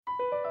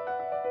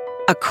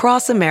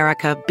Across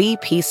America,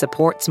 BP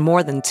supports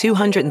more than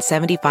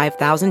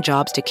 275,000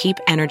 jobs to keep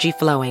energy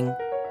flowing.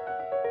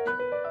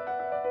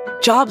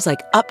 Jobs like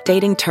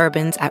updating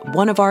turbines at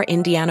one of our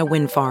Indiana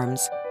wind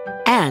farms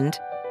and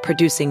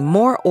producing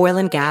more oil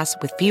and gas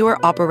with fewer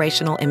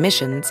operational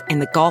emissions in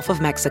the Gulf of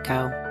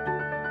Mexico.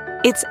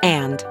 It's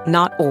and,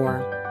 not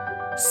or.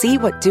 See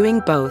what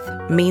doing both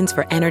means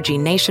for energy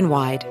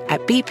nationwide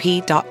at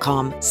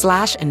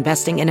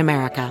bp.com/investing in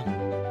America.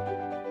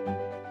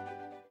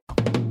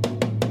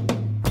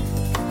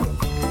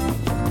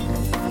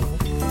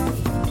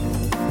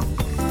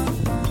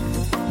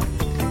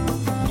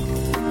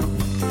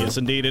 Yes,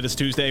 indeed. It is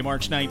Tuesday,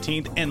 March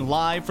 19th, and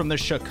live from the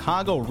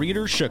Chicago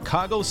Reader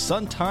Chicago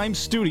Sun-Times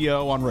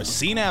studio on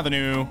Racine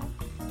Avenue,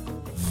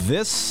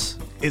 this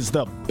is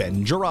the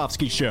Ben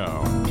Joravsky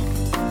Show.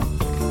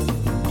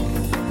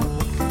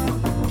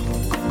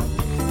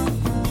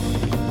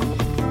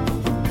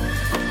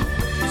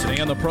 Today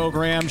on the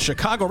program,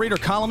 Chicago Reader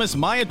columnist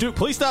Maya Duke.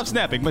 Please stop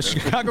snapping. But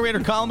Chicago Reader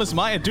columnist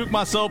Maya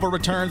Duke-Masova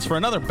returns for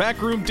another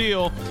backroom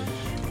deal.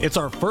 It's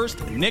our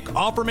first Nick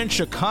Offerman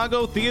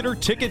Chicago Theater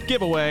ticket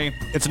giveaway.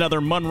 It's another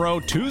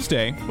Monroe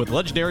Tuesday with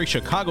legendary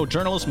Chicago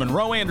journalist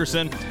Monroe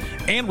Anderson.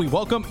 And we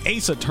welcome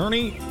ace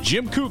attorney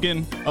Jim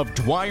Coogan of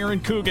Dwyer &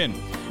 Coogan.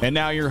 And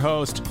now your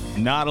host,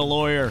 not a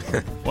lawyer.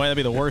 Boy, that'd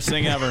be the worst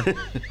thing ever.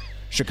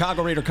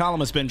 Chicago Reader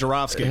columnist Ben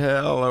Joravsky.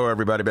 Hello,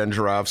 everybody. Ben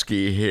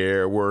Joravsky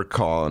here. We're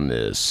calling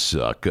this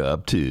Suck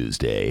Up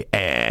Tuesday,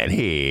 and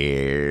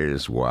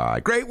here's why.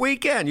 Great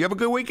weekend. You have a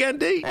good weekend,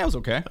 D? That was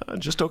okay.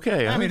 Just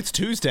okay. I mean, it's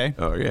Tuesday.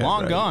 Oh, yeah.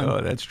 Long right. gone.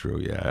 Oh, that's true,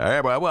 yeah.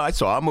 Well, I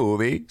saw a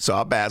movie,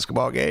 saw a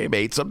basketball game,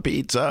 ate some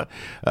pizza,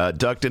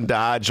 ducked and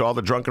dodged all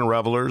the drunken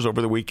revelers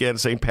over the weekend,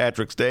 St.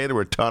 Patrick's Day. There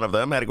were a ton of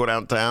them. Had to go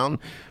downtown.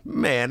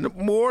 Man,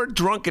 more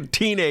drunken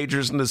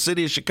teenagers in the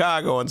city of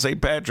Chicago on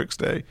St. Patrick's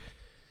Day.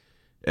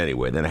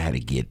 Anyway, then I had to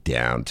get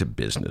down to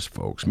business,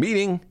 folks.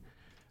 Meaning,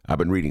 I've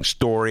been reading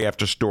story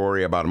after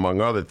story about, among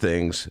other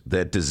things,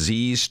 that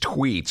diseased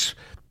tweets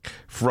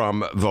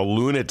from the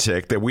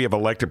lunatic that we have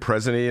elected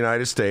president of the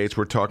United States.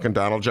 We're talking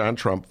Donald John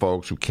Trump,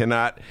 folks, who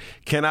cannot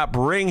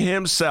bring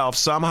himself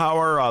somehow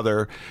or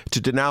other to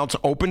denounce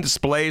open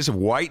displays of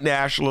white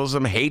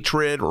nationalism,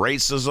 hatred,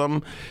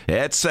 racism,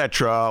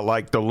 etc.,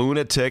 like the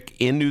lunatic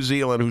in New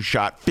Zealand who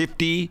shot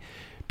 50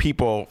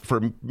 people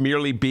for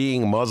merely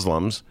being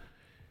Muslims.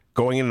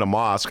 Going into the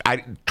mosque,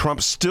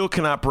 Trump still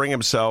cannot bring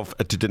himself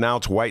to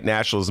denounce white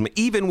nationalism,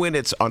 even when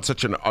it's on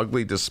such an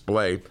ugly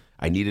display.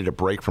 I needed a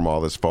break from all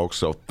this, folks.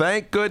 So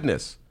thank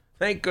goodness,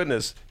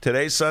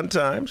 today's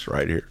Sun-Times,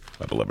 right here,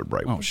 my beloved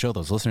Brightman. Oh, show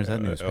those listeners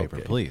that newspaper,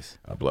 okay. Please.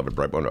 Beloved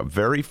Brightman, a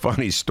very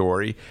funny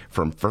story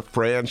from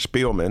Fran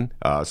Spielman,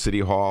 City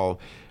Hall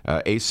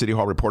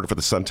reporter for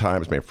the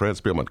Sun-Times. Man, Fran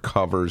Spielman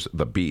covers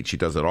the beat. She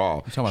does it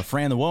all. You talking about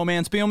Fran the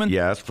Woman Spielman?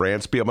 Yes,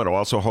 Fran Spielman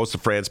also hosts the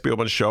Fran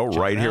Spielman Show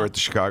right here at the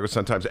Chicago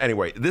Sun-Times.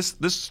 Anyway, this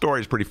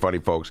story is pretty funny,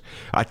 folks.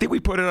 I think we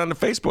put it on the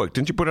Facebook.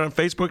 Didn't you put it on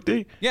Facebook,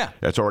 D? Yeah.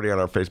 That's already on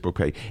our Facebook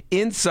page.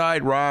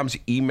 Inside Rahm's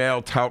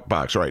email tout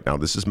box. All right, now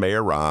this is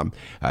Mayor Rahm.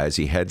 As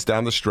he heads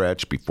down the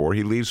stretch before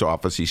he leaves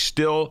office, he's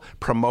still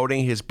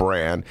promoting his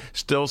brand,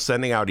 still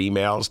sending out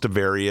emails to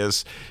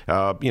various,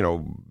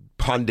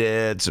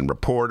 pundits and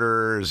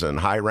reporters and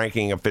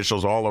high-ranking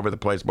officials all over the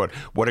place. But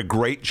what a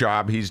great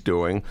job he's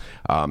doing.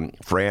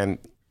 Fran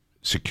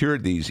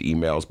secured these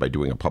emails by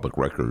doing a public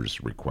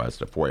records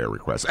request, a FOIA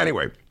request.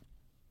 Anyway,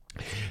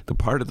 the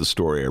part of the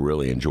story I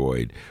really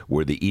enjoyed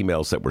were the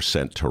emails that were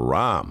sent to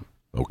Rahm.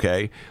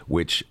 Okay,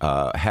 which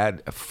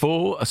had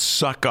full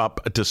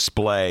suck-up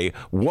display,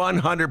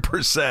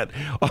 100%.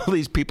 All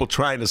these people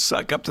trying to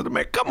suck up to the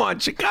mayor. Come on,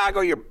 Chicago,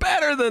 you're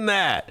better than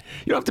that.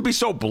 You don't have to be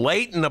so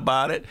blatant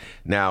about it.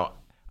 Now,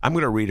 I'm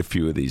going to read a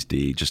few of these,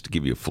 D, just to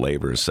give you a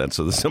flavor, a sense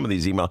of some of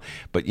these emails.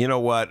 But you know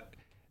what?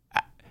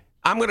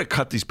 I'm going to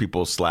cut these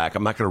people slack.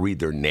 I'm not going to read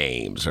their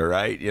names, all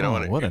right? You know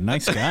what a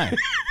nice guy.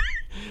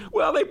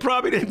 Well, they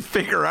probably didn't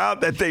figure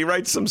out that they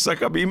write some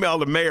suck-up email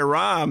to Mayor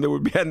Rahm that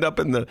would end up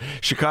in the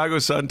Chicago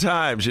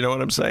Sun-Times. You know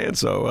what I'm saying?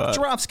 So,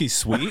 Joravsky's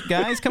sweet,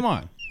 guys. Come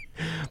on.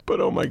 But,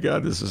 oh, my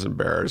God, this is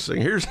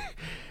embarrassing.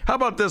 How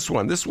about this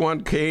one? This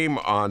one came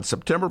on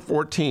September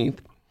 14th.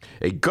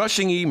 A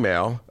gushing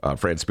email,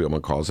 Fran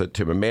Spielman calls it,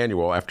 to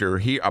Emmanuel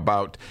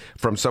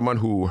from someone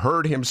who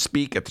heard him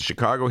speak at the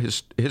Chicago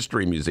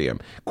History Museum.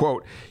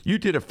 Quote, "You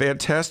did a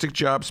fantastic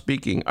job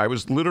speaking. I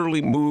was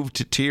literally moved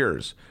to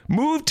tears."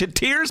 Moved to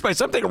tears by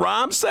something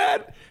Rahm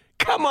said?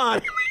 Come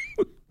on.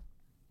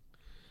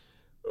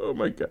 Oh,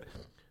 my God.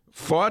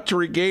 "Fought to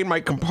regain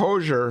my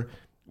composure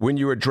when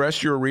you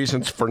address your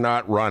reasons for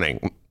not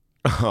running."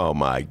 Oh,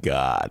 my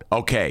God.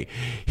 Okay,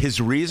 his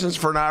reasons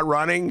for not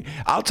running,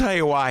 I'll tell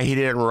you why he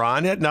didn't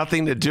run. It had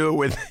nothing to do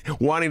with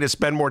wanting to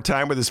spend more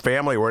time with his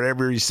family or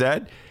whatever he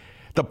said.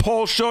 The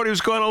poll showed he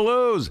was going to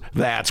lose.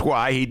 That's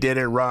why he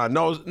didn't run.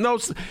 No,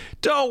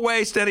 don't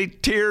waste any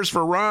tears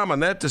for Rahm on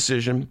that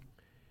decision.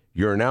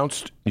 Your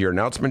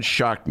announcement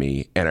shocked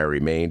me, and I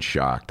remain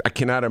shocked. I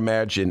cannot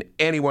imagine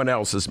anyone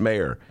else as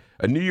mayor.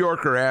 A New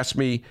Yorker asked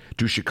me,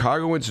 do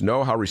Chicagoans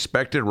know how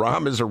respected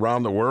Rahm is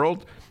around the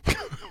world?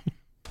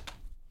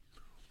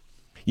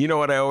 You know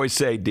what I always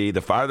say, D?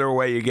 The farther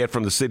away you get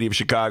from the city of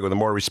Chicago, the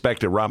more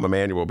respected Rahm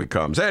Emanuel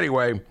becomes.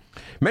 Anyway,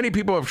 many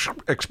people have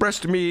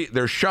expressed to me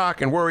their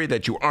shock and worry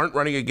that you aren't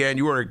running again.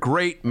 You are a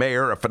great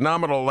mayor, a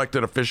phenomenal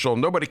elected official.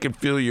 Nobody can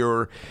fill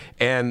your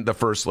and the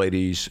First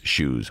Lady's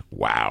shoes.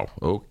 Wow.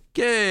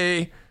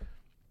 Okay.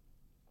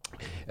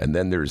 And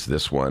then there's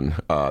this one.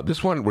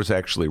 This one was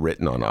actually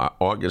written on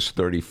August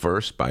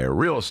 31st by a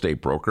real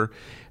estate broker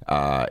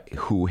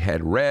who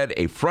had read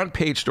a front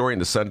page story in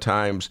the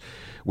Sun-Times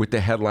with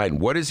the headline,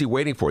 "What is he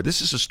waiting for?" This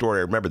is a story,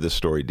 I remember this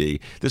story, D.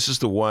 This is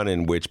the one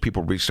in which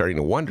people were starting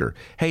to wonder,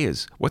 hey,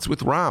 what's with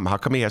Rahm? How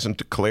come he hasn't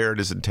declared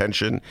his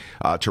intention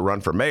to run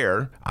for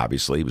mayor?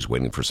 Obviously, he was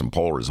waiting for some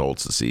poll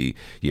results to see,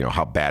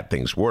 how bad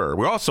things were.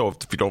 We also,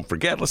 if you don't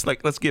forget,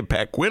 let's give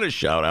Pat Quinn a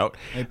shout out.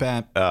 Hey,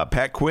 Pat.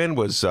 Pat Quinn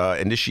was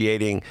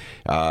initiating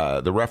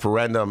the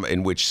referendum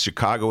in which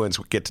Chicagoans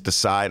would get to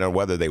decide on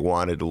whether they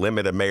wanted to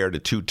limit a mayor to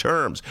 2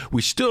 terms.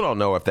 We still don't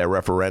know if that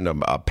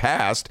referendum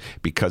passed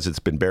because it's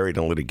been buried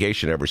in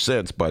litigation ever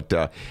since. But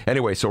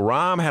anyway, so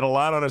Rahm had a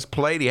lot on his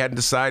plate. He hadn't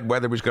decided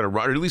whether he was going to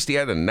run, or at least he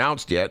hadn't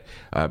announced yet.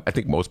 I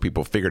think most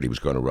people figured he was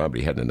going to run, but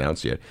he hadn't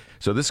announced yet.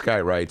 So this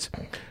guy writes,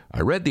 I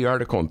read the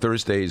article in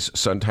Thursday's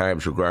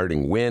Sun-Times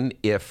regarding when,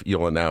 if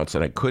you'll announce,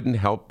 and I couldn't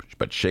help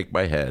but shake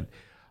my head.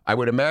 I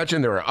would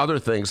imagine there are other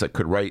things that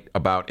could write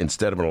about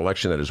instead of an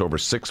election that is over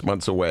 6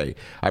 months away.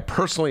 I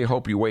personally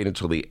hope you wait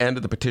until the end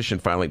of the petition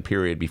filing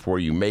period before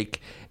you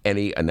make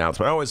any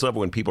announcement. I always love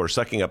when people are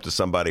sucking up to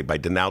somebody by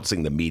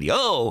denouncing the media.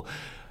 Oh,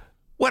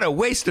 what a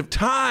waste of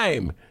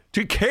time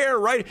to care,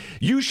 right?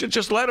 You should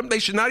just let them. They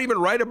should not even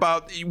write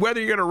about whether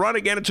you're going to run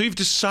again until you've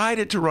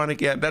decided to run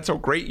again. That's how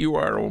great you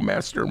are, oh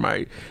master,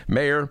 my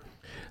mayor.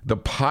 The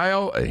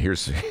pile,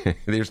 here's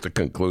the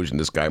conclusion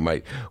this guy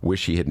might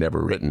wish he had never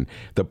written.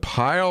 The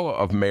pile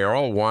of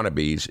mayoral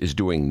wannabes is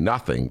doing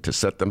nothing to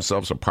set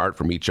themselves apart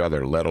from each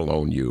other, let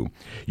alone you.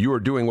 You are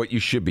doing what you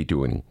should be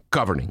doing,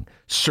 governing,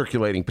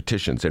 circulating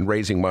petitions, and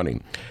raising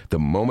money. The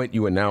moment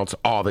you announce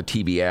all the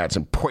TV ads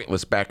and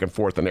pointless back and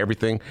forth on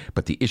everything,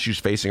 but the issues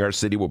facing our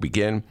city will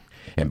begin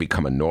and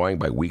become annoying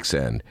by week's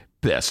end.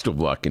 Best of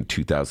luck in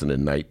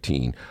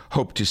 2019.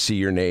 Hope to see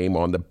your name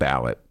on the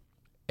ballot.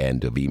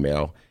 End of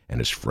email. And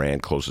as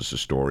Fran closes the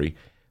story,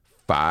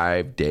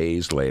 5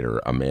 days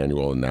later,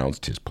 Emanuel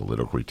announced his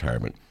political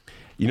retirement.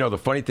 The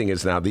funny thing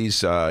is now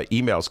these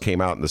emails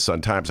came out in the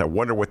Sun-Times. I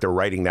wonder what they're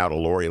writing now to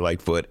Lori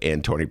Lightfoot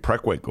and Tony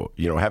Preckwinkle.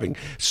 Having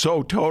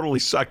so totally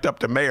sucked up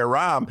to Mayor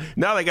Rahm,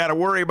 now they got to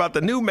worry about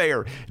the new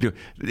mayor.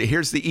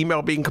 Here's the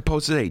email being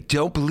composed today.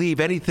 Don't believe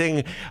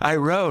anything I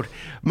wrote.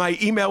 My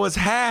email was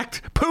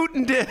hacked.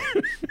 Putin did.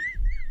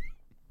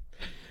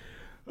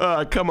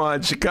 Come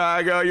on,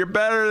 Chicago. You're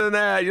better than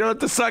that. You don't have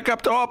to suck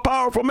up to all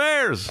powerful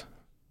mayors.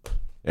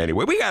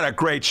 Anyway, we got a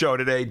great show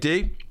today,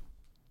 D.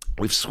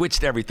 We've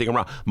switched everything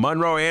around.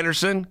 Monroe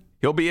Anderson,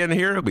 he'll be in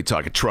here. He'll be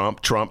talking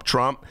Trump.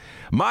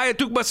 Maya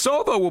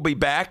Dukmasova will be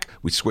back.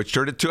 We switched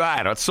her to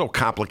I know, it's so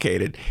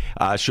complicated.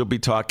 She'll be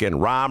talking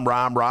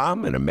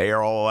Rahm, and a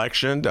mayoral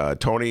election.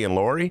 Tony and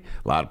Lori,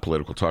 a lot of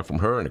political talk from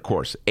her. And, of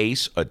course,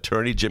 ace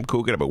attorney Jim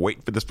Coogan. I've been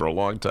waiting for this for a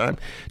long time.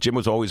 Jim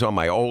was always on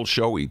my old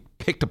show. We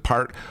picked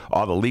apart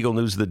all the legal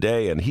news of the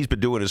day, and he's been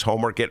doing his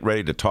homework, getting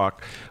ready to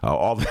talk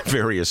all the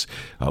various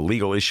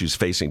legal issues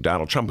facing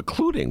Donald Trump,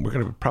 including, we're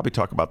going to probably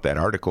talk about that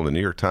article in the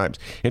New York Times.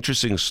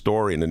 Interesting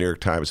story in the New York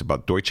Times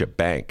about Deutsche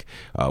Bank,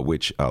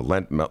 which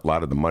lent a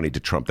lot of the money to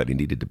Trump that he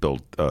needed to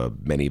build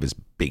many of his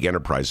big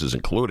enterprises,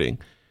 including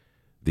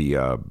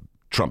the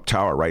Trump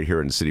Tower right here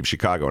in the city of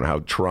Chicago, and how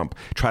Trump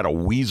tried to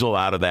weasel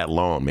out of that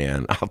loan,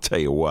 man. I'll tell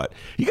you what.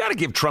 You got to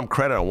give Trump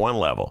credit on one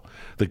level.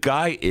 The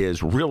guy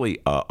is really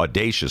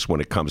audacious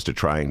when it comes to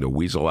trying to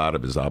weasel out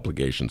of his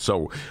obligations.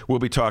 So we'll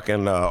be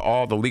talking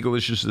all the legal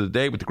issues of the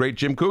day with the great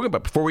Jim Coogan.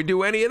 But before we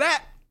do any of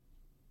that,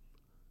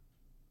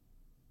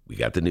 we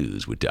got the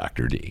news with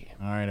Dr. D.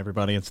 All right,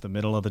 everybody. It's the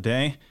middle of the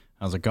day.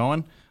 How's it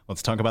going?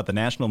 Let's talk about the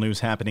national news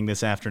happening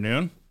this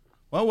afternoon.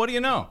 Well, what do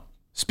you know?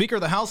 Speaker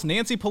of the House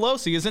Nancy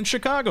Pelosi is in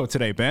Chicago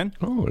today, Ben.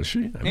 Oh, is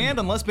she? And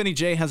unless Benny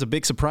J has a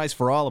big surprise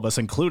for all of us,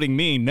 including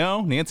me,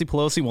 no, Nancy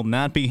Pelosi will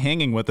not be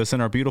hanging with us in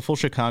our beautiful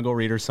Chicago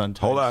Reader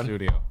Sun-Times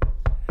studio.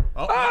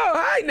 Oh,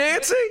 hi,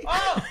 Nancy.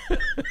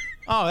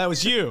 Oh, that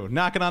was you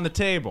knocking on the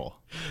table.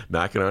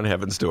 Knocking on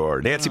heaven's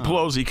door. Nancy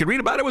Pelosi. You can read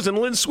about it. It was in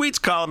Lynn Sweet's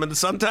column in the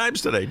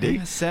Sun-Times today,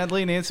 D.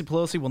 Sadly, Nancy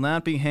Pelosi will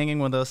not be hanging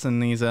with us in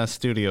these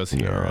studios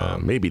here.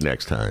 Maybe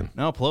next time.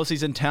 No,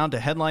 Pelosi's in town to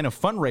headline a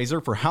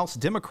fundraiser for House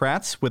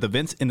Democrats with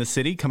events in the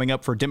city coming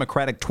up for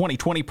Democratic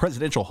 2020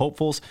 presidential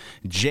hopefuls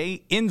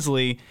Jay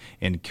Inslee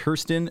and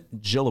Kirsten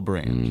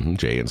Gillibrand.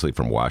 Jay Inslee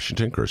from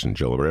Washington, Kirsten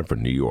Gillibrand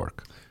from New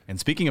York. And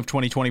speaking of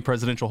 2020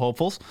 presidential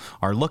hopefuls,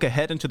 our look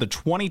ahead into the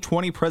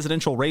 2020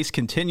 presidential race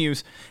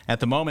continues. At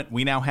the moment,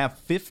 we now have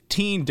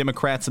 15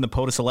 Democrats in the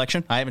POTUS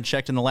election. I haven't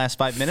checked in the last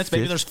 5 minutes.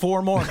 Maybe there's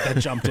 4 more that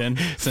jumped in.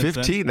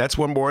 15? That's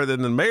one more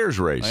than the mayor's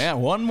race. Oh, yeah,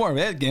 one more.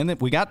 Again,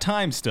 we got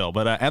time still.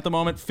 But at the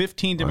moment,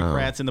 15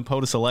 Democrats in the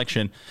POTUS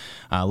election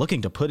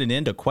looking to put an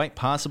end to quite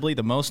possibly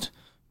the most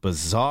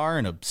bizarre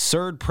and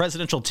absurd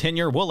presidential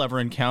tenure we'll ever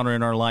encounter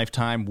in our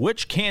lifetime.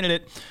 Which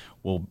candidate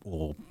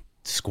will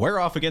square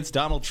off against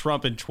Donald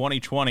Trump in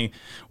 2020.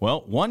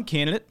 Well, one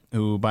candidate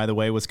who, by the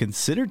way, was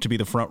considered to be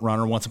the front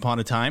runner once upon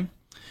a time,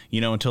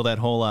 until that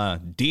whole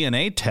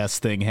DNA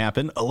test thing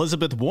happened,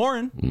 Elizabeth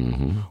Warren.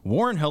 Mm-hmm.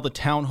 Warren held a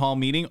town hall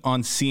meeting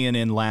on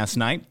CNN last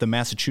night. The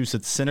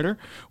Massachusetts senator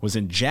was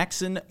in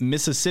Jackson,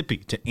 Mississippi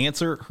to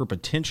answer her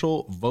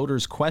potential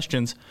voters'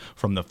 questions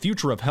from the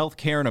future of health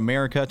care in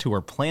America to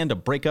her plan to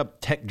break up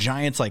tech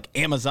giants like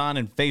Amazon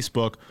and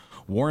Facebook.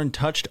 Warren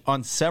touched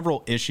on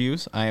several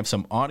issues. I have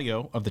some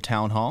audio of the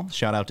town hall.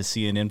 Shout out to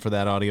CNN for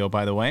that audio,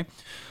 by the way.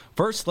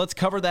 First, let's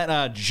cover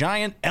that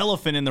giant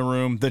elephant in the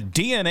room, the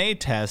DNA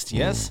test.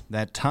 Yes,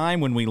 that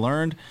time when we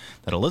learned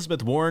that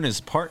Elizabeth Warren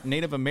is part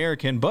Native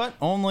American, but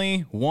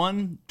only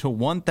 1 to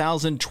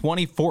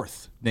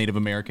 1,024th Native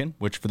American,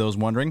 which, for those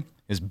wondering,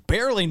 is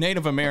barely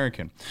Native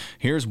American.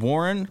 Here's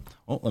Warren.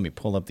 Oh, let me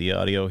pull up the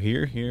audio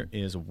here. Here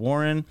is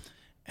Warren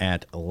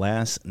at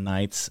last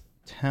night's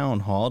town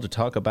hall to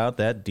talk about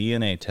that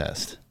DNA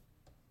test.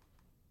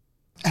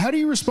 How do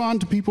you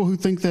respond to people who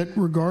think that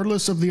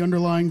regardless of the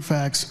underlying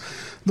facts,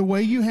 the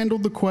way you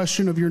handled the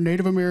question of your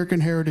Native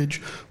American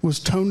heritage was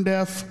tone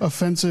deaf,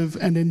 offensive,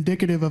 and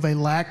indicative of a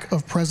lack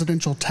of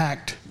presidential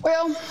tact?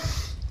 Well,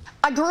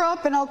 I grew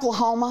up in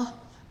Oklahoma.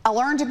 I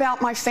learned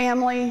about my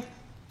family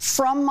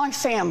from my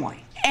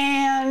family.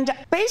 And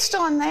based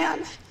on that,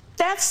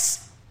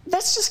 that's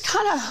just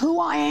kind of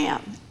who I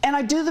am. And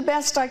I do the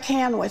best I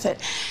can with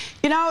it.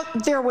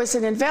 There was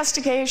an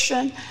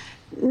investigation.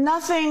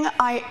 Nothing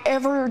I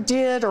ever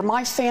did or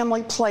my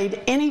family played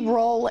any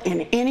role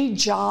in any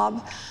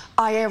job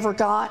I ever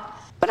got.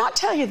 But I'll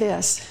tell you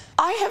this,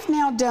 I have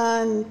now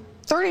done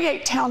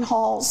 38 town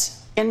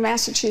halls in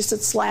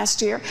Massachusetts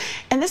last year,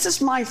 and this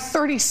is my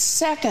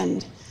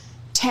 32nd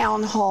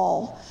town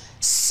hall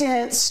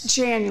since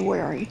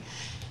January.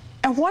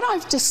 And what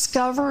I've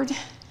discovered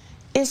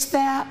is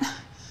that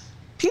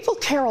people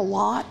care a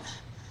lot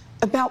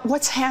about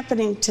what's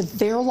happening to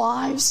their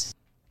lives.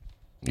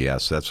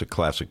 Yes, that's a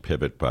classic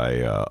pivot by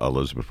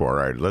Elizabeth Warren.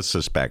 All right, let's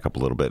just back up a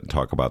little bit and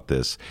talk about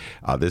this.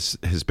 This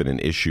has been an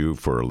issue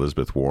for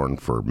Elizabeth Warren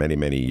for many,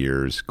 many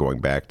years, going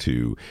back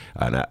to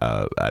an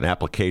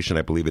application,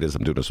 I believe it is,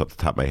 I'm doing this off the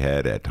top of my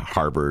head, at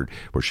Harvard,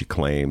 where she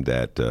claimed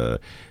that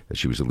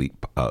she was at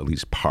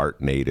least part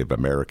Native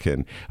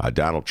American.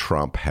 Donald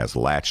Trump has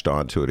latched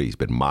onto it. He's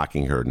been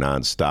mocking her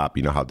nonstop.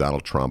 You know how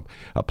Donald Trump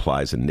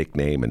applies a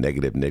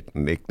negative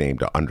nickname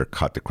to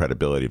undercut the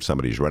credibility of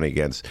somebody he's running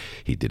against.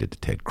 He did it to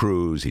Ted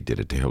Cruz. He did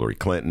it to Hillary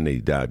Clinton. He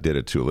did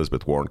it to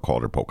Elizabeth Warren,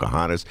 called her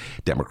Pocahontas.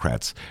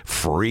 Democrats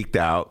freaked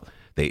out.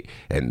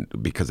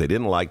 Because they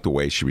didn't like the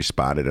way she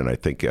responded, and I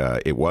think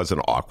it was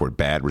an awkward,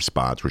 bad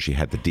response where she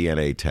had the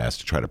DNA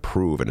test to try to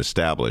prove and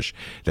establish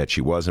that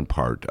she wasn't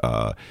part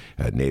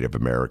Native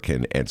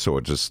American, and so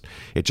it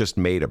just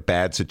made a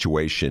bad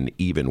situation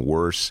even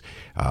worse.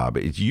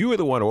 But you were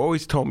the one who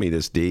always told me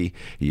this, D.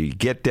 You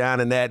get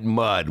down in that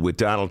mud with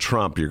Donald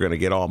Trump, you're going to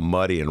get all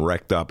muddy and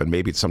wrecked up, and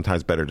maybe it's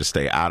sometimes better to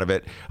stay out of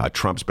it.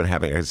 Trump's been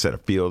having, like I said, a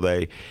field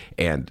day,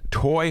 and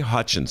Toy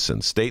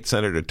Hutchinson, State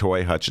Senator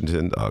Toy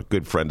Hutchinson, a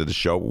good friend of the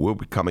show, will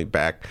be coming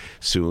back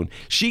soon.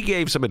 She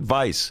gave some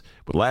advice,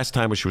 but last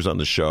time when she was on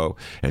the show,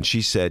 and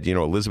she said,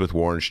 Elizabeth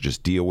Warren should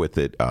just deal with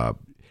it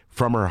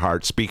from her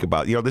heart, speak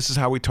about, this is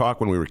how we talk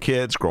when we were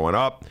kids growing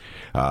up.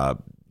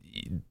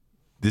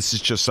 This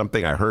is just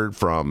something I heard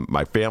from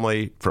my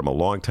family from a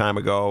long time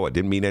ago. I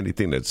didn't mean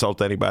anything to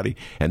insult anybody,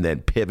 and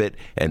then pivot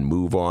and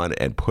move on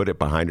and put it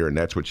behind her, and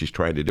that's what she's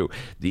trying to do.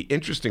 The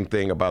interesting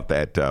thing about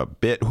that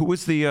bit, who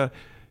was the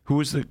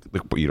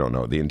you don't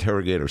know, the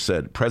interrogator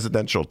said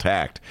presidential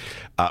tact.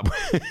 I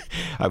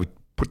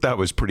that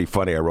was pretty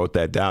funny. I wrote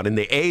that down. In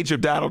the age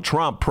of Donald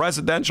Trump,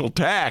 presidential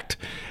tact.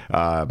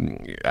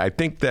 I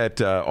think that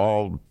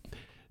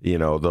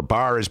the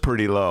bar is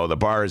pretty low. The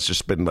bar has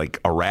just been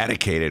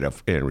eradicated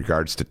in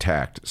regards to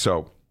tact.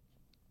 So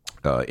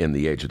in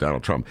the age of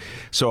Donald Trump.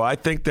 So I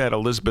think that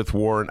Elizabeth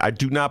Warren, I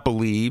do not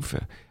believe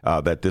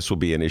that this will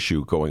be an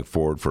issue going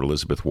forward for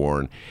Elizabeth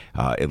Warren,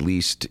 at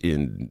least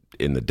in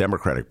the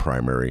Democratic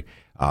primary.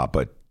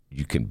 But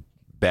you can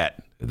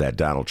bet that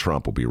Donald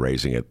Trump will be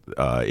raising it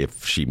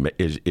if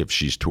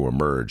she's to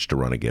emerge to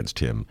run against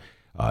him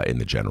in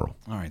the general.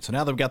 All right, so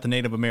now that we've got the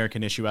Native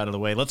American issue out of the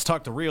way, let's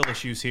talk the real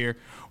issues here.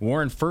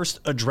 Warren first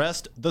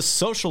addressed the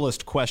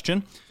socialist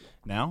question.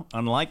 Now,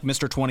 unlike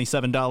Mr.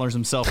 $27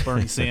 himself,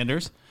 Bernie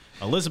Sanders,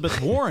 Elizabeth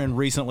Warren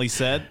recently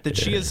said that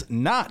she is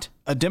not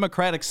a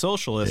democratic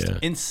socialist,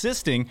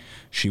 insisting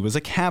she was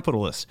a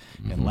capitalist.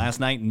 Mm-hmm. And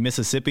last night in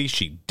Mississippi,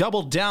 she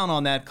doubled down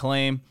on that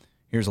claim.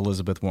 Here's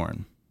Elizabeth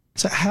Warren.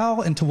 So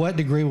how and to what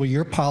degree will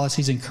your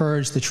policies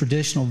encourage the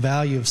traditional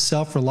value of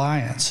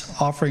self-reliance,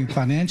 offering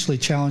financially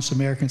challenged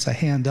Americans a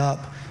hand up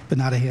but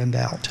not a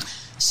handout?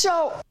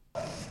 So,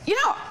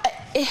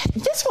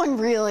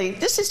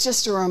 this is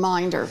just a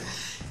reminder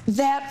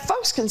that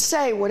folks can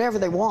say whatever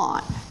they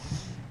want.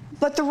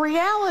 But the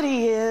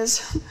reality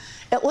is,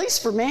 at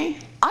least for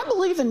me, I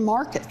believe in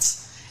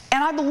markets.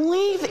 And I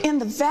believe in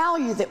the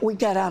value that we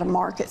get out of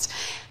markets.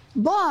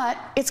 But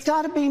it's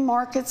got to be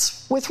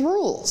markets with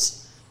rules.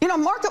 You know,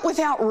 market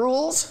without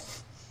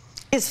rules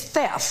is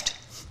theft.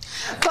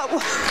 But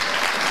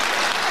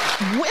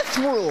with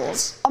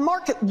rules, a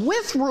market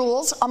with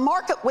rules, a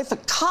market with a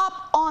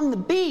cop on the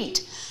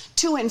beat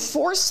to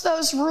enforce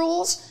those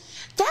rules,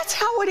 that's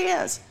how it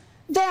is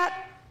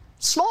that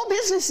small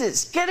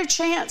businesses get a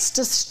chance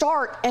to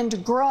start and to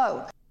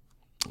grow.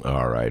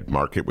 All right,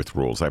 market with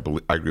rules. I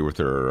agree with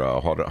her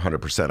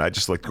 100%. I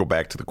just like to go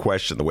back to the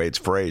question, the way it's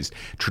phrased.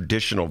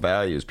 Traditional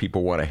values,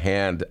 people want a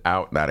hand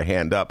out, not a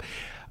hand up.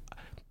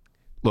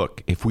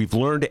 Look, if we've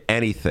learned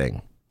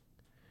anything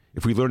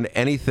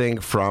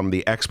from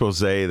the expose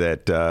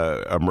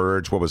that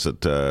emerged, what was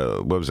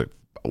it,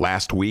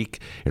 last week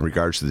in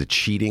regards to the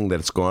cheating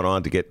that's going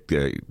on to get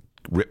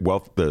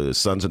the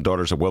sons and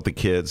daughters of wealthy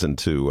kids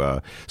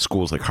into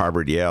schools like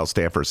Harvard, Yale,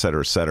 Stanford, et cetera,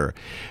 et cetera.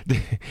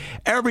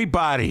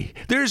 Everybody,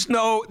 there's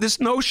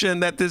this notion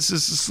that this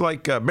is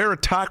like a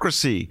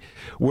meritocracy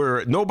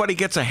where nobody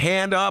gets a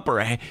hand up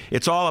or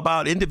it's all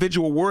about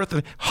individual worth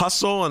and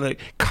hustle. And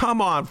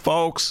come on,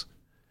 folks.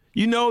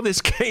 You know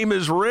this game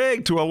is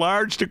rigged to a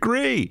large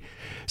degree.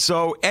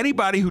 So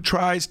anybody who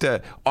tries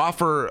to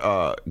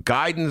offer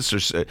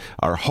guidance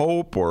or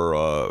hope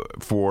or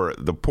for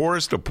the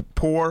poorest of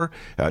poor,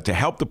 to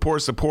help the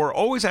poorest of poor,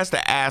 always has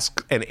to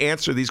ask and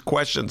answer these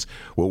questions.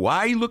 Well, why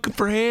are you looking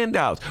for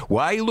handouts?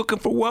 Why are you looking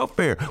for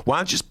welfare? Why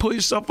don't you just pull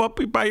yourself up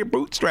by your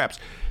bootstraps?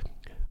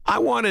 I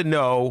want to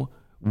know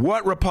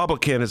what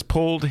Republican has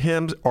pulled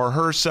him or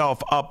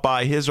herself up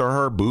by his or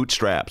her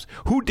bootstraps?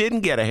 Who didn't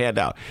get a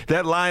handout?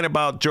 That line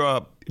about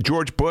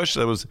George Bush,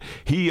 that was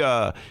he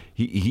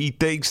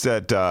thinks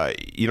that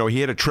he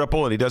hit a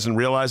triple and he doesn't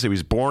realize that he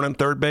was born on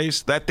third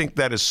base. I think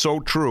that is so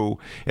true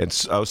and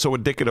so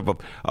indicative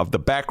of the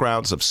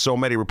backgrounds of so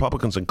many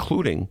Republicans,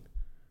 including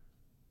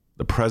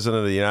the president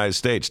of the United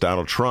States,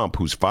 Donald Trump,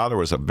 whose father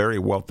was a very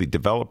wealthy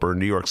developer in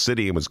New York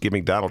City and was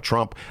giving Donald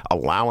Trump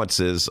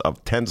allowances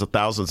of tens of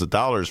thousands of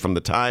dollars from the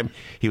time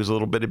he was a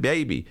little bitty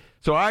baby.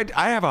 So I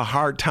have a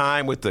hard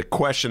time with the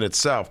question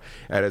itself.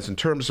 And as in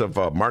terms of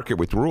market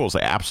with rules,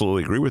 I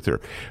absolutely agree with her.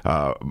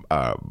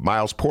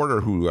 Miles Porter,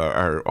 who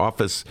our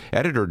office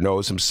editor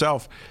knows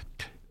himself,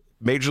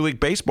 Major League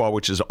Baseball,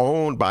 which is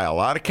owned by a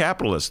lot of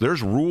capitalists,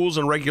 there's rules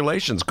and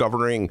regulations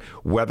governing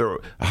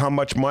how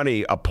much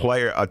money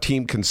a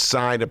team can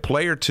sign a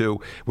player to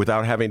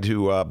without having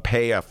to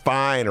pay a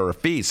fine or a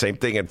fee. Same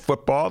thing in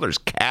football. There's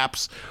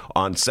caps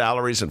on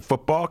salaries in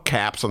football,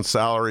 caps on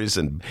salaries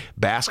in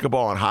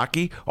basketball and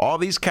hockey. All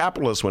these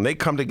capitalists, when they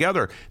come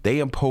together, they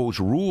impose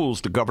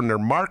rules to govern their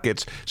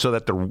markets so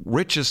that the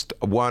richest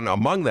one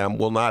among them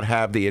will not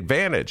have the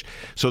advantage.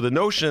 So the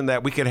notion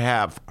that we could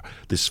have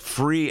this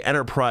free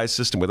enterprise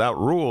system without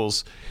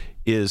rules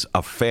is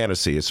a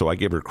fantasy. So I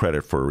give her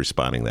credit for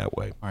responding that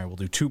way. All right, we'll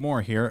do two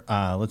more here.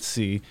 Let's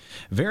see.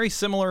 Very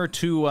similar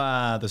to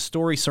the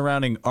story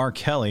surrounding R.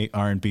 Kelly,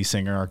 R&B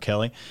singer R.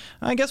 Kelly.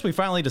 I guess we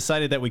finally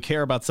decided that we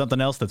care about something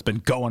else that's been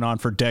going on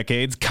for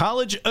decades.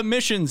 College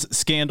admissions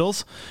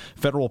scandals.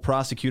 Federal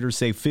prosecutors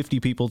say 50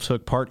 people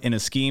took part in a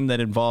scheme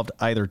that involved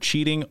either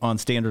cheating on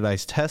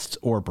standardized tests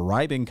or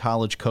bribing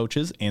college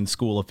coaches and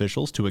school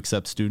officials to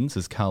accept students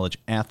as college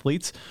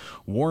athletes.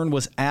 Warren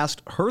was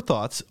asked her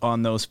thoughts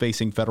on those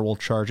facing federal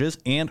charges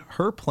and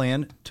her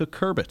plan to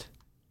curb it.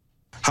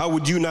 How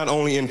would you not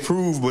only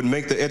improve but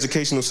make the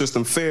educational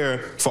system fair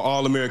for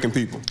all American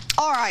people?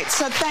 All right,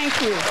 so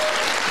thank you.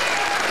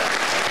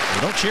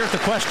 Don't cheer at the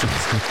questions.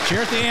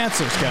 Cheer at the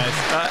answers, guys.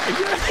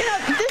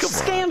 This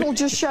scandal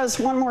just shows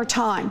one more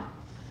time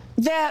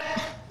that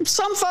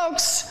some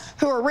folks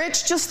who are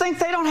rich just think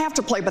they don't have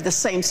to play by the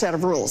same set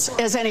of rules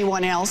as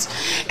anyone else,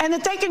 and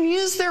that they can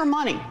use their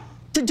money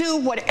to do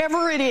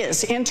whatever it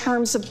is in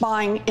terms of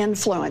buying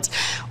influence.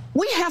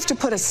 We have to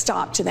put a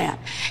stop to that.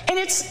 And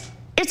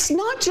it's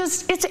not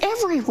just, it's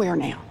everywhere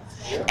now.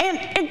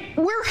 And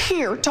we're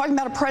here talking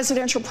about a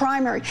presidential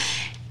primary.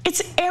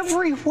 It's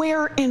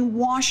everywhere in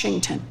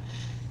Washington.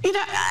 You know,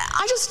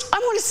 I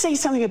want to say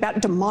something about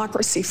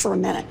democracy for a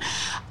minute.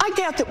 I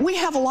get that we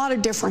have a lot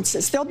of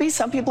differences. There'll be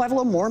some people who have a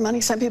little more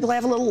money, some people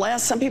have a little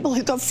less, some people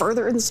who go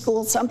further in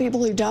school, some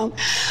people who don't.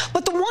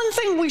 But the one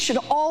thing we should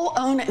all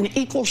own an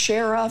equal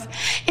share of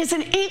is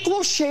an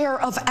equal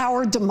share of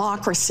our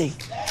democracy.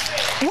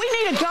 We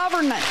need a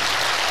government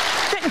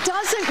that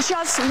doesn't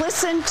just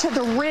listen to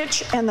the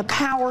rich and the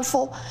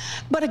powerful,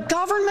 but a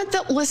government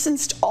that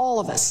listens to all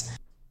of us.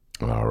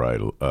 All right.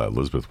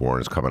 Elizabeth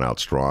Warren is coming out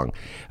strong.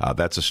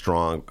 That's a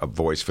strong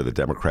voice for the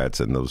Democrats,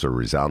 and those are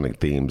resounding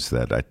themes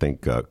that I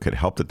think could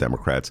help the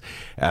Democrats.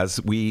 As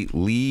we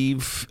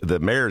leave the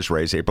mayor's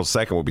race, April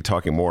 2nd, we'll be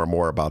talking more and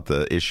more about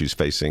the issues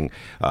facing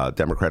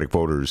Democratic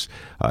voters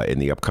in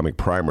the upcoming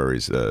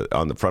primaries.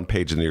 On the front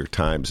page of the New York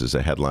Times is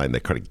a headline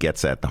that kind of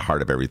gets at the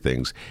heart of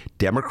everything.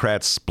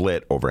 Democrats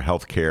split over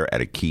health care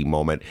at a key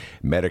moment.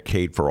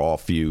 Medicaid for all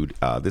feud.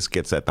 This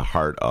gets at the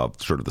heart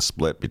of sort of the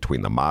split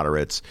between the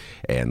moderates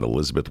and the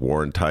Elizabeth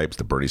Warren types,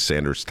 the Bernie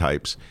Sanders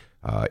types.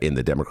 in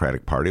the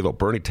Democratic Party, though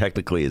Bernie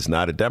technically is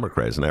not a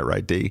Democrat. Isn't that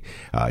right, D?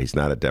 He's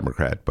not a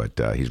Democrat, but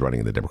he's running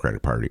in the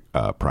Democratic Party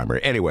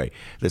primary. Anyway,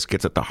 this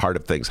gets at the heart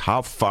of things.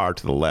 How far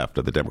to the left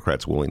are the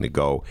Democrats willing to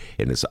go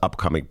in this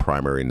upcoming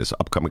primary, in this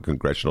upcoming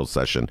congressional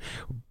session,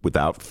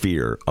 without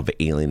fear of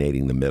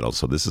alienating the middle?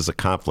 So this is a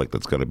conflict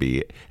that's going to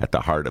be at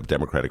the heart of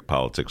Democratic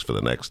politics for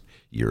the next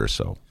year or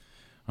so.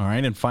 All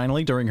right, and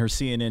finally, during her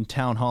CNN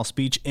town hall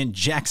speech in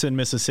Jackson,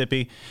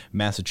 Mississippi,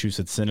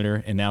 Massachusetts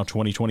Senator and now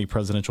 2020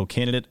 presidential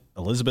candidate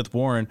Elizabeth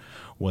Warren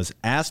was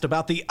asked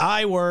about the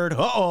I word,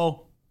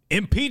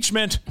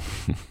 impeachment,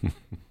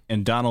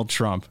 and Donald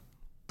Trump.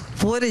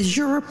 What is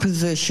your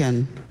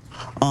position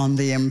on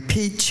the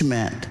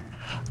impeachment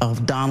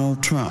of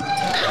Donald Trump?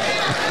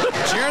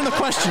 Sharing the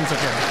questions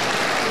again.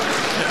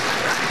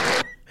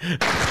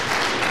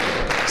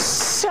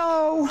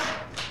 So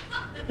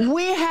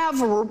we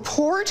have a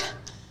report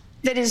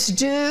that is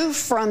due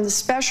from the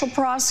special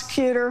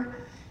prosecutor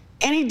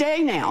any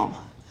day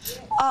now.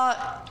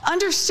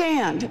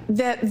 Understand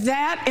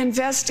that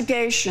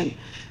investigation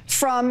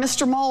from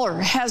Mr. Mueller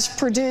has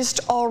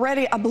produced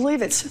already, I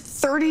believe it's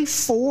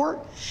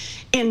 34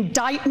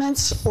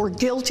 indictments or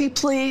guilty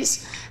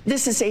pleas.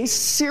 This is a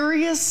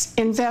serious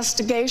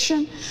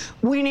investigation.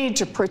 We need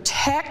to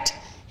protect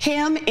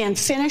him in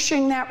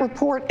finishing that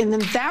report, and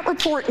then that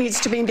report needs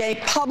to be made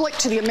public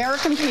to the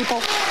American people.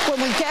 When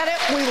we get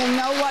it, we will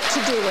know what to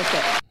do with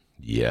it.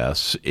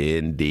 Yes,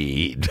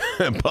 indeed.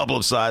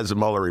 Publicize the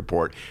Mueller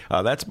report.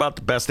 That's about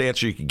the best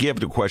answer you could give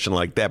to a question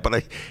like that.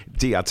 But,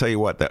 I'll tell you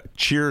what, the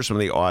cheers from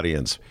the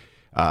audience.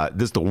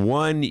 This is the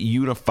one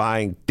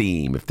unifying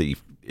theme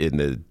in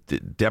the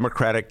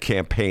Democratic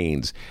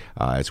campaigns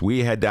as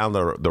we head down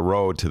the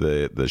road to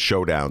the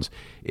showdowns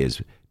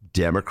is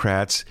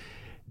Democrats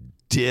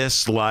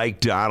dislike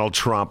Donald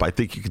Trump. I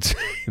think you could say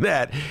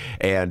that.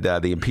 And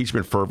the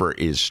impeachment fervor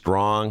is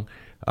strong.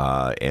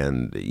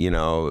 And,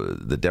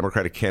 the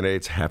Democratic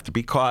candidates have to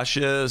be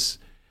cautious.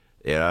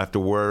 You don't have to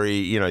worry.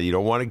 You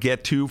don't want to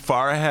get too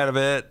far ahead of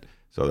it.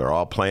 So they're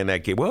all playing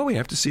that game. Well, we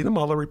have to see the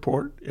Mueller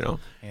report, Yeah,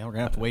 we're going to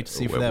have to wait to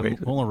see for that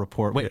Mueller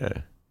report. Wait,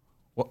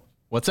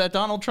 what's that,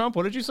 Donald Trump?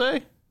 What did you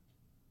say?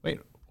 Wait,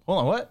 hold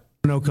on, what?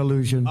 No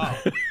collusion.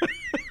 Oh.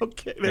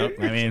 Okay, nope,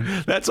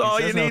 that's all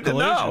you need to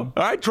know.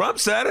 All right, Trump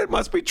said it.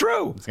 Must be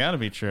true. It's got to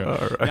be true. All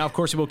right. Now, of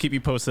course, we'll keep you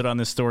posted on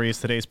this story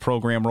as today's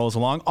program rolls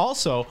along.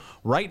 Also,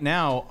 right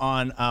now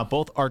on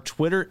both our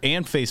Twitter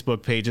and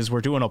Facebook pages,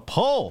 we're doing a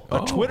poll,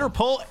 a Twitter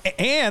poll,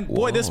 and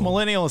boy, this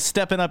millennial is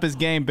stepping up his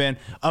game, Ben.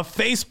 A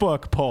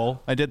Facebook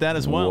poll. I did that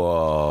as well.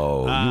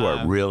 Whoa, you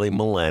are really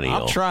millennial.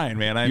 I'm trying,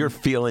 man. You're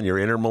feeling your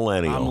inner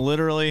millennial. I'm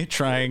literally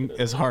trying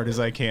as hard as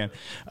I can.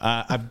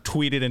 I've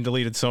tweeted and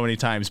deleted so many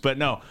times, but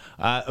no,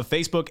 a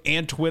Facebook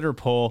and Twitter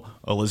poll,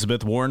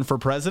 Elizabeth Warren for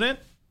president?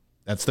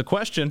 That's the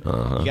question.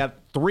 You got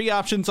 3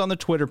 options on the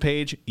Twitter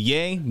page,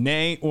 yay,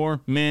 nay,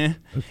 or meh.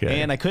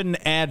 Okay. And I couldn't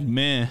add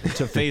meh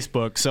to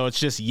Facebook, so it's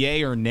just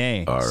yay or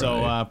nay. All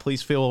so right.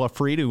 Please feel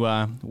free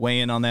to weigh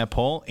in on that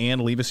poll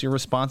and leave us your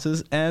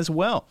responses as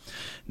well.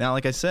 Now,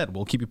 like I said,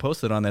 we'll keep you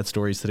posted on that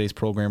story as today's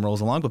program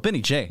rolls along. But Benny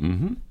J,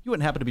 you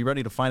wouldn't happen to be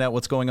ready to find out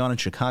what's going on in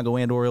Chicago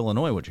and or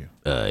Illinois, would you?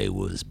 I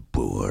was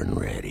born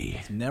ready.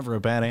 It's never a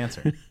bad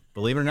answer.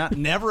 Believe it or not,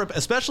 never,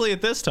 especially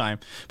at this time,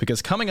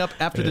 because coming up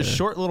after this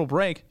short little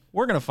break,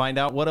 we're going to find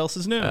out what else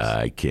is news.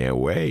 I can't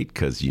wait,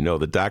 because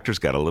the doctor's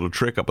got a little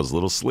trick up his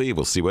little sleeve.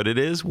 We'll see what it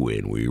is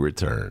when we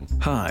return.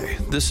 Hi,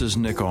 this is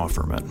Nick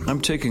Offerman.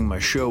 I'm taking my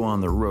show on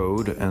the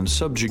road and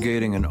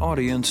subjugating an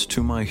audience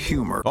to my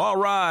humor. All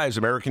rise,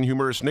 American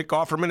humorist Nick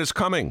Offerman is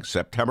coming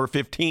September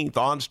 15th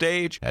on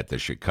stage at the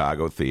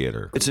Chicago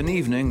Theater. It's an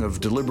evening of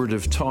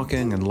deliberative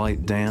talking and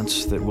light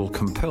dance that will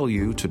compel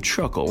you to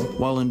chuckle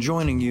while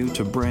enjoining you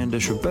to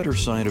brandish a better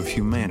side of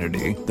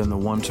humanity than the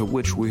one to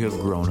which we have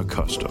grown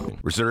accustomed.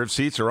 Reserved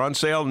seats are on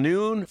sale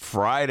noon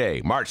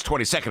Friday, March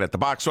 22nd at the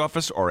box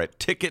office or at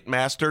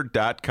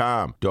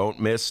Ticketmaster.com. Don't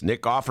miss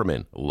Nick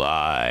Offerman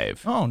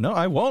live. Oh, no,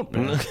 I won't,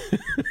 Ben.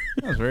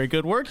 That was very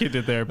good work you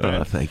did there,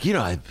 Ben. Thank you.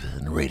 I've been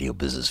in the radio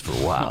business for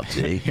a while,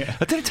 Jay. Did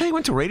I tell you I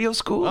went to radio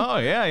school? Oh,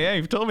 yeah,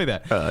 you've told me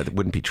that. It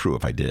wouldn't be true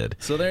if I did.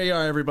 So there you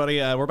are, everybody.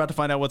 We're about to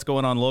find out what's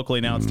going on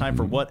locally now. It's time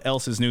for What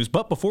Else is News.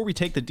 But before we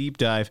take the deep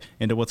dive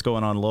into what's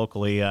going on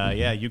locally,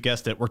 you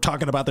guessed it, we're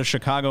talking about the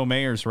Chicago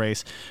mayor's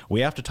race.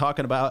 We have to talk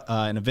about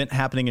an event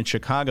happening in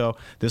Chicago.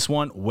 This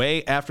one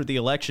way after the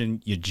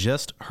election. You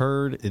just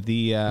heard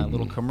the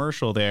little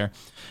commercial there.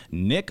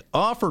 Nick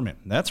Offerman.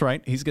 That's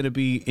right. He's going to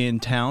be in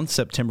town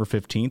September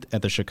 15th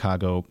at the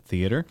Chicago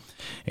Theater.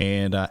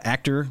 And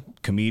actor,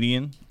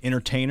 comedian,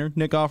 entertainer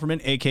Nick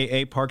Offerman,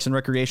 a.k.a. Parks and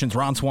Recreation's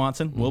Ron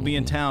Swanson, will be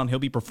in town. He'll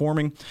be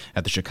performing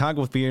at the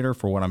Chicago Theater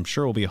for what I'm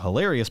sure will be a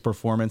hilarious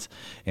performance.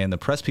 And the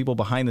press people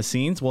behind the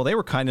scenes, well, they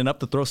were kind enough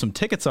to throw some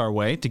tickets our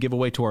way to give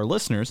away to our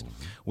listeners.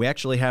 We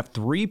actually have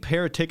 3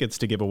 pair of tickets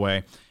to give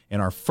away.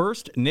 And our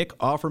first Nick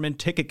Offerman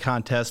ticket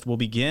contest will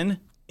begin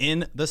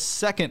in the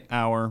second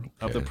hour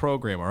of the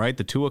program, all right,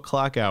 the 2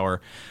 o'clock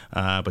hour.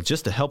 But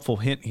just a helpful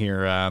hint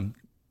here,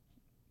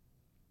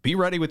 be be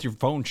ready with your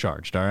phone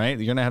charged, all right?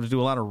 You're going to have to do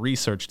a lot of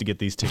research to get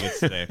these tickets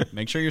today.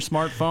 Make sure your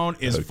smartphone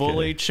is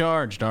fully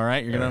charged, all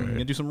right? You're going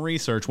to do some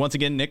research. Once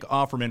again, Nick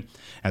Offerman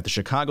at the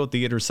Chicago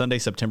Theater, Sunday,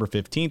 September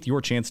 15th.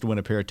 Your chance to win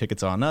a pair of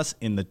tickets on us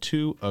in the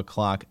 2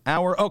 o'clock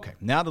hour. Okay,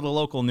 now to the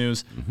local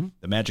news.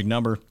 The magic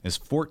number is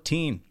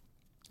 14.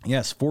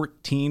 Yes,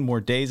 14 more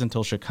days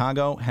until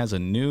Chicago has a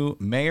new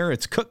mayor.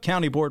 It's Cook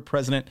County Board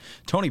President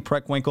Tony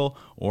Preckwinkle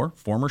or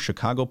former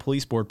Chicago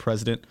Police Board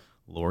President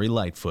Lori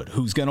Lightfoot.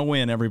 Who's going to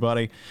win,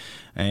 everybody?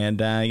 And,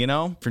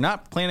 if you're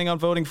not planning on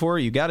voting for her,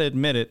 you got to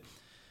admit it,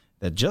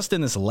 that just in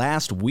this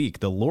last week,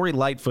 the Lori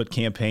Lightfoot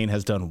campaign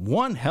has done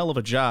one hell of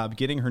a job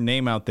getting her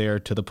name out there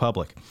to the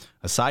public.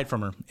 Aside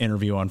from her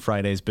interview on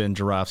Friday's Ben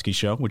Joravsky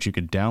Show, which you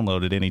could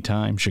download at any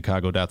time,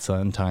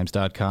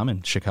 chicago.suntimes.com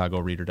and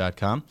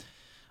chicagoreader.com.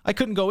 I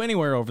couldn't go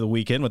anywhere over the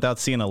weekend without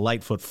seeing a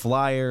Lightfoot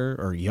flyer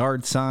or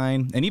yard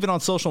sign. And even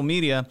on social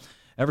media,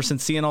 ever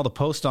since seeing all the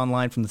posts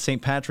online from the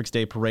St. Patrick's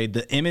Day parade,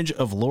 the image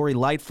of Lori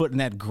Lightfoot in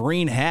that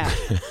green hat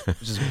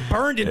just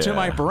burned into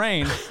my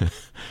brain.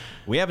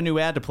 We have a new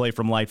ad to play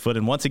from Lightfoot,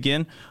 and once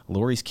again,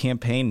 Lori's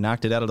campaign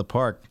knocked it out of the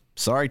park.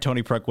 Sorry,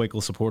 Tony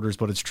Preckwinkle supporters,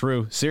 but it's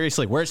true.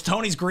 Seriously, where's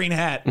Tony's green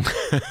hat?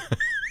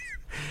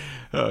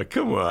 Oh,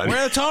 come on. Where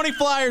are the Tony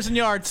flyers and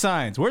yard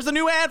signs? Where's the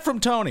new ad from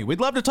Tony?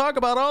 We'd love to talk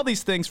about all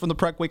these things from the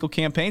Preckwinkle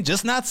campaign,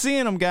 just not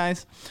seeing them,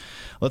 guys.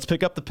 Let's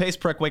pick up the pace,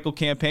 Preckwinkle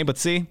campaign. But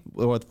see,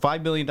 with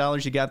 $5 million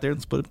you got there,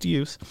 let's put it to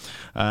use.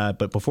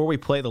 But before we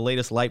play the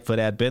latest Lightfoot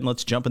ad, Ben,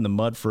 let's jump in the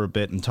mud for a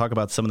bit and talk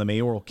about some of the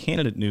mayoral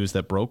candidate news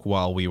that broke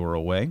while we were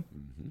away.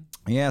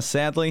 Yeah,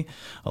 sadly,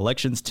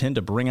 elections tend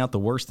to bring out the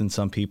worst in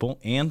some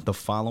people, and the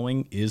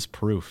following is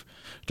proof.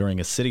 During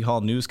a City Hall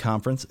news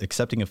conference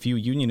accepting a few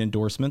union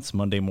endorsements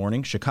Monday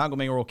morning, Chicago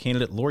mayoral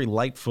candidate Lori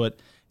Lightfoot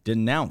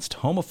denounced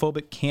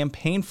homophobic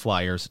campaign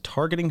flyers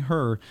targeting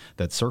her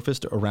that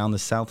surfaced around the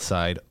South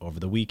Side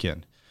over the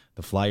weekend.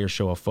 The flyers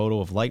show a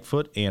photo of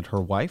Lightfoot and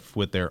her wife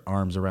with their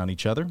arms around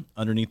each other.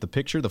 Underneath the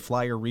picture, the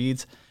flyer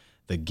reads,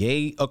 "The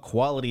Gay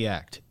Equality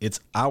Act. It's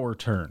our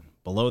turn."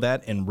 Below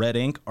that, in red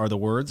ink, are the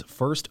words,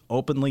 "First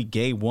openly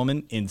gay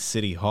woman in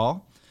City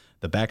Hall."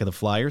 The back of the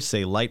flyers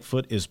say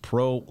Lightfoot is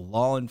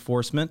pro-law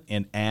enforcement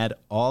and add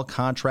all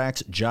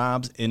contracts,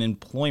 jobs, and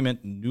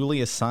employment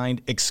newly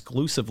assigned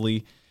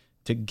exclusively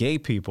to gay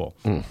people.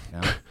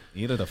 Now,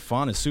 either the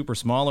font is super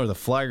small or the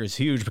flyer is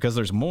huge because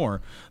there's more.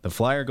 The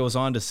flyer goes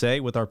on to say,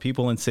 "With our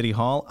people in City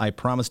Hall, I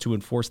promise to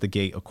enforce the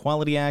Gay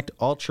Equality Act.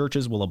 All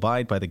churches will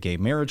abide by the gay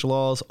marriage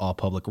laws. All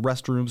public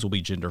restrooms will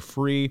be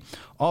gender-free.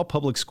 All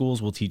public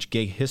schools will teach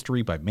gay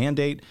history by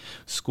mandate.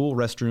 School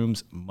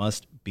restrooms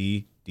must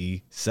be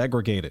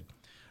desegregated."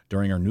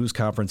 During our news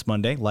conference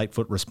Monday,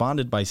 Lightfoot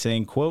responded by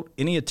saying, quote,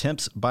 "Any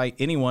attempts by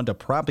anyone to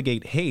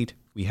propagate hate,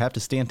 we have to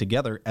stand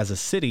together as a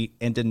city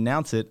and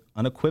denounce it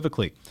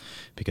unequivocally,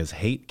 because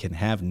hate can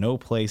have no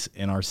place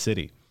in our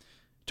city."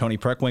 Tony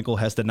Preckwinkle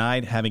has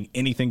denied having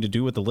anything to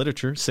do with the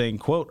literature, saying,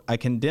 quote, "I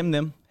condemn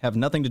them, have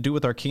nothing to do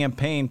with our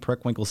campaign,"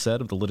 Preckwinkle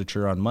said of the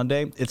literature on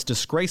Monday. "It's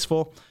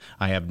disgraceful.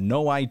 I have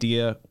no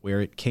idea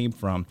where it came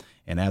from.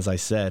 And as I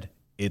said,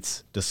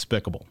 it's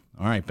despicable."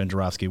 All right, Ben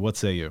Joravsky, what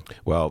say you?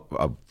 Well,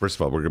 first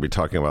of all, we're going to be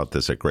talking about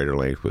this at greater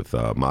length with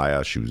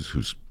Maya,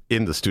 who's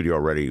in the studio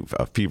already,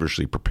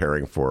 feverishly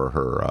preparing for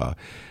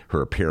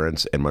her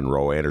appearance, and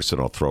Monroe Anderson.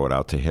 I'll throw it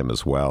out to him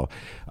as well.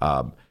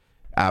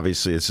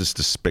 Obviously, it's just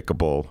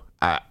despicable.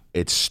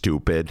 It's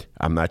stupid.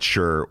 I'm not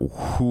sure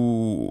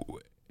who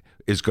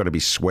is going to be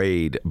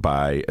swayed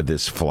by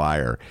this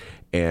flyer.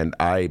 And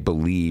I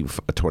believe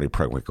Tony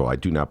Preckwinkle. I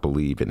do not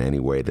believe in any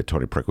way that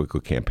Tony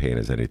Preckwinkle campaign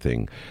has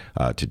anything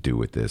to do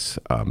with this.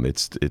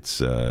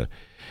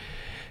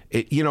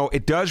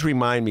 It does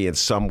remind me in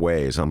some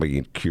ways, I'm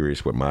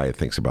curious what Maya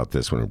thinks about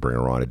this when we bring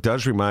her on. It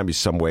does remind me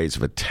some ways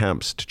of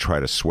attempts to try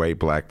to sway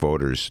black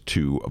voters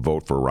to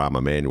vote for Rahm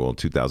Emanuel in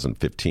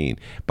 2015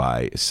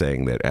 by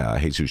saying that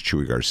Jesus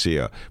Chuy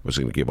Garcia was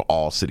going to give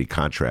all city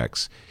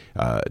contracts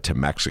to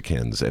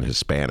Mexicans and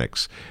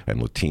Hispanics and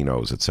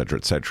Latinos, et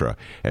cetera,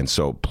 and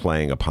so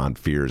playing upon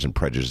fears and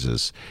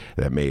prejudices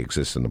that may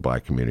exist in the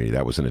black community.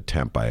 That was an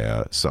attempt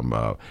by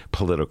some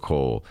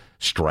political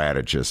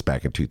strategist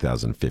back in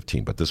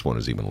 2015, but this one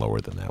is even lower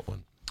than that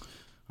one.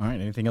 All right,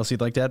 anything else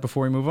you'd like to add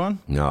before we move on?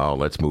 No,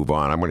 let's move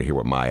on. I'm going to hear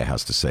what Maya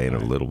has to say in a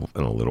little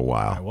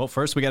while. All right, well,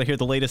 first we got to hear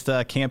the latest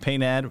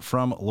campaign ad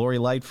from Lori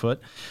Lightfoot.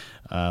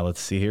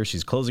 Let's see here.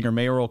 She's closing her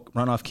mayoral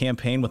runoff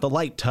campaign with a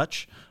light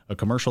touch, a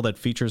commercial that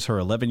features her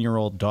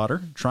 11-year-old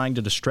daughter trying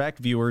to distract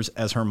viewers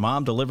as her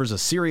mom delivers a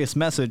serious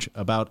message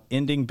about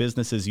ending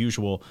business as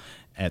usual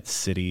at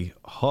City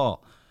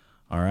Hall.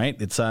 All right,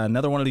 it's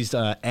another one of these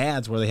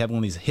ads where they have one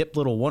of these hip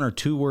little 1 or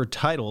 2 word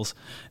titles.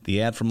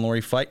 The ad from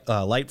Lori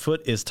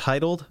Lightfoot is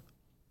titled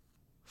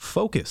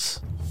Focus.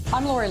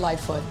 I'm Lori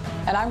Lightfoot,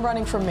 and I'm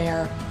running for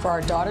mayor for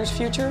our daughter's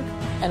future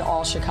and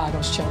all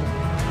Chicago's children.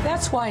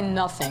 That's why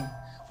nothing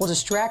will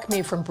distract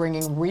me from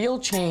bringing real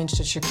change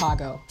to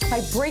Chicago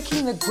by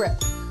breaking the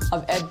grip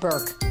of Ed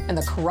Burke and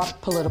the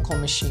corrupt political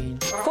machine.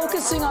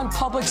 Focusing on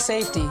public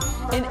safety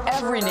in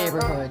every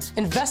neighborhood,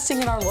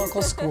 investing in our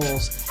local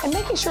schools, and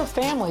making sure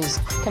families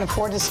can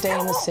afford to stay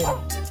in the city.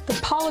 The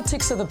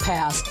politics of the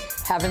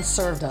past haven't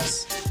served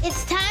us.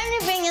 It's time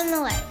to bring in the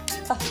light.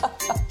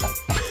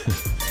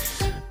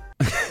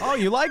 Oh,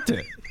 you liked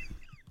it.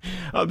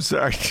 I'm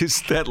sorry,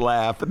 just that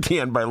laugh at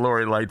the end by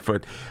Lori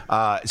Lightfoot.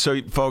 So,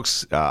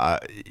 folks,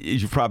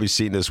 you've probably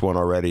seen this one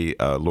already.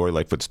 Lori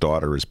Lightfoot's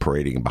daughter is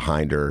parading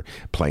behind her,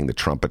 playing the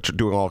trumpet,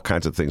 doing all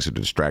kinds of things to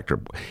distract her.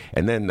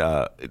 And then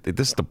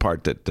this is the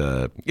part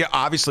that,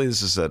 obviously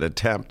this is an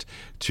attempt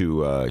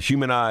to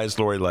humanize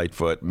Lori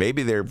Lightfoot.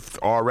 Maybe they're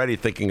already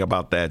thinking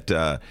about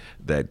that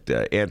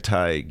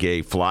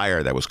anti-gay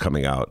flyer that was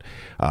coming out,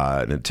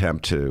 an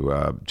attempt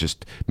to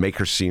just make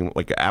her seem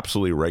like an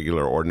absolutely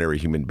regular, ordinary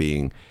human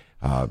being.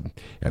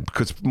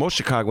 Because most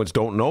Chicagoans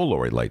don't know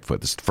Lori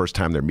Lightfoot. This is the first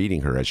time they're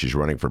meeting her as she's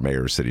running for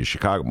mayor of the city of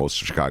Chicago. Most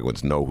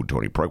Chicagoans know who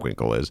Tony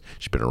Prewinkle is.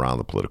 She's been around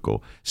the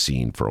political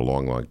scene for a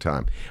long, long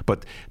time.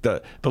 But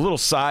the little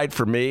side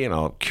for me, and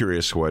I'm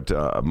curious what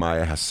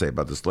Maya has to say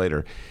about this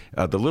later,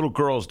 the little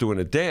girl's doing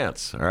a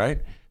dance, all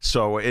right?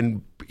 So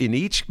in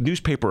each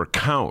newspaper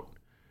account,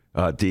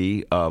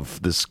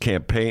 of this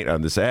campaign,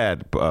 on this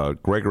ad,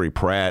 Gregory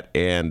Pratt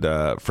and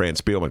Fran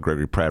Spielman,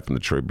 Gregory Pratt from the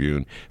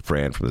Tribune,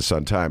 Fran from the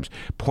Sun-Times,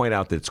 point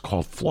out that it's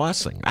called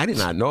flossing. I did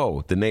not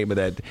know the name of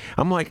that.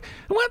 I'm like,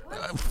 what?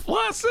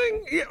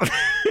 Flossing? Yeah.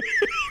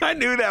 I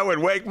knew that would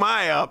wake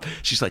Maya up.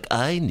 She's like,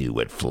 I knew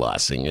what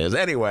flossing is.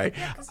 Anyway,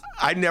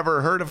 I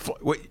never heard of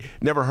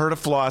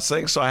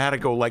flossing, so I had to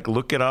go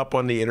look it up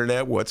on the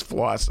internet. What's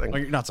flossing? Well,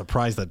 you're not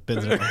surprised that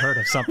Ben's never heard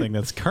of something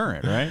that's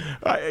current, right?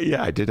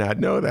 I did not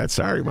know that.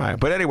 Sorry, Maya.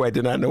 But anyway, I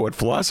did not know what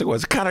flossing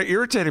was. It kind of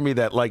irritated me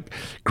that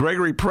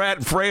Gregory Pratt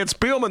and Fran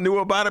Spielman knew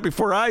about it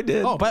before I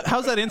did. Oh, but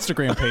how's that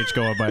Instagram page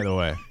going, by the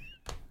way?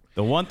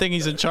 The one thing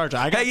he's in charge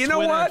of. I got Twitter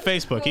and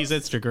Facebook. He's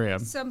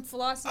Instagram. Some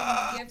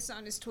flossing gifts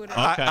on his Twitter.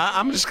 Okay.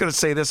 I'm just going to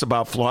say this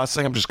about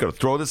flossing. I'm just going to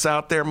throw this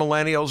out there,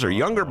 millennials or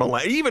younger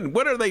millennials. Even,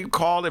 what are they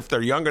called if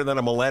they're younger than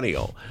a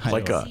millennial?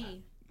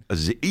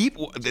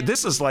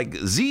 This is like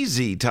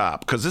ZZ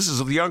top, because this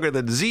is younger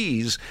than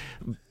Z's.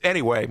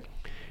 Anyway,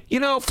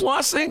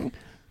 flossing,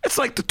 it's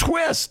like the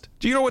twist.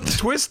 Do you know what the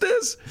twist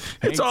is?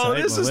 It's all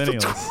it is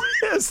the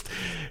twist.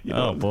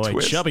 Oh, boy.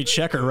 Chubby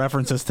Checker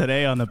references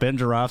today on the Ben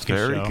Jarofsky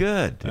Show. Very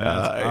good.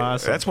 That's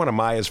awesome. That's one of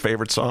Maya's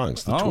favorite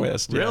songs, The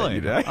Twist. Really?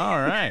 Yeah, all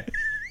right.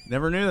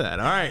 Never knew that.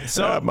 All right.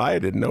 So Maya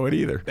didn't know it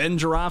either. Ben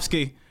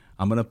Jarofsky,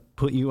 I'm going to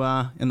put you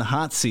in the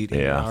hot seat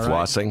here. Yeah,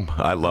 flossing. Right?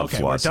 I love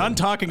flossing. We're done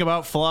talking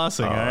about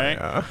flossing, all right?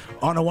 Yeah.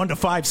 On a 1 to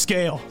 5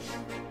 scale,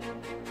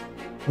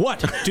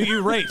 what do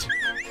you rate?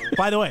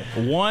 By the way,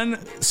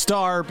 1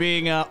 star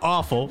being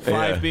awful,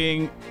 5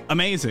 being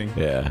amazing.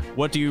 Yeah.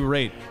 What do you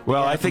rate?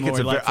 Well, I think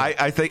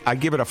I think I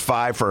give it a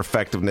 5 for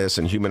effectiveness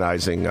in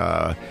humanizing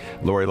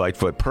Lori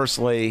Lightfoot.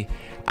 Personally,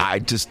 I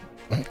don't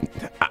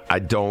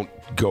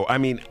go. I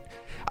mean,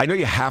 I know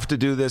you have to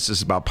do this. This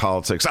is about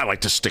politics. I like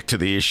to stick to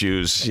the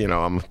issues,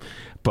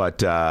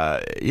 but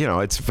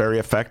it's very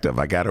effective.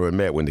 I got to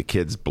admit, when the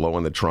kid's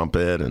blowing the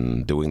trumpet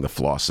and doing the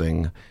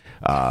flossing.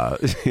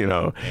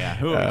 Yeah,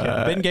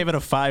 Ben gave it a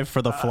 5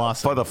 for the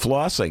flossing. For the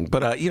flossing.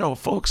 But,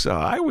 folks,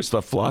 I always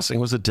thought flossing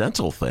was a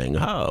dental thing.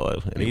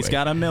 Oh, anyway. He's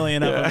got a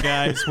million of them,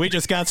 guys. We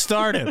just got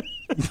started.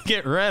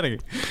 Get ready.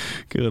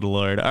 Good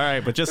Lord. All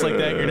right, but just like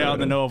that, you're now in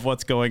the know of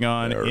what's going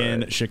on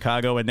in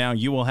Chicago, and now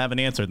you will have an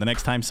answer the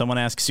next time someone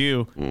asks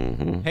you,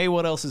 hey,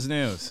 what else is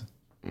news?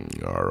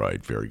 All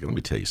right, very good. Let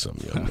me tell you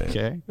something, young man.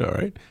 Okay. All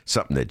right.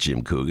 Something that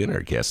Jim Coogan,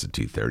 our guest at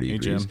 2:30, agrees.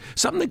 Jim.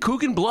 Something that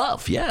Coogan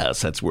Bluff,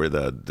 yes, that's where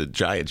the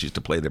Giants used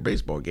to play their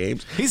baseball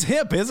games. He's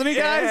hip, isn't he,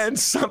 guys? And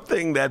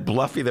something that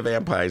Bluffy the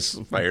Vampire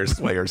Slayer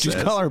says. Did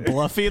you call her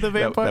Bluffy the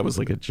Vampire? That was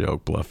like a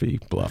joke, Bluff.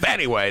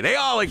 Anyway, they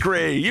all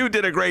agree. You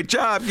did a great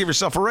job. Give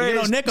yourself a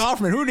raise. Nick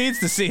Offerman, who needs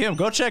to see him?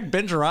 Go check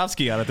Ben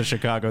Jarofsky out at the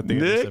Chicago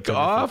Theater. Nick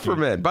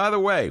Offerman. By the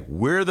way,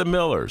 we're the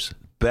Millers.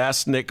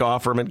 Best Nick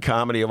Offerman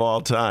comedy of all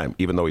time,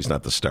 even though he's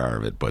not the star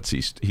of it, but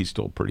he's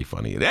still pretty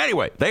funny.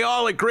 Anyway, they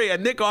all agree,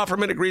 and Nick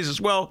Offerman agrees as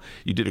well.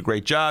 You did a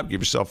great job.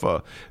 Give yourself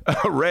a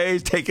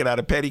raise. Take it out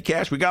of petty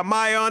cash. We got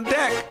Maya on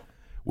deck.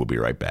 We'll be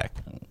right back.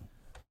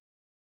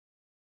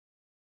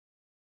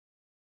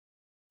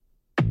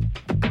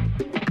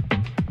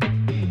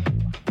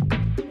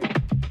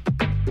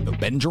 The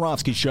Ben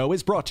Jarofsky Show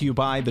is brought to you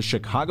by the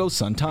Chicago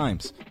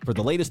Sun-Times. For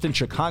the latest in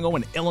Chicago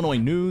and Illinois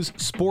news,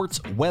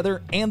 sports,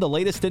 weather, and the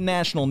latest in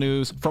national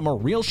news from a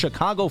real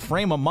Chicago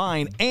frame of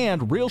mind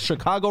and real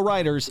Chicago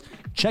writers,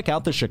 check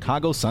out the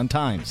Chicago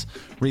Sun-Times.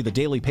 Read the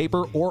daily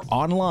paper or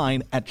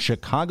online at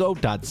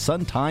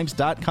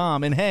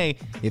chicago.suntimes.com. And hey,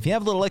 if you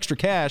have a little extra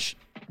cash,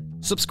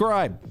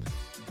 subscribe.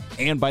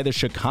 And by the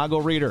Chicago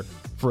Reader.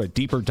 For a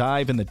deeper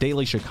dive in the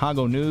daily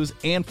Chicago news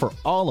and for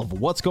all of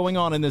what's going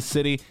on in this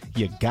city,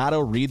 you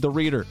gotta read the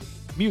Reader.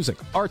 Music,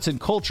 arts and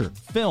culture,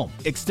 film,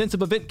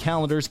 extensive event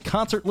calendars,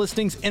 concert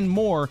listings, and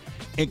more,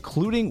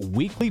 including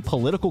weekly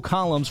political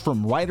columns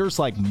from writers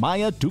like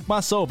Maya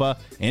Dukmasova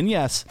and,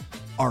 yes,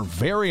 our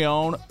very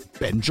own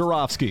Ben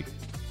Jarofsky.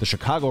 The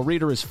Chicago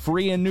Reader is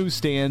free in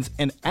newsstands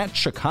and at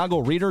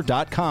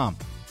chicagoreader.com.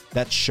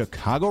 That's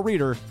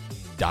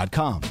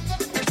chicagoreader.com.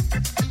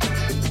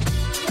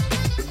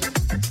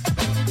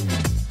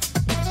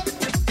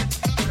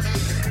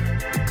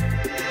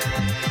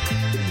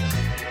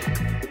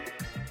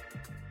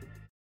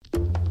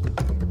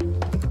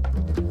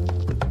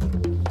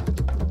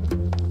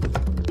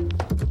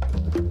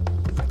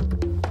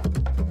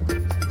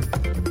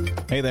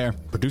 Hey there,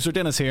 producer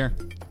Dennis here.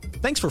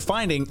 Thanks for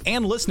finding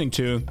and listening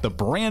to the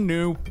brand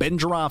new Ben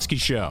Joravsky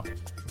Show.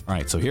 All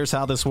right, so here's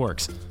how this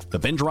works. The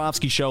Ben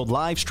Joravsky Show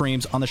live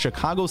streams on the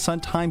Chicago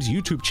Sun-Times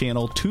YouTube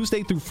channel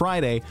Tuesday through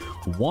Friday,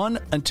 1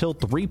 until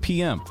 3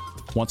 p.m.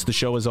 Once the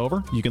show is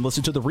over, you can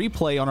listen to the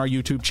replay on our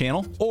YouTube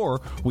channel, or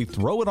we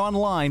throw it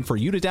online for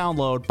you to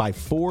download by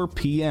 4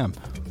 p.m.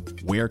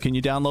 Where can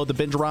you download the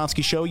Ben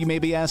Joravsky Show, you may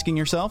be asking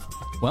yourself?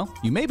 Well,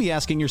 you may be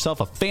asking yourself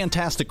a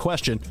fantastic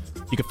question.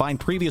 You can find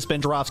previous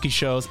Ben Joravsky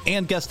shows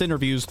and guest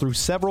interviews through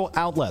several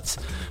outlets.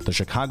 The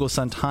Chicago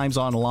Sun-Times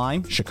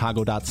online,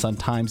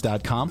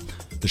 chicago.suntimes.com,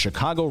 the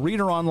Chicago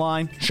Reader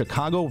online,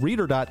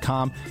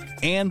 chicagoreader.com,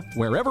 and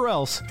wherever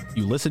else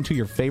you listen to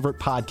your favorite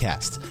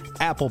podcasts.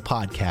 Apple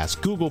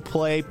Podcasts, Google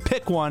Play,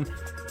 pick one.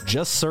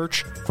 Just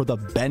search for the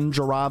Ben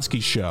Joravsky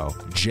Show.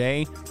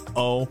 J-O-R-A,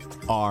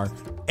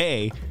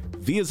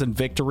 V as in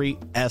victory,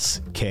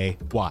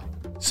 S-K-Y.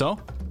 So,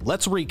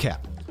 let's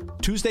recap.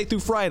 Tuesday through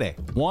Friday,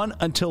 1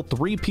 until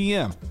 3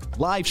 p.m.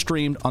 Live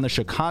streamed on the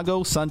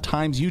Chicago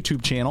Sun-Times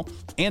YouTube channel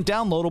and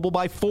downloadable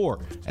by 4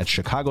 at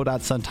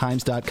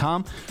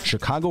chicago.suntimes.com,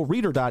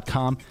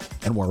 chicagoreader.com,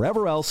 and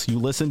wherever else you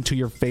listen to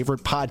your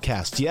favorite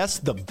podcast. Yes,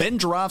 the Ben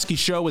Joravsky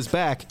Show is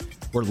back.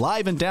 We're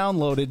live and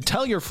downloaded.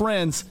 Tell your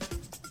friends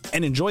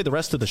and enjoy the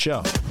rest of the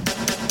show.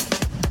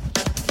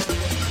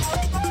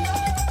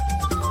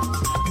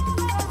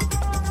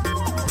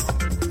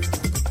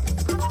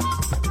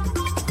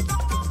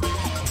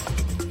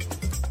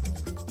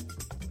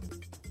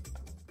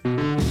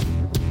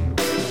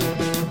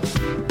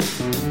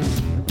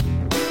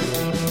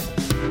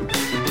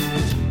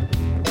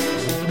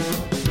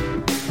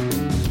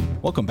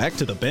 Welcome back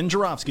to the Ben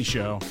Joravsky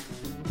Show,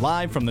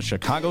 live from the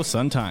Chicago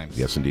Sun-Times.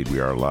 Yes, indeed, we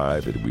are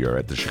live, and we are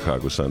at the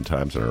Chicago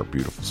Sun-Times in our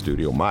beautiful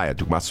studio. Maya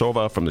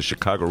Dukmasova from the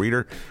Chicago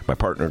Reader, my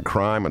partner in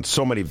crime on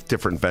so many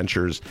different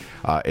ventures,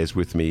 is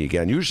with me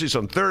again. Usually it's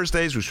on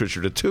Thursdays, we switch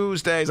her to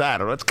Tuesdays. I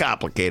don't know, it's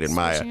complicated,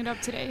 Maya. Switching it up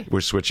today.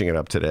 We're switching it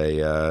up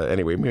today.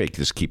 Anyway, we may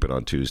just keep it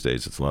on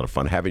Tuesdays. It's a lot of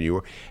fun having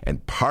you.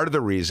 And part of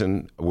the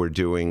reason we're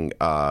doing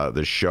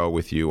the show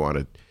with you on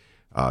a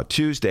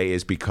Tuesday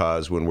is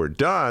because when we're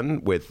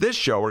done with this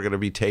show, we're going to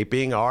be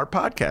taping our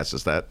podcast.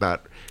 Is that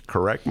not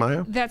correct,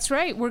 Maya? That's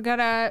right. We're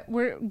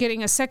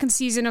getting a second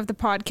season of the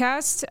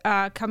podcast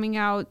coming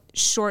out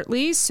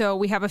shortly. So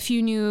we have a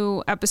few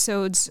new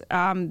episodes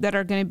that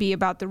are going to be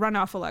about the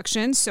runoff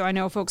elections. So I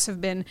know folks have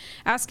been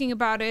asking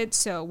about it.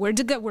 So we're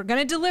going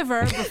to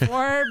deliver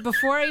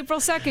before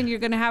April 2nd. You're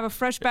going to have a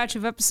fresh batch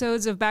of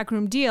episodes of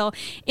Backroom Deal,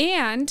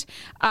 and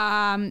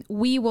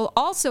we will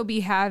also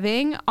be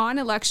having on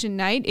election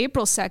night,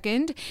 April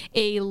 2nd,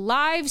 a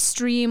live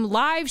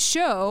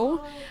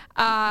show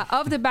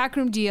of the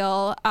Backroom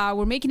Deal.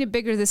 We're making it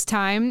bigger this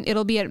time.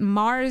 It'll be at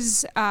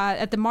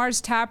the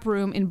Mars Tap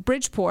Room in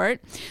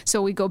Bridgeport.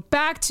 So we go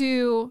back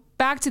to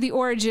the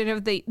origin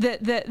of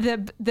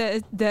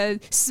the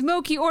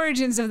smoky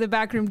origins of the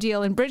Backroom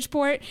Deal in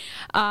Bridgeport.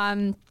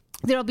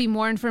 There'll be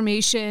more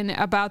information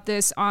about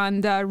this on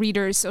the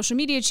Reader's social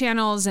media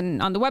channels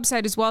and on the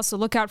website as well, so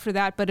look out for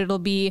that. But it'll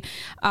be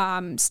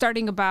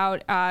starting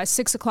about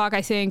 6 o'clock,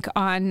 I think,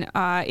 on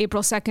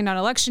April 2nd on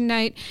election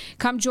night.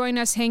 Come join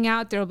us, hang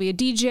out. There'll be a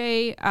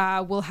DJ.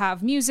 We'll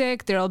have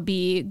music. There'll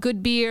be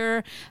good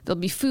beer. There'll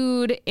be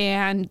food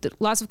and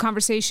lots of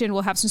conversation.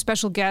 We'll have some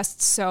special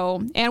guests.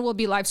 And we'll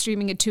be live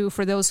streaming it too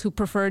for those who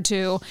prefer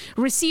to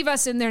receive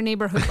us in their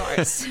neighborhood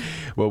bars.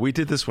 Well, we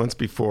did this once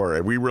before,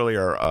 and we really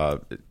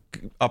are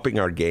upping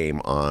our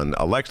game on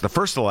election. The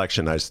first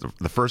election,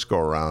 the first go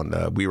around,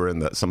 we were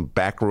in some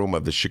back room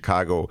of the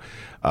Chicago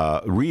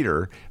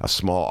Reader, a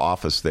small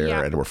office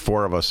there, and there were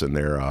 4 of us in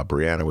there.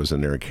 Brianna was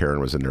in there, and Karen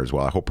was in there as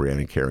well. I hope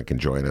Brianna and Karen can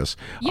join us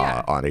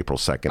on April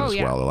 2nd as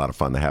well. A lot of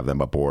fun to have them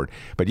aboard.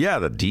 But yeah,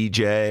 the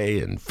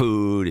DJ and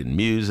food and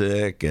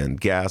music and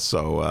guests.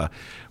 So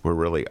we're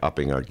really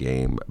upping our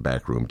game.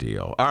 Backroom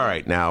Deal. All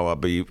right, now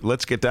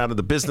let's get down to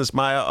the business,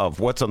 Maya, of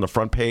what's on the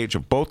front page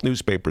of both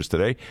newspapers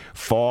today.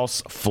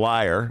 False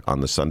flyer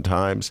on the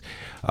Sun-Times.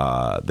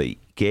 The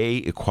Gay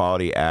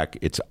Equality Act,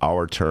 it's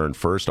our turn.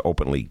 First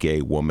openly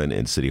gay woman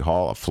in City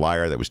Hall. A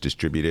flyer that was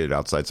distributed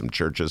outside some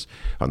churches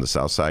on the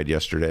South Side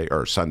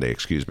Sunday,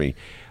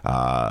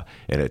 an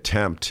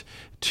attempt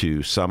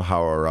to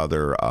somehow or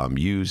other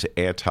use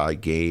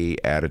anti-gay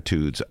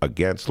attitudes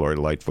against Lori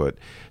Lightfoot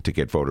to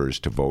get voters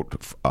to vote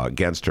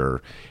against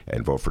her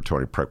and vote for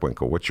Toni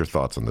Preckwinkle. What's your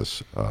thoughts on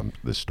this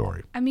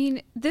story? I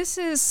mean, this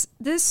is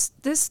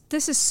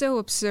so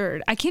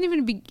absurd. I can't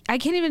even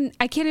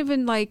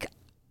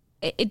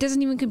it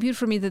doesn't even compute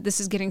for me that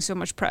this is getting so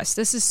much press.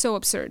 This is so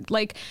absurd.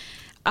 Like,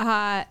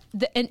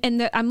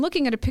 I'm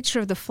looking at a picture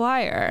of the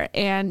flyer,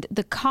 and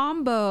the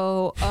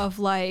combo of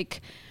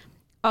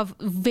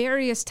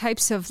various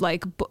types of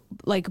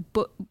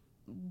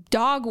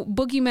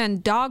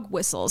boogeyman dog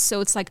whistles. So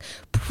it's like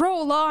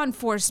pro law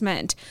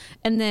enforcement,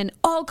 and then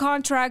all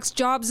contracts,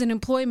 jobs, and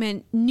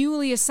employment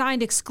newly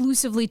assigned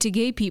exclusively to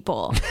gay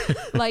people.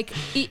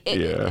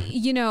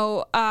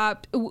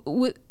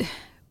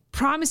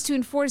 Promise to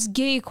enforce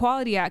Gay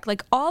Equality Act.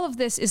 Like, all of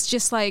this is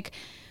just like,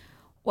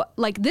 what?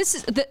 Like, this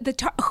is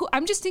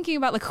I'm just thinking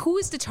about, like, who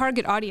is the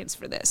target audience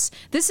for this?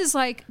 This is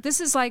like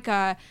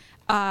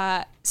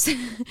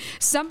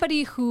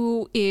somebody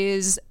who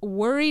is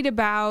worried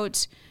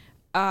about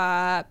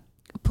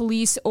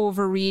police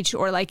overreach,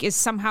 or like is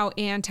somehow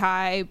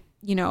anti,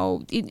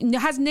 it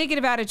has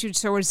negative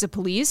attitudes towards the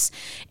police,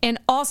 and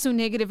also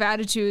negative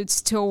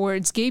attitudes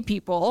towards gay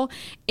people,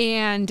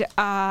 and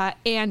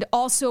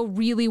also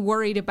really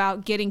worried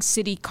about getting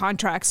city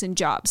contracts and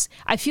jobs.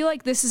 I feel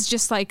like this is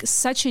just like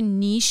such a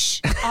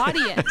niche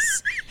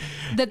audience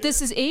that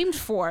this is aimed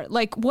for.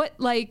 Like, what,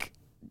 like,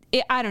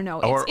 I don't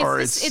know.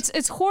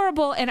 It's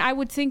horrible, and I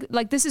would think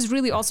like this is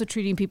really also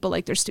treating people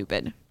like they're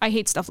stupid. I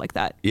hate stuff like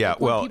that. Yeah,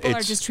 when people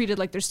are just treated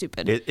like they're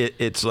stupid.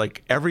 It's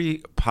like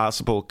every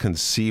possible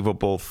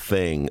conceivable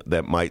thing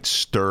that might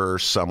stir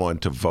someone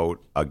to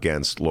vote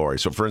against Lori.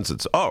 So, for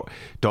instance,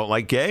 don't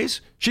like gays?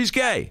 She's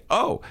gay.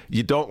 Oh,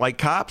 you don't like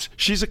cops?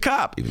 She's a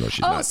cop, even though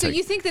she's not. Oh, so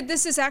you think that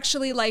this is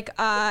actually like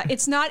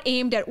it's not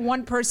aimed at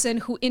one person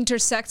who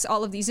intersects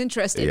all of these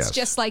interests. It's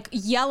just like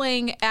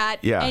yelling at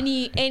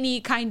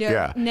any kind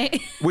of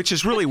which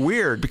is really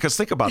weird, because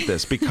think about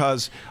this,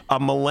 because a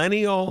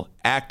millennial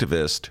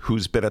activist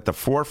who's been at the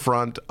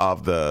forefront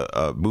of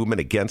the movement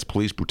against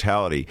police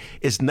brutality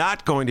is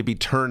not going to be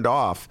turned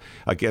off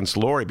against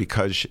Lori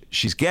because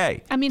she's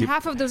gay. I mean,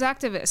 half of those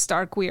activists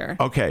are queer.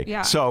 Okay.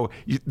 Yeah. So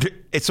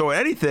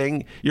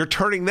anything, you're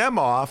turning them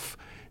off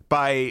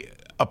by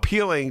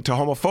appealing to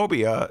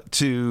homophobia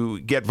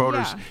to get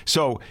voters. Yeah.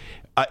 So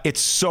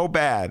it's so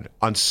bad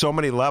on so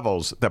many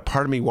levels that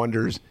part of me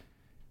wonders,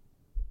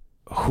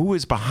 who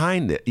is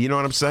behind it? You know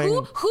what I'm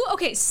saying?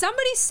 Okay,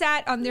 somebody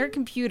sat on their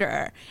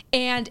computer,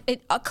 and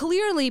it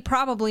clearly,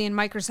 probably in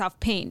Microsoft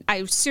Paint.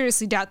 I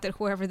seriously doubt that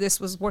whoever this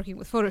was working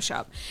with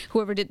Photoshop,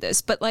 whoever did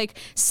this, but like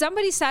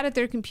somebody sat at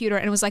their computer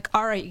and was like,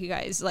 all right, you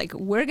guys, like,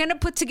 we're going to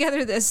put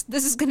together this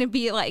is going to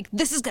be like,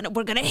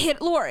 we're going to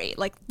hit Lori.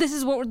 Like, this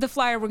is what the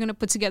flyer we're going to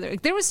put together.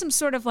 Like, there was some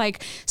sort of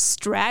like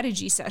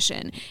strategy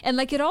session. And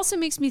like, it also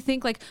makes me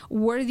think, like,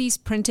 were these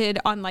printed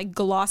on like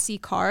glossy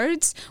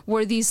cards?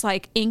 Were these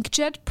like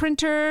inkjet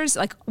printers?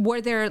 Like, were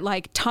there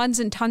like tons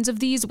and tons of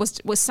these?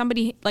 Was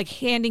somebody like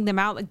handing them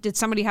out? Like, did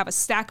somebody have a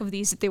stack of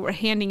these that they were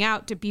handing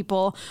out to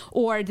people,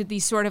 or did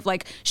these sort of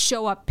like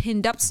show up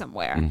pinned up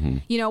somewhere?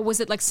 Mm-hmm.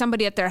 Was it like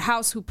somebody at their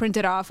house who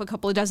printed off a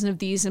couple of dozen of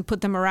these and put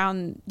them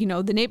around,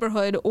 the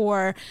neighborhood,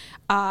 or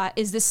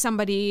is this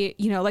somebody,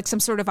 like some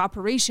sort of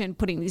operation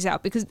putting these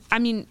out? Because I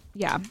mean,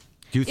 yeah.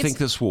 Do you think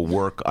this will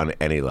work on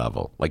any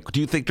level? Like, do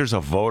you think there's a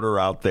voter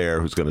out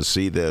there who's going to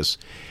see this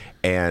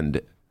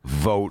and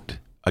vote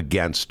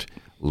against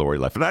Lori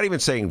Lightfoot? Not even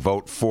saying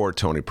vote for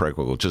Toni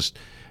Preckwinkle, just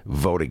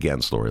vote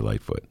against Lori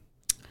Lightfoot.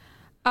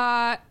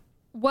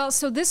 Well,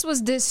 so this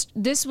was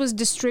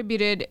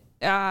distributed.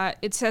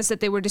 It says that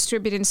they were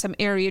distributed in some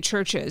area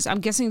churches. I'm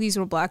guessing these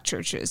were black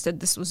churches that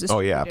this was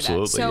distributed. Oh yeah,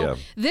 absolutely. So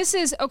this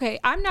is okay.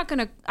 I'm not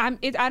gonna. I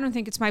don't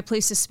think it's my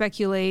place to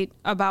speculate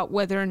about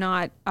whether or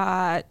not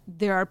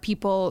there are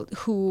people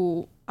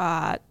who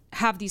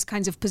have these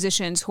kinds of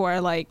positions who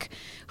are like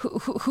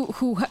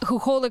who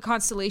hold a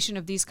constellation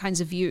of these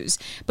kinds of views.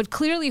 But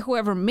clearly,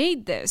 whoever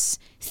made this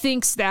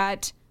thinks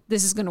that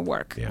this is going to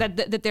work. Yeah.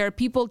 That there are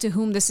people to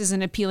whom this is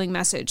an appealing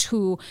message,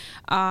 who,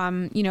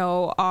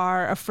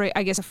 are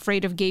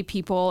afraid of gay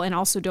people and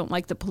also don't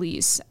like the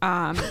police.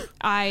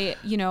 I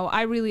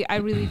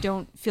really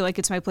don't feel like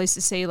it's my place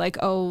to say like,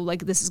 oh,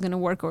 like this is going to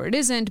work or it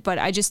isn't. But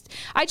I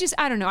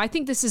don't know. I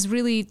think this is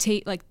really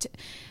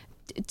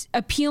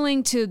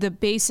appealing to the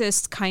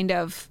basest kind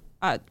of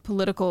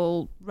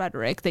political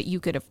rhetoric that you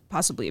could have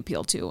possibly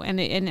appealed to,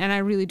 and I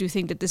really do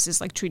think that this is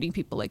like treating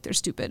people like they're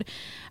stupid,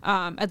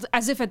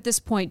 as if at this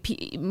point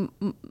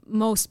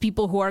most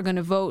people who are going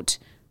to vote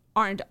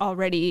aren't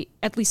already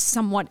at least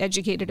somewhat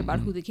educated about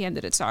who the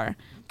candidates are.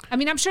 I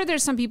mean, I'm sure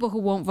there's some people who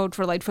won't vote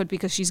for Lightfoot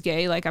because she's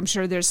gay. Like, I'm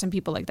sure there's some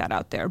people like that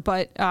out there,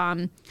 but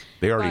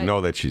they already know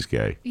that she's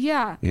gay.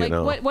 Yeah,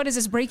 what is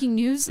this, breaking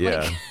news?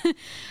 Yeah. Like,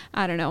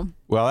 I don't know.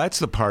 Well, that's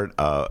the part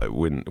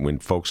when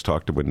folks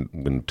talked to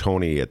when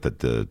Toni at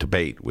the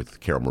debate with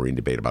Carol Maureen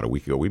debate about a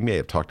week ago. We may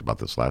have talked about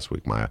this last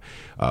week, Maya,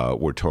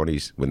 where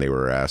Tony's, when they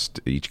were asked,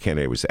 each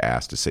candidate was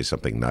asked to say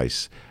something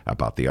nice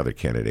about the other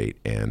candidate,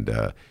 and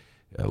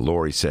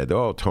Lori said,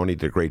 "Oh, Toni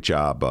did a great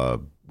job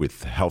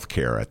with health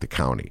care at the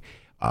county."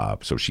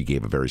 So she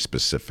gave a very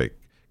specific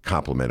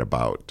compliment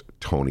about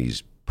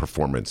Tony's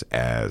performance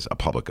as a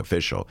public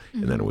official.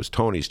 Mm-hmm. And then it was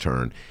Tony's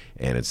turn.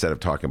 And instead of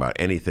talking about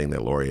anything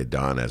that Lori had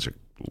done as a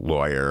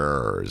lawyer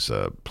or as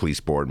a police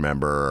board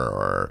member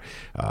or,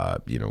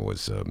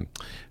 was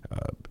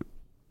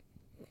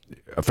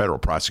a federal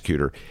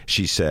prosecutor.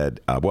 She said,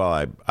 well,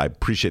 I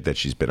appreciate that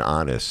she's been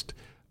honest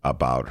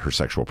about her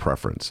sexual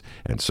preference.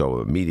 And so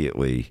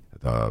immediately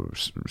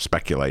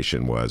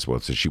speculation was, well,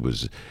 so she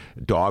was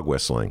dog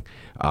whistling.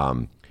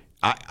 I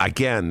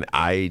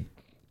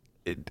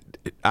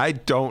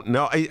don't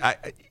know.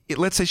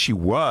 Let's say she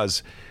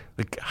was.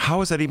 Like,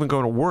 how is that even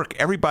going to work?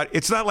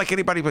 It's not like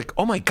anybody like,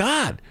 oh my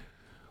God,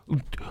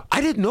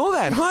 I didn't know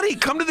that. Honey,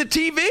 come to the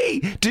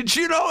TV. Did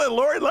you know that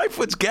Lori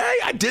Lightfoot's gay?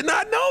 I did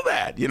not know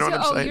that. You know what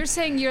I'm saying? You're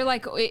saying you're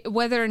like,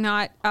 whether or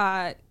not,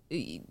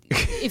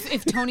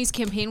 if Tony's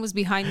campaign was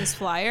behind this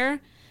flyer.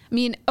 I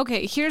mean,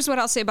 okay, here's what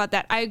I'll say about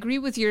that. I agree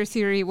with your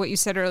theory, what you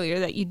said earlier,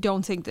 that you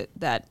don't think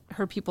that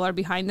her people are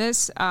behind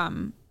this.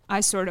 I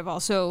sort of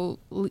also,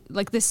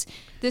 like, this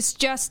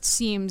just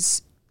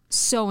seems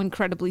so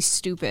incredibly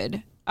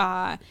stupid.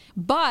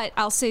 But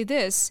I'll say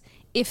this,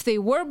 if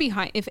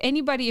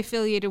anybody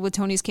affiliated with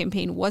Tony's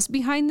campaign was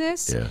behind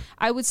this,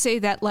 I would say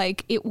that,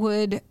 like, it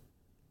would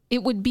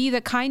be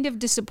the kind of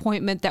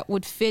disappointment that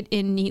would fit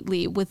in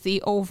neatly with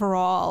the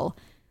overall,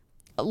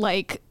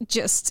 like,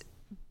 just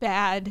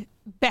bad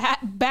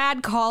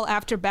call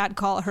after bad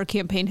call her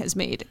campaign has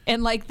made.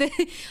 And like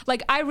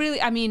I would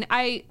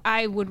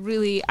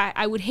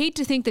hate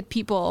to think that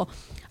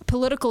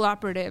political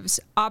operatives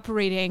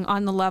operating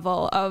on the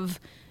level of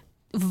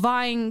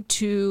vying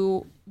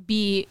to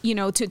be,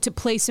 to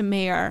place a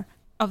mayor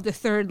of the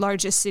third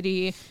largest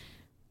city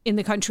in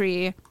the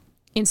country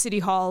in City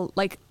Hall,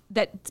 like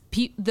that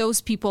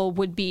those people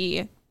would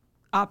be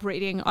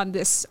operating on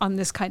this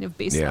kind of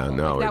basis. Yeah,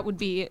 no, that would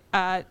be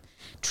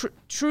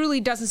truly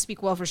doesn't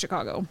speak well for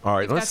Chicago. All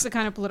right, that's the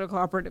kind of political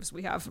operatives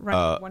we have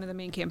running one of the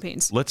main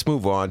campaigns. Let's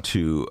move on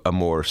to a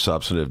more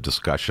substantive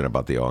discussion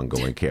about the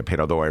ongoing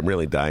campaign. Although I'm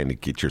really dying to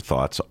get your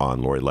thoughts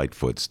on Lori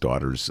Lightfoot's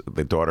daughter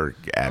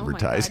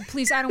advertising. Oh,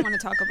 please, I don't want to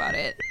talk about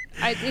it.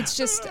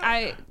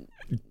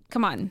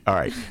 Come on. All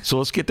right, so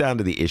let's get down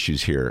to the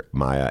issues here,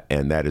 Maya,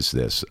 and that is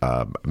this.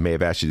 I may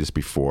have asked you this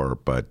before,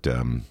 but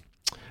I've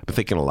been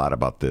thinking a lot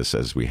about this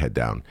as we head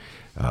down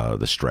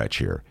the stretch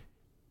here.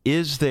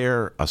 Is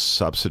there a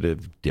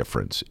substantive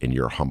difference, in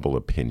your humble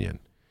opinion,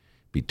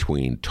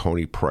 between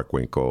Tony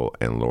Preckwinkle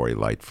and Lori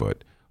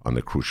Lightfoot on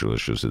the crucial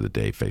issues of the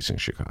day facing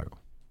Chicago?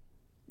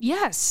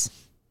 Yes,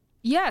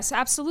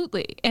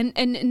 absolutely. And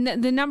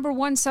the number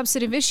one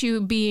substantive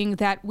issue being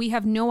that we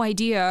have no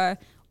idea,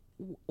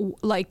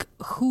 like,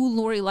 who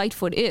Lori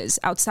Lightfoot is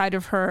outside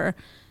of her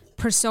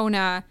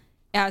persona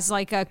as,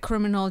 like, a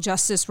criminal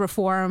justice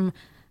reform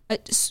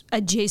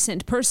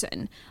adjacent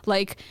person.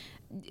 Like,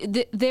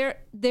 the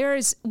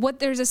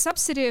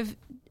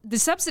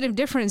substantive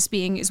difference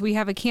being is we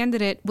have a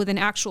candidate with an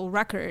actual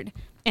record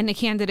and a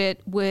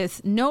candidate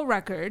with no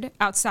record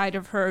outside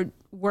of her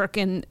work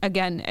in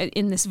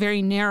this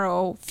very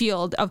narrow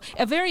field of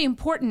a very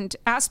important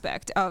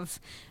aspect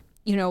of,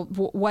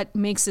 what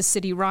makes the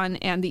city run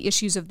and the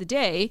issues of the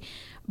day.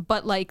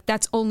 But, like,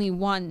 that's only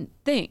one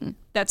thing.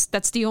 That's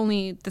the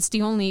only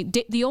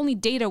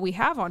data we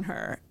have on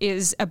her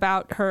is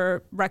about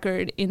her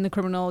record in the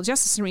criminal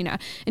justice arena,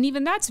 and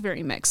even that's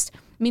very mixed. I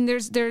mean,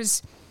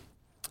 there's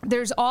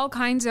all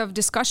kinds of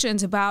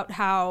discussions about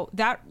how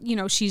that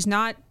she's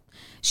not.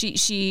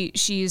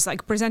 She's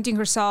like presenting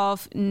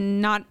herself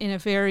not in a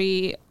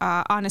very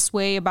honest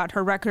way about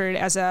her record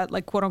as a,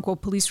 like, quote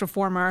unquote police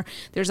reformer.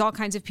 There's all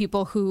kinds of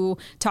people who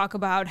talk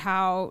about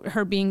how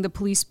her being the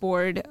police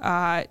board,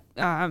 the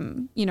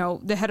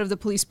head of the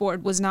police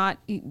board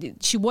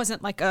she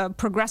wasn't like a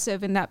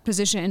progressive in that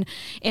position.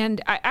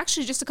 And I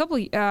actually just a couple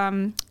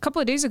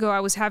of days ago, I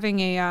was having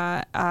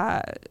a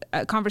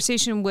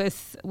conversation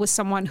with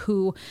someone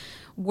who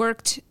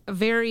worked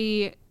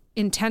very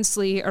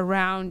intensely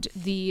around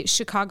the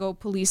Chicago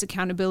Police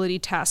Accountability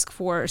Task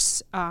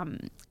Force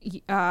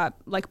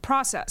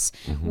process,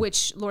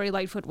 which Lori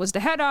Lightfoot was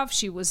the head of.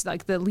 She was,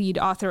 like, the lead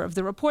author of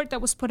the report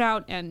that was put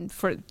out. And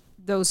for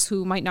those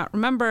who might not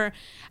remember,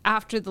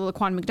 after the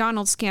Laquan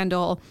McDonald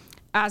scandal,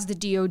 as the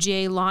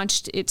DOJ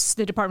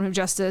the Department of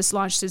Justice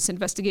launched its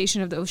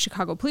investigation of the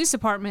Chicago Police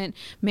Department,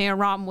 Mayor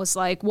Rahm was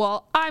like,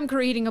 well, I'm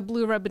creating a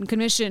blue ribbon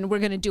commission. We're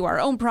going to do our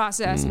own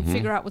process and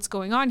figure out what's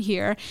going on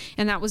here.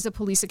 And that was the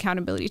Police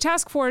Accountability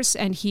Task Force.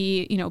 And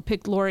he,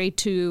 picked Lori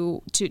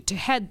to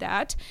head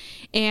that.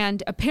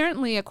 And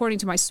apparently, according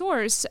to my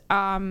source,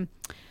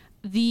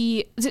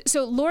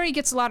 so Lori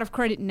gets a lot of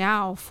credit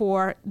now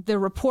for the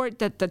report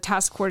that the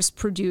task force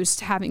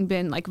produced, having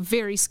been, like,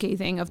 very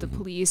scathing of the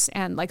police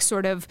and, like,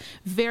 sort of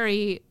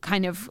very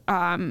kind of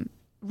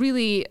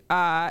really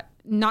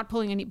not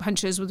pulling any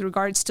punches with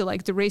regards to,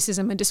 like, the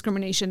racism and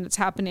discrimination that's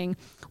happening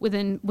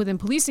within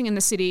policing in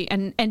the city.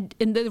 And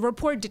the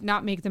report did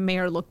not make the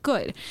mayor look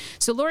good.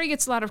 So Lori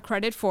gets a lot of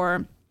credit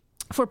for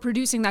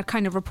producing that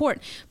kind of report.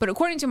 But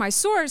according to my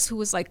source, who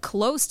was, like,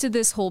 close to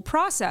this whole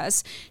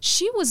process,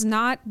 she was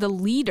not the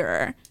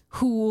leader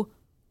who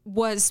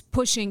was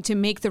pushing to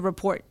make the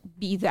report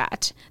be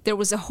that. There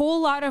was a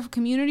whole lot of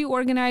community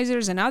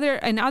organizers and other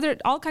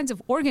all kinds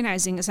of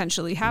organizing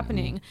essentially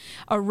happening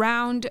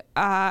around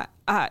in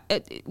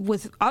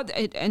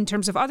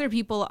terms of other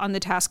people on the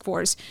task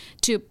force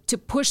to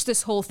push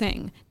this whole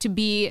thing to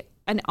be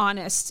an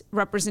honest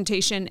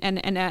representation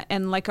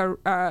and like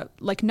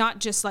not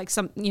just like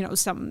some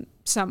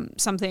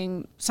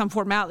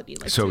formality.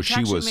 Like, so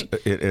she was,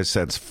 in a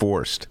sense,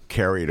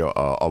 carried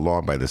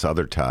along by this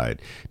other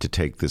tide to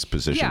take this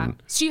position. Yeah,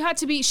 she had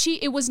to be.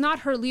 It was not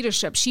her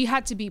leadership. She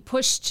had to be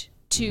pushed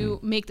to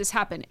make this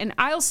happen. And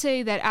I'll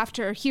say that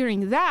after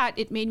hearing that,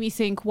 it made me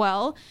think,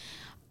 well,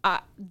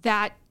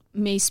 that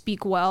may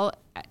speak well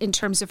in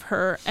terms of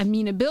her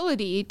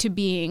amenability to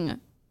being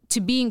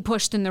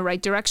pushed in the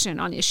right direction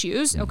on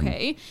issues.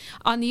 Okay.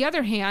 On the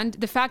other hand,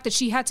 the fact that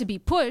she had to be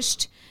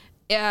pushed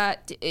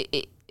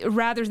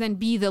rather than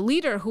be the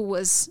leader who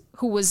was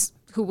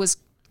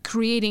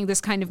creating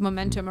this kind of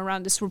momentum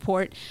around this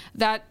report,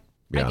 that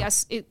I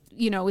guess it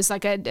is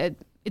like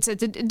it's a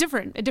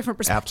different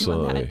perspective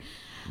on that.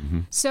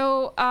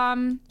 So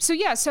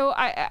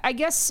I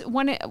guess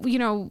when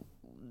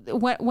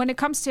it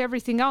comes to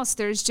everything else,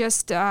 there's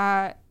just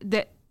that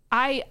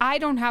I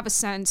don't have a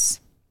sense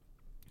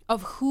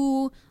of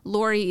who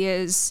Lori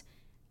is,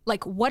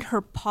 like what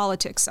her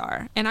politics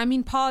are. And I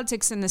mean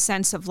politics in the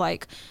sense of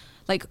like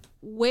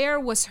where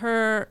was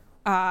her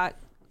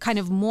kind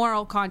of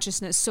moral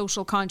consciousness,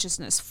 social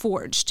consciousness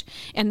forged?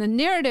 And the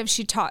narrative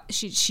she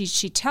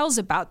tells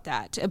about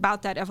that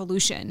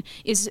evolution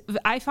is,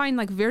 I find,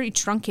 like very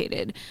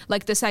truncated.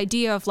 Like this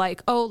idea of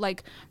like, oh,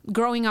 like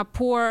growing up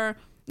poor,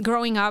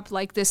 growing up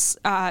like this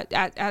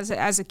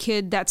as a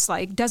kid that's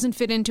like doesn't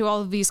fit into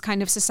all of these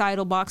kind of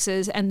societal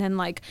boxes, and then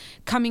like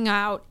coming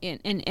out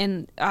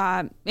and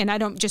I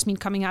don't just mean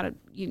coming out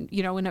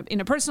in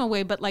a personal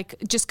way, but like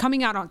just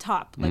coming out on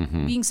top, like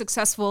being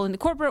successful in the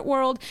corporate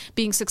world,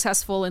 being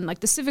successful in like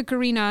the civic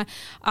arena,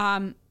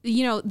 I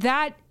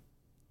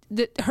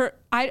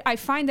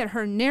find that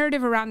her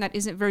narrative around that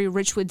isn't very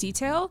rich with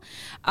detail,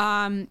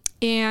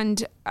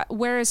 and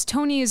whereas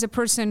Tony is a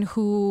person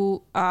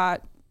who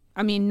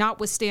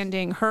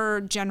notwithstanding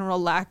her general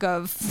lack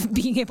of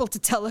being able to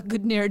tell a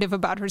good narrative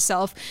about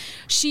herself,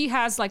 she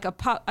has like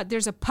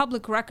there's a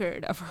public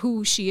record of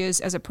who she is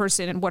as a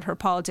person and what her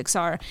politics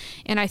are.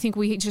 And I think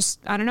we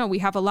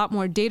have a lot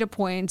more data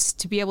points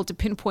to be able to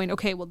pinpoint,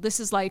 okay, well,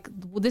 this is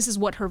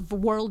what her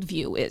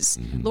worldview is.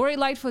 Lori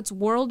Lightfoot's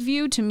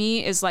worldview to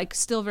me is like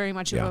still very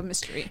much of a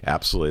mystery.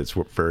 Absolutely. It's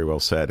very well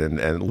said.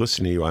 And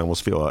listening to you, I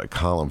almost feel a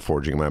column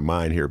forging in my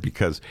mind here,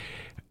 because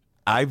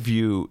I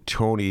view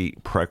Toni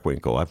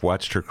Preckwinkle, I've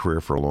watched her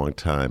career for a long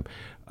time,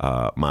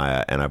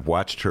 Maya, and I've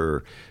watched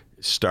her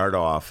start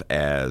off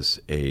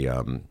as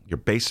your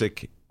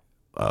basic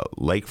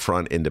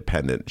lakefront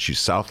independent. She's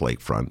South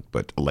Lakefront,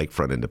 but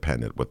lakefront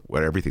independent, with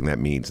what everything that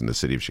means in the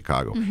city of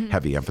Chicago.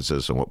 Heavy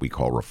emphasis on what we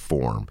call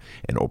reform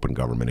and open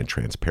government and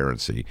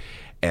transparency.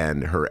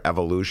 And her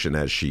evolution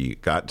as she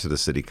got to the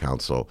city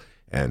council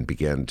and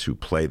began to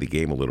play the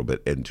game a little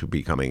bit into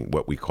becoming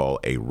what we call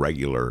a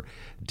regular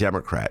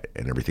Democrat,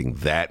 and everything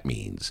that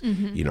means.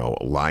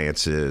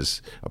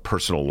 Alliances,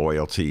 personal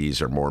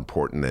loyalties are more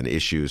important than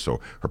issues. So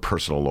her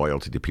personal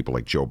loyalty to people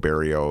like Joe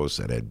Barrios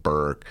and Ed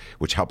Burke,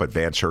 which help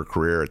advance her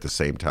career, at the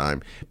same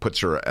time puts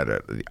her at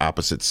the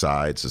opposite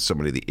sides of so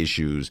many of the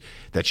issues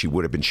that she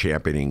would have been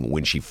championing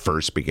when she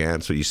first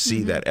began. So you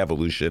see that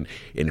evolution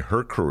in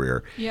her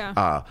career.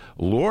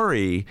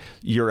 Lori,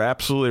 you're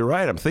absolutely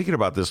right. I'm thinking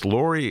about this.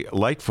 Lori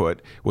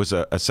Lightfoot was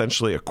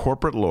essentially a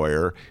corporate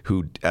lawyer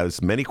who,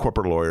 as many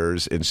corporate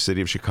lawyers in the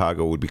city of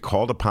Chicago, would be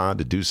called upon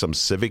to do some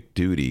civic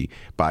duty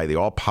by the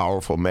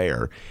all-powerful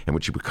mayor. And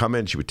when she would come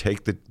in, she would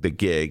take the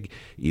gig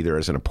either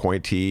as an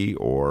appointee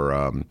or,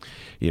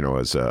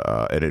 as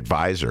an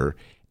advisor,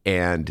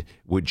 and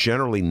would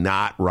generally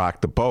not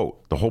rock the boat.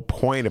 The whole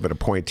point of an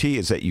appointee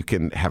is that you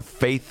can have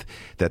faith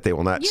that they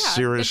will not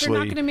seriously... that they're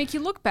not going to make you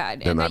look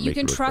bad, and that you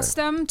can trust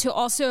them to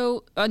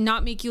also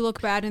not make you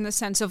look bad in the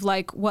sense of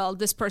like, well,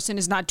 this person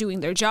is not doing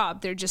their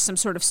job. They're just some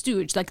sort of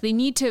stooge. Like, they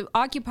need to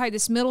occupy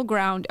this middle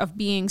ground of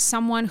being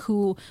someone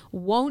who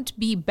won't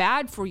be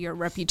bad for your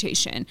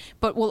reputation,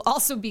 but will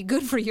also be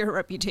good for your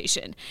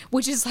reputation,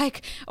 which is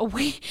like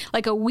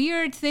a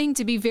weird thing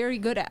to be very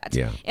good at.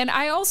 Yeah. And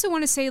I also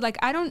want to say, like,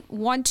 I don't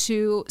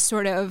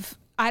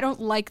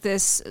like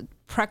this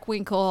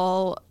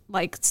Preckwinkle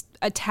like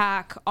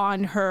attack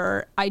on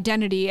her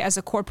identity as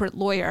a corporate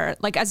lawyer,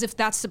 like as if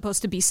that's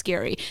supposed to be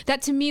scary.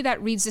 That, to me,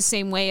 that reads the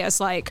same way as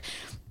like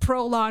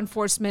pro law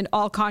enforcement,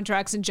 all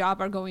contracts and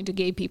job are going to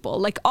gay people.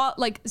 Like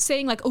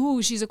saying like,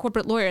 oh, she's a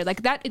corporate lawyer,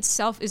 like that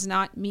itself is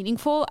not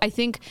meaningful. I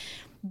think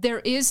there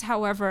is,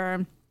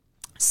 however,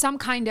 some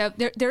kind of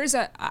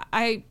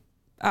I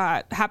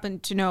happen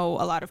to know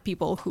a lot of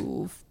people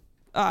who've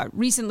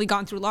recently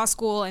gone through law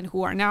school and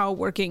who are now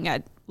working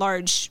at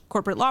large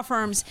corporate law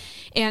firms,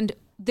 and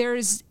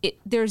there's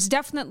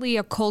definitely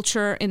a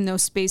culture in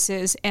those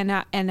spaces and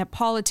a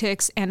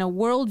politics and a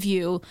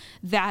worldview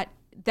that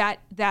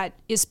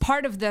is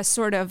part of the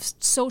sort of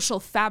social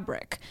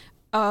fabric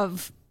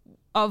of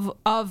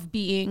of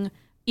being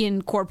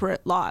in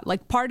corporate law,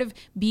 like part of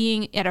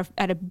being at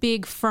a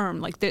big firm,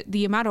 like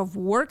the amount of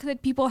work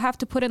that people have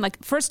to put in. Like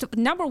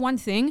number one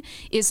thing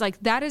is like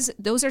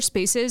those are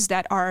spaces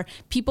that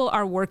people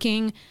are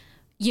working,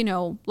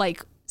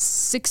 like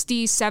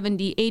 60,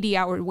 70,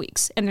 80-hour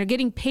weeks, and they're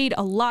getting paid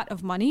a lot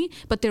of money,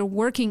 but they're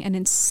working an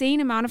insane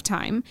amount of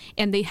time,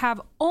 and they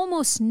have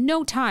almost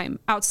no time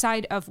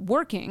outside of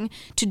working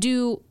to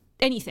do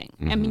anything.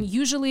 I mean,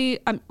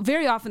 usually,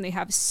 very often they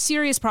have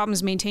serious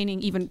problems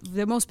maintaining even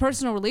the most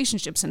personal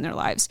relationships in their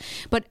lives.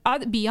 But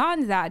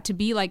beyond that, to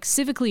be like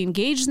civically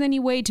engaged in any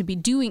way, to be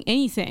doing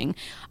anything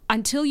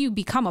until you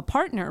become a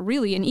partner,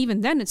 really, and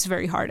even then it's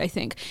very hard, I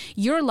think.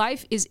 Your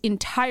life is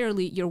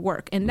entirely your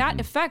work, and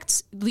that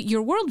affects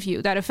your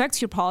worldview, that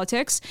affects your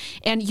politics,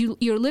 and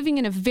you're living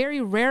in a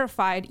very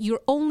rarefied,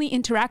 you're only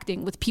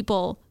interacting with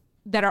people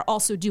that are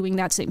also doing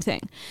that same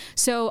thing.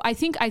 So I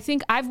think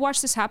I've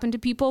watched this happen to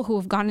people who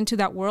have gone into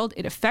that world.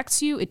 It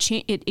affects you.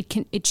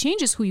 It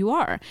changes who you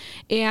are.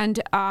 And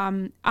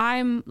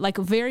I'm like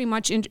very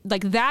much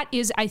that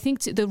is, I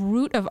think, the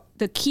root of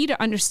the key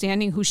to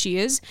understanding who she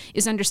is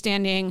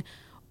understanding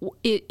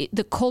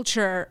the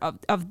culture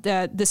of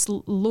this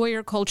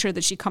lawyer culture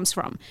that she comes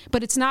from.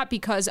 But it's not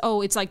because,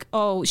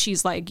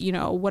 she's like,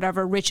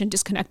 whatever, rich and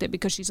disconnected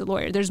because she's a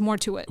lawyer. There's more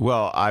to it.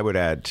 Well, I would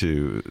add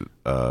to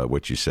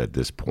what you said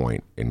this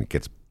point, and it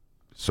gets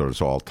sort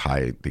of all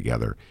tied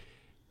together.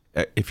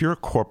 If you're a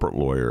corporate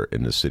lawyer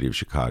in the city of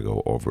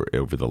Chicago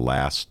over the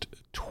last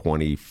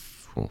 20,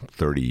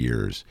 30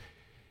 years,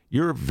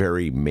 you're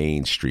very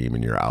mainstream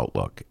in your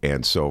outlook.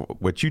 And so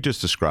what you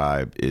just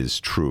described is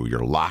true.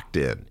 You're locked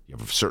in. You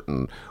have a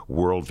certain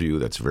worldview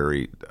that's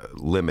very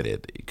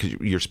limited because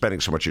you're spending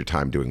so much of your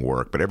time doing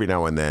work. But every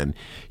now and then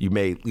you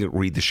may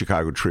read the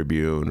Chicago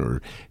Tribune,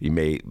 or you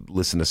may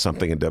listen to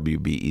something in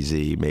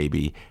WBEZ,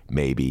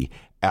 maybe.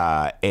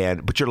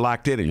 But you're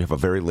locked in and you have a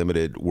very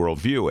limited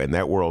worldview. And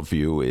that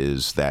worldview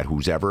is that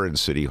who's ever in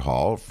City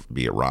Hall,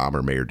 be it Rahm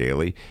or Mayor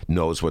Daley,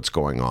 knows what's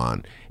going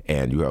on.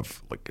 And you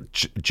have, like,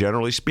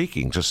 generally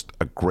speaking, just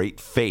a great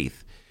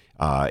faith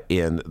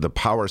in the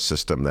power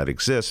system that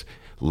exists,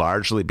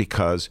 largely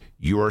because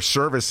you are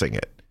servicing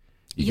it.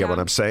 You get what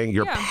I'm saying?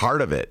 You're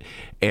part of it.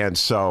 And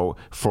so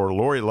for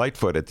Lori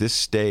Lightfoot at this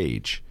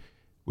stage,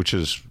 which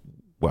is,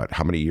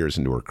 how many years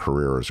into her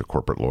career as a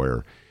corporate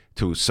lawyer,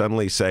 to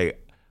suddenly say,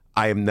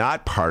 I am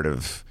not part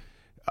of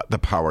the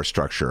power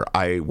structure.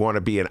 I want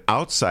to be an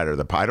outsider.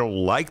 I don't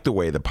like the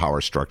way the power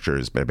structure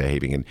has been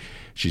behaving. And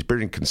she's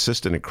been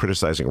consistent in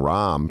criticizing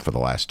Rahm for the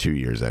last 2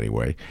 years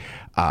anyway.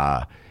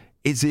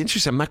 It's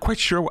interesting. I'm not quite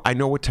sure I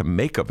know what to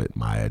make of it,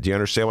 Maya. Do you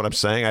understand what I'm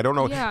saying? I don't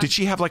know. Yeah. Did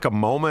she have like a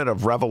moment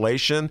of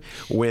revelation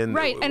when...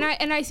 Right. And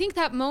I think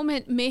that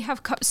moment may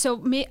have come... So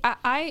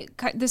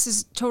this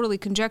is totally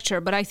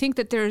conjecture, but I think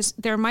that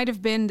there might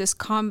have been this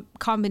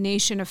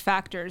combination of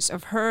factors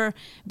of her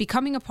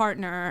becoming a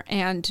partner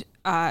and...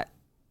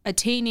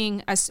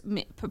 attaining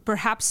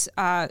perhaps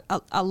a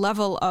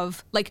level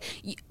of like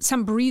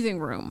some breathing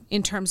room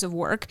in terms of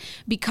work,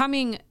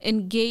 becoming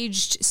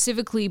engaged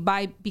civically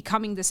by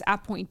becoming this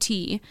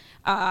appointee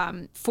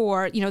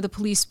for the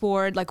police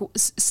board, like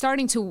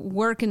starting to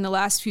work in the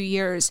last few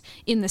years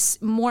in the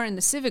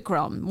civic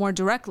realm more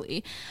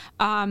directly,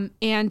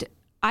 and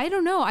I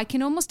don't know, I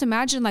can almost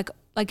imagine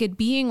like it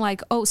being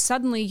like, oh,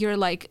 suddenly you're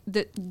like,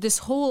 this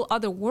whole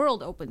other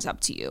world opens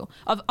up to you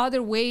of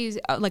other ways,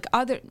 like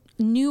other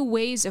new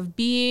ways of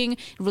being,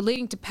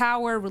 relating to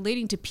power,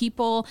 relating to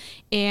people,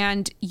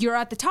 and you're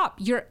at the top.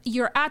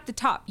 You're at the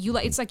top.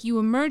 It's like you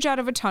emerge out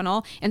of a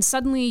tunnel, and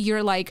suddenly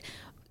you're like,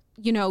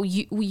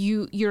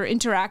 you're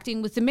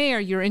interacting with the mayor,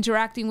 you're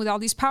interacting with all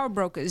these power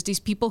brokers, these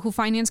people who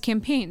finance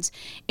campaigns,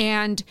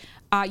 and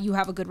you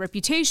have a good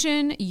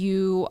reputation,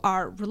 you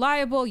are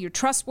reliable, you're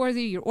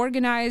trustworthy, you're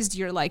organized,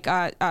 you're like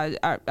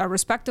a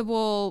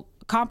respectable,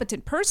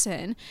 competent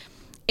person,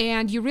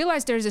 and you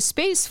realize there's a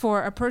space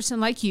for a person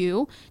like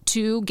you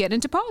to get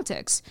into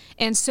politics.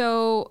 And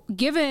so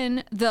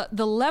given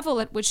the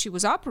level at which she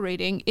was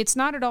operating, it's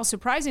not at all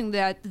surprising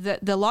that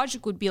the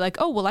logic would be like,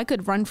 oh, well, I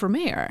could run for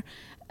mayor.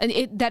 And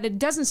it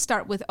doesn't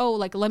start with, oh,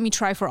 like, let me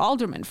try for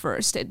alderman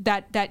first.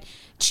 That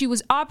she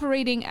was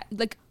operating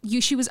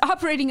she was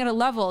operating at a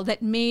level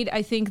that made,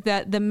 I think,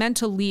 that the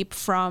mental leap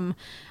from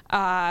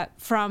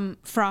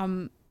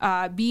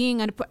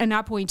being an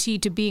appointee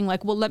to being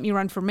like, well, let me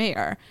run for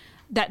mayor.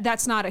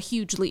 That's not a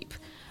huge leap.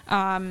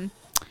 I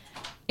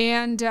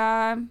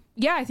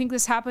think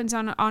this happens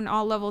on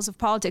all levels of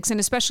politics, and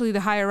especially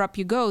the higher up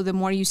you go, the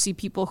more you see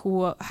people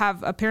who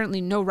have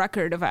apparently no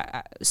record of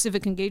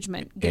civic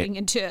engagement getting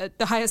into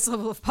the highest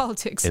level of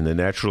politics. And the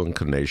natural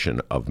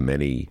inclination of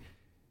many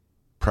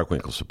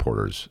Preckwinkle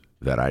supporters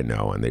that I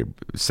know, and they're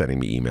sending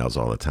me emails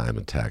all the time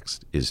and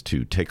text, is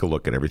to take a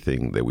look at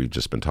everything that we've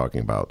just been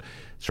talking about,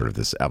 sort of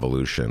this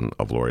evolution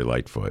of Lori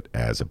Lightfoot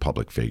as a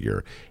public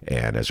figure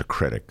and as a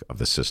critic of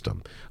the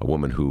system, a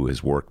woman who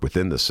has worked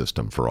within the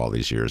system for all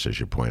these years, as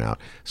you point out,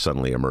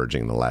 suddenly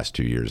emerging in the last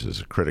 2 years as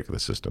a critic of the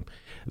system.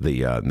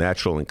 The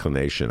natural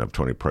inclination of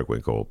Toni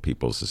Preckwinkle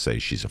people is to say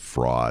she's a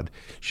fraud.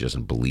 She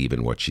doesn't believe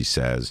in what she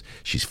says.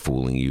 She's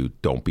fooling you.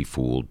 Don't be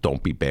fooled.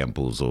 Don't be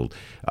bamboozled.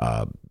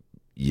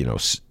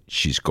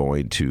 She's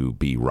going to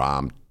be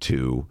Rom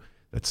too.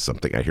 That's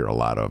something I hear a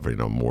lot of,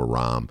 more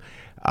Rom.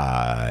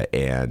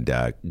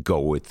 And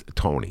go with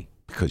Toni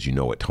because you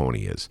know what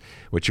Toni is.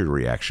 What's your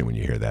reaction when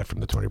you hear that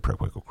from the Toni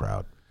Preckwinkle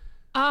crowd?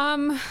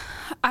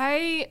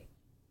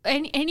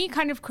 Any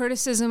kind of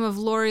criticism of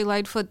Lori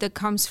Lightfoot that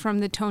comes from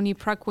the Toni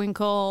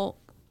Preckwinkle,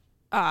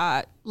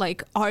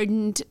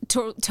 ardent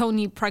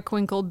Toni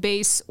Preckwinkle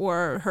base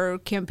or her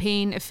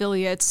campaign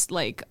affiliates,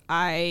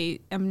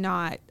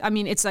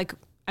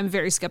 I'm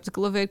very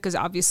skeptical of it because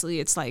obviously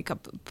it's like a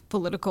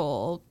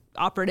political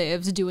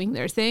operatives doing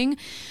their thing.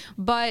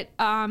 But,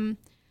 I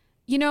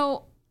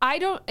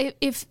don't,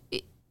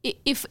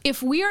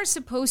 if we are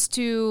supposed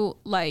to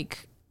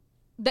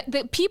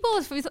the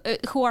people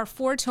who are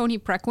for Toni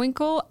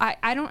Preckwinkle,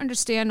 I don't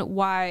understand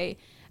why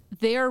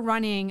they're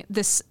running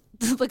this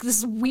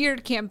this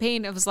weird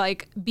campaign of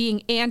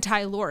being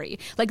anti-Lori.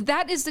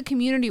 That is the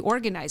community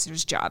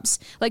organizers' jobs.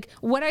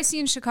 What I see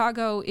in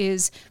Chicago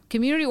is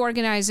community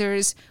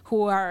organizers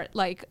who are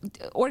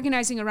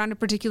organizing around a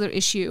particular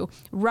issue,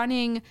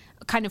 running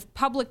kind of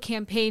public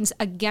campaigns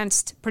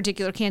against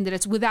particular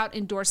candidates without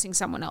endorsing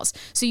someone else.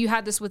 So you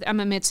had this with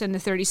Emma Mitz in the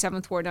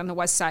 37th Ward on the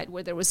West Side,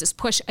 where there was this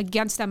push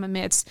against Emma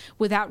Mitz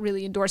without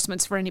really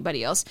endorsements for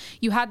anybody else.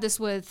 You had this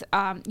with,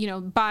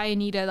 by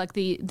Anita,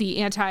 the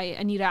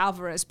anti-Anita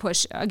Alvarez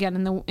push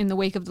again in the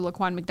wake of the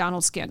Laquan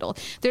McDonald scandal.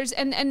 There's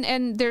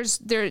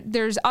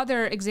there's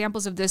other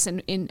examples of this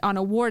on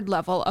a ward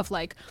level of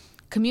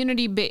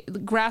community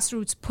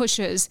grassroots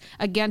pushes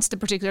against a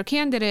particular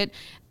candidate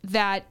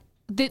that.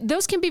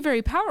 Those can be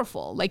very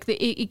powerful.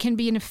 It can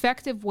be an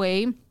effective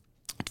way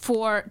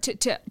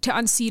to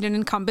unseat an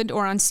incumbent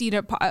or unseat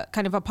a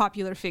kind of a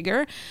popular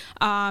figure,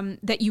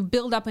 that you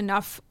build up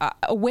enough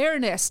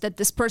awareness that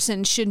this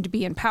person shouldn't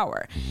be in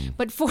power.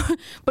 But for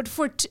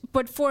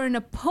an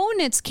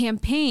opponent's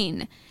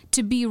campaign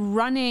to be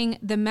running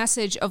the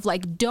message of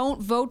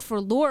don't vote for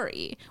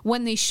Lori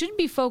when they should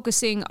be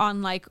focusing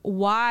on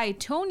why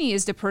Toni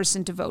is the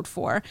person to vote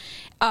for,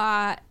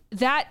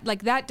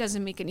 that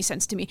doesn't make any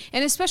sense to me.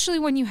 And especially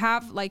when you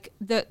have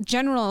the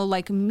general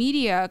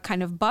media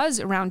kind of buzz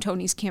around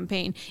Toni's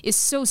campaign is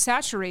so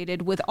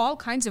saturated with all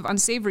kinds of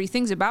unsavory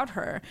things about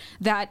her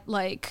that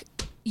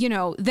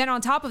then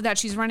on top of that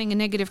she's running a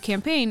negative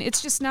campaign.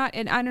 It's just not,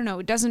 and I don't know,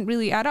 it doesn't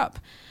really add up.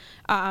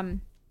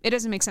 It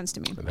doesn't make sense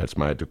to me. And that's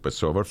Maya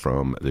Dukmasova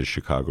from the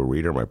Chicago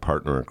Reader, my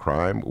partner in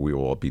crime. We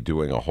will be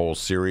doing a whole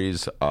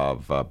series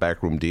of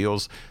backroom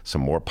deals,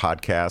 some more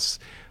podcasts,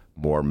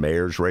 more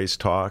mayor's race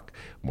talk,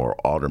 more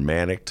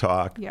aldermanic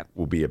talk. Yep.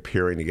 We'll be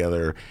appearing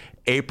together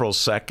April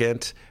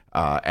 2nd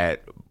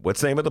at,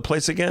 what's the name of the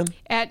place again?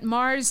 At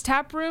Mars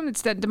Tap Room.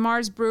 It's the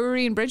Mars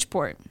Brewery in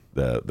Bridgeport.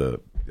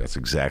 That's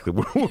exactly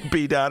where we'll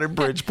be, down in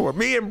Bridgeport.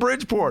 Me in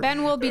Bridgeport.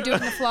 Ben will be doing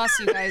the floss,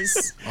 you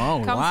guys.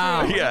 Oh, Come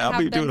wow. through. Yeah, I'll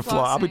be doing the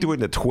floss. I'll be doing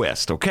the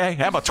twist, okay?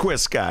 I'm a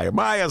twist guy.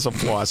 Maya's a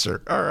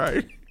flosser. All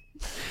right.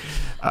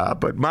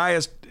 But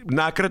Maya's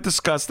not going to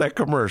discuss that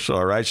commercial,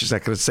 all right? She's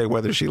not going to say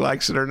whether she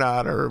likes it or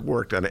not or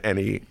worked on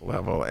any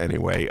level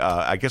anyway.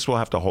 I guess we'll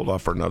have to hold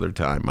off for another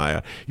time,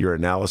 Maya. Your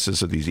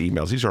analysis of these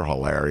emails, these are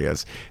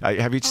hilarious.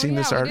 Have you seen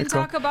this article? We didn't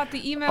talk about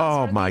the emails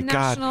Oh, my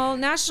God.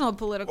 national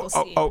political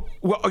scene.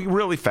 Well,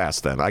 really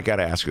fast then. I got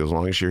to ask you, as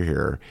long as you're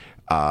here,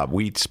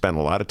 we spent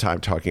a lot of time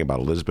talking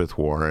about Elizabeth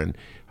Warren.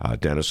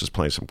 Dennis was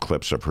playing some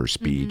clips of her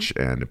speech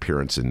and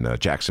appearance in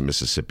Jackson,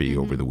 Mississippi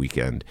over the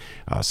weekend,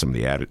 some of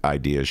the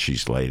ideas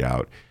she's laid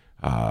out.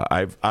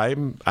 I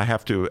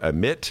have to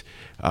admit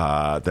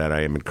that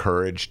I am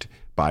encouraged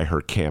by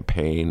her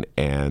campaign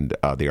and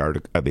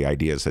the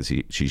ideas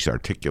that she's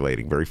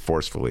articulating very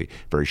forcefully,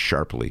 very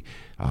sharply,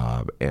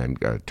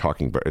 and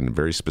talking in a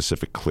very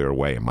specific, clear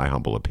way, in my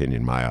humble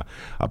opinion, Maya,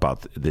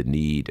 about the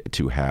need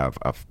to have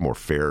a more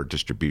fair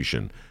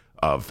distribution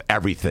of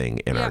everything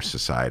in our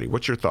society.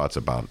 What's your thoughts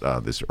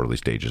about this early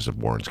stages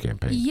of Warren's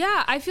campaign?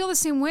 Yeah, I feel the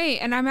same way.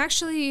 And I'm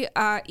actually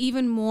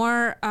even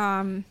more...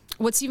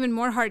 what's even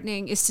more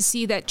heartening is to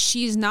see that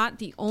she's not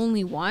the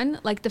only one.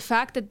 The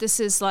fact that this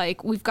is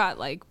we've got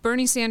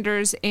Bernie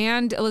Sanders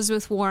and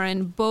Elizabeth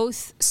Warren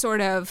both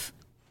sort of,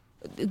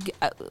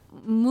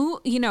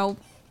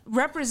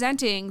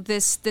 representing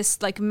this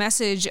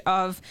message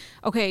of,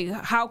 okay,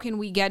 how can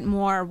we get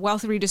more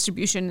wealth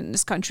redistribution in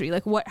this country?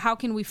 How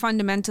can we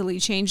fundamentally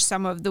change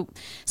some of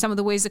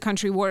the ways the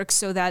country works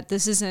so that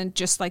this isn't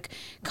just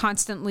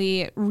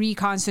constantly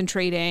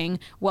reconcentrating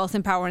wealth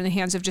and power in the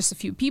hands of just a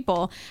few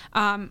people.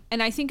 And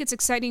I think it's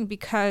exciting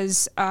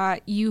because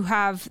you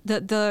have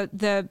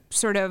the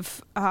sort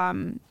of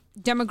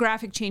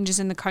demographic changes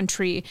in the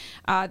country.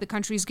 The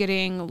country's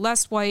getting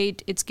less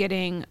white. It's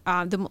getting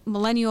the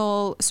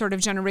millennial sort of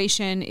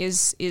generation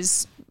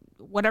is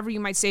whatever you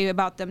might say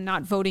about them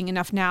not voting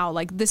enough now.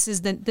 Like this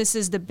is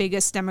the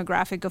biggest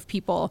demographic of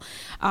people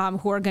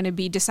who are going to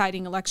be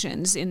deciding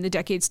elections in the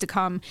decades to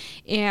come.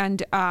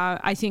 And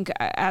I think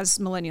as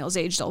millennials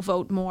age, they'll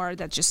vote more.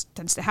 That just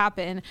tends to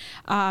happen.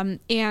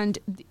 And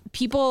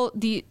people,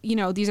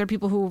 these are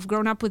people who've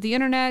grown up with the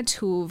internet,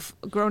 who've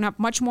grown up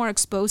much more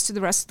exposed to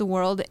the rest of the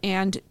world,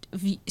 and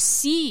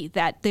see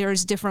that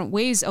there's different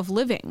ways of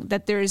living,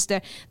 that there's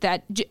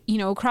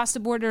across the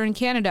border in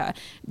Canada,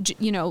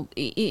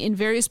 in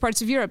various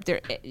parts of Europe,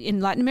 there in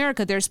Latin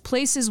America, there's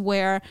places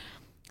where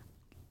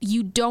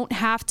you don't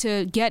have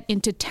to get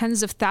into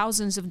tens of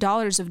thousands of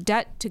dollars of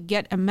debt to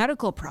get a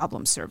medical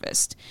problem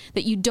serviced,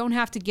 that you don't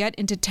have to get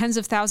into tens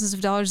of thousands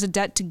of dollars of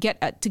debt to get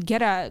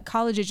a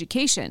college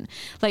education.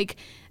 The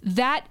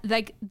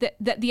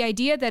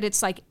idea that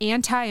it's like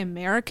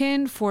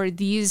anti-American for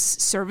these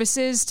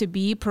services to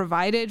be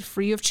provided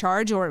free of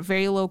charge or at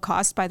very low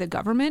cost by the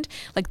government,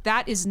 like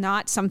that is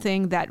not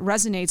something that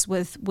resonates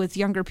with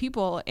younger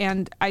people.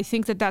 And I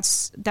think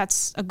that's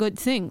a good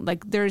thing.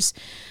 Like there's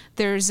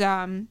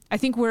I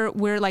think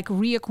we're like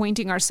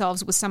reacquainting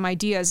ourselves with some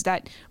ideas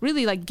that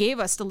really like gave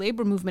us the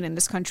labor movement in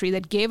this country,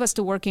 that gave us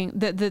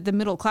the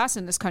middle class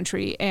in this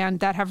country, and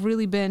that have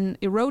really been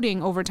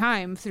eroding over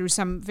time through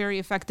some very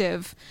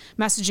effective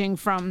messaging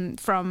from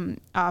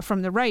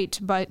the right.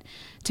 But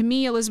to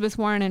me, Elizabeth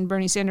Warren and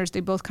Bernie Sanders, they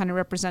both kind of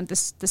represent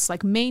this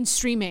like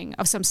mainstreaming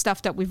of some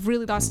stuff that we've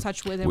really lost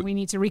touch with and we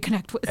need to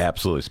reconnect with.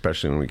 Absolutely,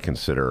 especially when we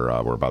consider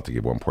we're about to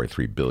give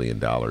 $1.3 billion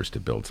to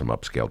build some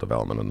upscale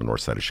development on the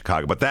north side of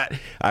Chicago. But that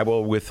I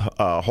will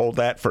hold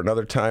that for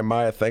another time.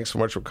 Maya, thanks so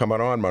much for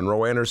coming on.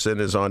 Monroe Anderson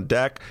is on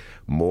deck.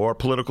 More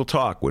political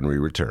talk when we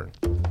return.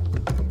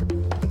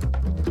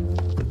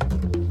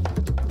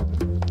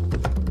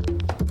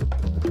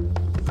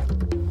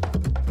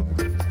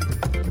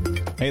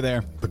 Hey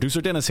there,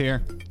 producer Dennis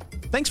here.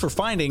 Thanks for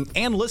finding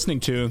and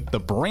listening to the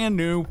brand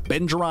new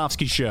Ben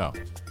Joravsky Show.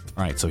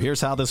 All right, so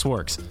here's how this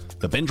works.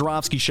 The Ben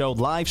Joravsky Show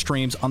live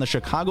streams on the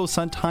Chicago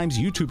Sun-Times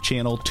YouTube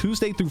channel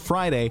Tuesday through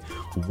Friday,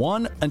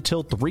 1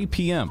 until 3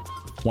 p.m.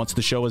 Once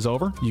the show is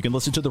over, you can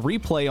listen to the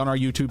replay on our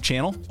YouTube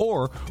channel,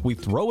 or we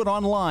throw it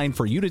online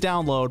for you to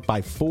download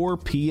by 4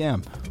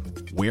 p.m.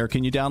 Where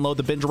can you download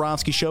the Ben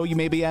Joravsky Show, you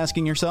may be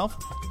asking yourself?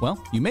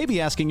 Well, you may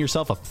be asking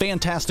yourself a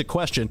fantastic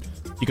question.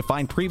 You can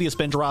find previous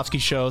Ben Joravsky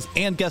shows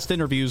and guest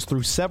interviews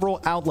through several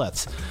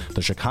outlets.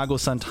 The Chicago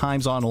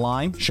Sun-Times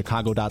online,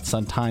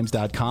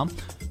 chicago.suntimes.com,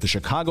 the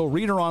Chicago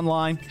Reader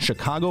online,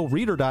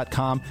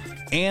 chicagoreader.com,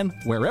 and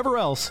wherever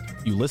else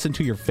you listen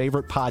to your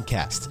favorite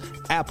podcasts.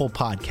 Apple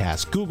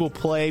Podcasts, Google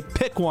Play,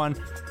 pick one.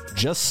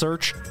 Just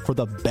search for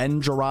the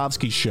Ben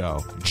Joravsky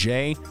Show.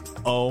 J-O-R-A,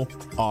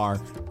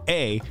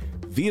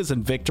 V as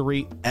in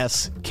victory,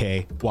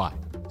 S-K-Y.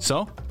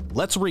 So,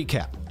 let's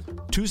recap.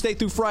 Tuesday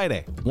through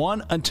Friday,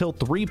 1 until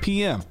 3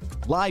 p.m.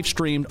 Live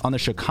streamed on the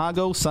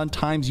Chicago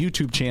Sun-Times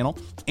YouTube channel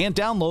and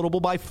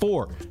downloadable by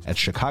 4 at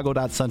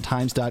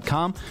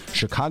chicago.suntimes.com,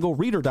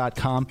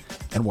 chicagoreader.com,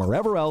 and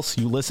wherever else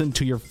you listen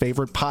to your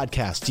favorite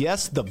podcast.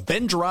 Yes, the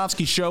Ben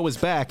Joravsky Show is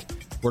back.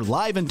 We're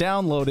live and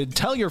downloaded.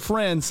 Tell your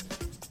friends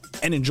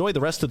and enjoy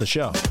the rest of the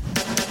show.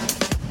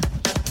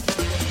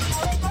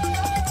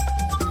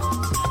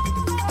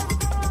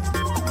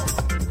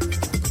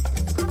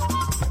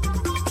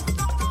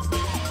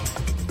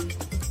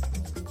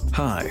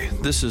 Hi,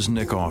 this is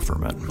Nick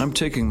Offerman. I'm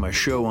taking my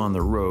show on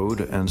the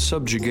road and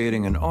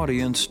subjugating an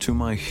audience to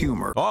my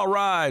humor. All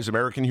rise,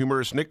 American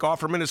humorist Nick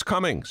Offerman is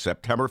coming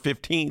September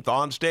 15th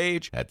on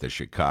stage at the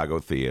Chicago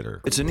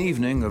Theater. It's an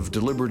evening of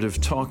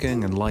deliberative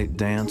talking and light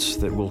dance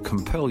that will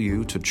compel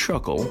you to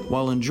chuckle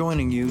while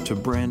enjoining you to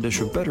brandish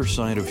a better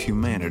side of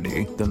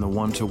humanity than the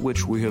one to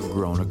which we have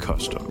grown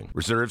accustomed.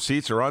 Reserved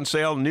seats are on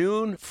sale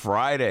noon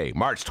Friday,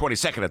 March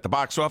 22nd at the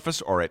box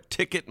office or at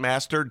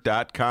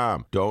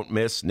Ticketmaster.com. Don't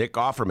miss Nick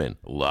Offerman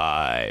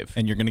live.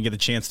 And you're going to get a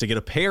chance to get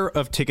a pair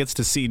of tickets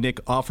to see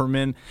Nick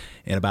Offerman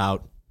in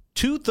about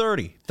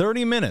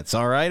 30 minutes.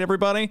 All right,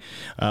 everybody?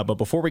 But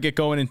before we get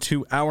going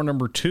into hour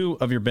number 2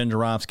 of your Ben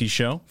Joravsky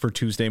Show for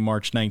Tuesday,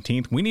 March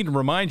 19th, we need to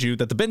remind you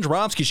that the Ben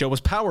Joravsky Show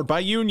was powered by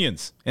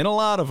unions, and a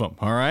lot of them.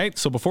 All right?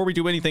 So before we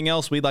do anything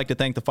else, we'd like to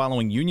thank the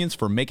following unions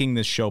for making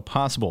this show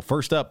possible.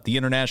 First up, the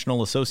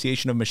International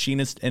Association of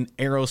Machinists and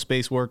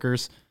Aerospace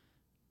Workers.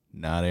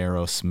 Not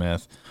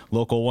Aerosmith.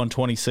 Local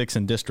 126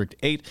 and District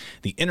 8,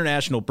 the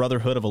International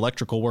Brotherhood of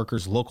Electrical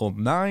Workers, Local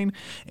 9,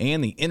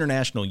 and the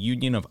International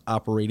Union of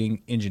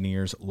Operating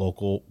Engineers,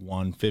 Local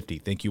 150.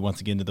 Thank you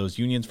once again to those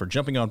unions for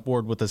jumping on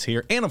board with us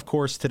here. And, of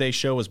course, today's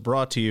show is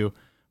brought to you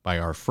by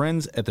our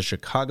friends at the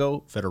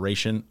Chicago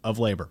Federation of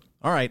Labor.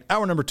 All right,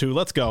 hour number 2,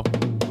 let's go.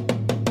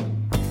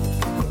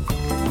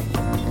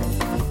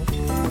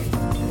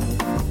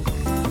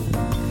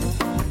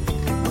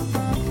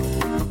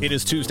 It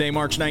is Tuesday,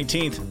 March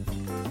 19th,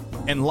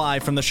 and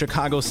live from the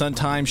Chicago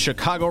Sun-Times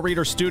Chicago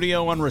Reader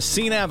Studio on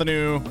Racine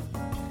Avenue,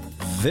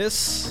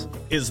 this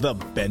is the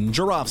Ben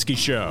Joravsky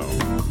Show.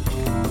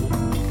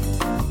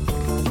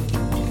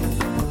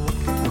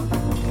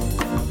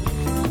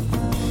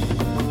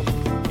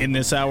 In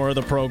this hour of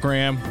the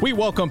program, we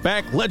welcome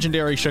back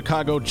legendary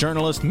Chicago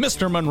journalist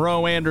Mr.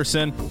 Monroe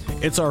Anderson.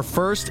 It's our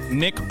first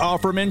Nick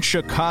Offerman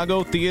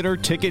Chicago Theater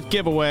ticket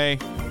giveaway.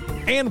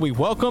 And we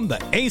welcome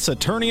the ace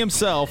attorney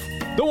himself,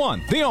 the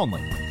one, the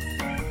only,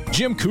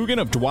 Jim Coogan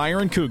of Dwyer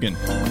and Coogan.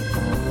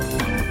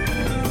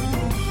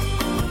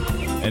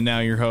 And now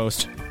your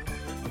host,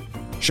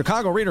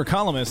 Chicago Reader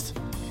columnist,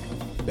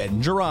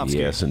 Ben Jarofsky.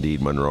 Yes,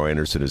 indeed. Monroe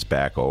Anderson is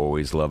back.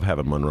 Always love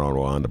having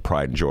Monroe on. The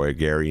pride and joy of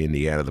Gary,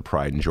 Indiana. The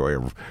pride and joy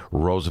of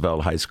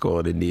Roosevelt High School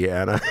in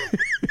Indiana.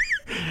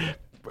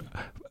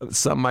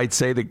 Some might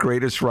say the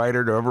greatest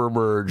writer to ever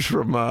emerge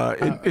from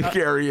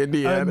Gary,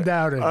 Indiana.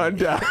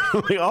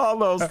 Undoubtedly. All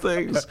those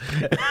things.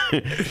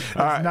 It's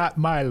not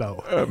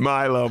Milo.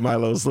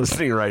 Milo's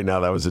listening right now.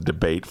 That was a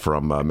debate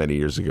from many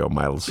years ago.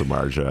 Milo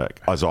Samardzija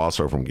is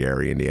also from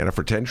Gary, Indiana.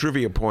 For 10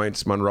 trivia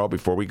points, Monroe,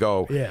 before we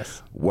go,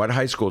 yes. What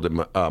high school did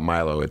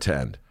Milo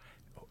attend?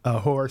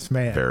 Horace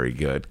Mann. Very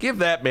good. Give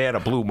that man a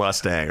blue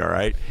Mustang, all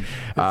right?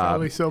 It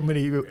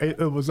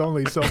was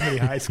only so many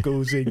high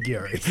schools in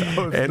Gary.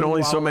 So and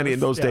only so many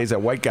in those days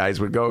that white guys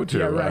would go to.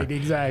 Yeah, right,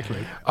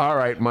 exactly. All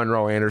right,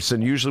 Monroe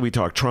Anderson. Usually we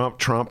talk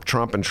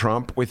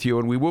Trump with you,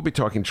 and we will be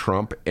talking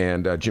Trump,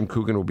 and Jim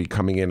Coogan will be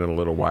coming in a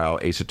little while,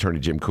 Ace Attorney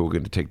Jim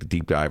Coogan, to take the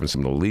deep dive in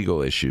some of the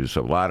legal issues.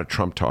 So a lot of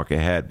Trump talk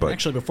ahead. But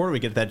actually, before we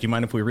get to that, do you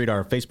mind if we read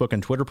our Facebook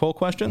and Twitter poll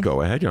question?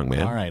 Go ahead, young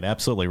man. All right,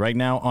 absolutely. Right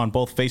now on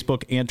both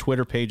Facebook and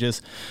Twitter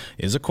pages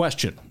is a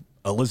question.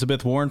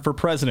 Elizabeth Warren for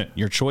president.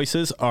 Your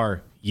choices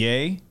are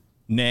yay,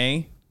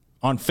 nay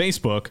on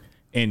Facebook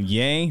and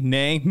yay,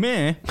 nay,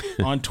 meh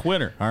on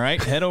Twitter. All right,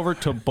 head over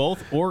to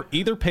both or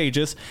either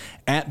pages.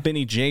 At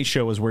Benny J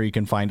Show is where you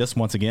can find us.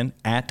 Once again,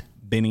 at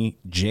Benny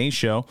J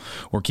Show.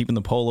 We're keeping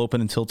the poll open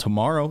until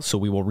tomorrow, so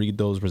we will read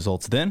those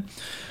results then.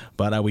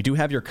 But we do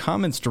have your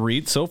comments to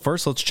read. So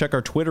first, let's check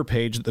our Twitter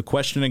page. The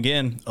question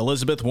again,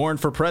 Elizabeth Warren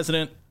for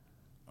president.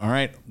 All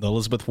right, the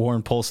Elizabeth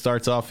Warren poll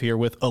starts off here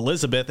with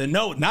Elizabeth. And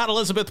no, not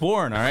Elizabeth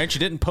Warren, all right? She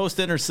didn't post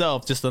it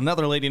herself. Just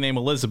another lady named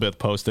Elizabeth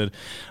posted.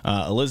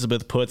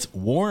 Elizabeth puts,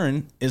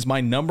 Warren is my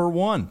number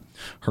one.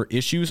 Her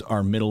issues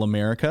are middle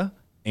America,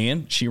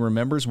 and she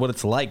remembers what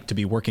it's like to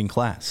be working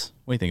class.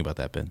 What do you think about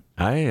that,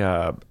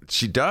 Ben?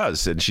 She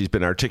does, and she's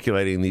been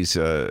articulating these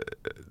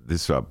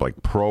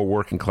like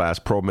pro-working class,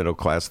 pro-middle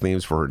class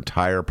themes for her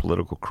entire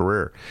political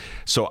career.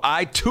 So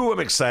I, too,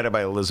 am excited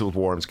by Elizabeth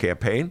Warren's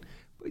campaign.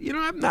 You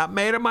know, I'm not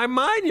made up my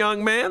mind,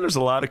 young man. There's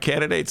a lot of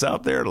candidates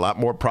out there, a lot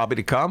more probably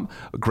to come.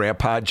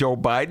 Grandpa Joe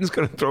Biden's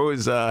going to throw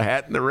his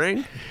hat in the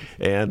ring.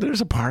 And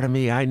there's a part of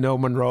me, I know,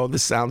 Monroe,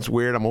 this sounds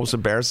weird. I'm almost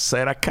embarrassed to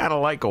say it. I kind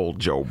of like old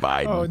Joe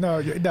Biden. Oh,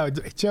 no,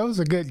 Joe's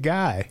a good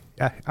guy.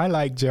 I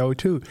like Joe,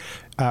 too.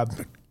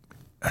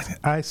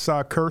 I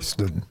saw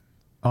Kirsten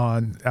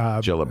on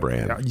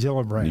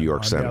Gillibrand, New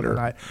York senator.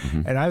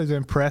 Mm-hmm. And I was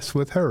impressed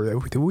with her.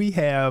 We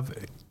have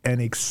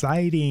an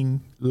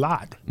exciting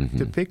lot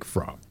to pick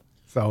from.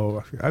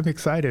 So I'm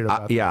excited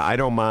about that. Yeah, I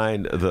don't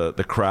mind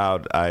the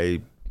crowd.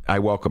 I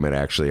welcome it,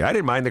 actually. I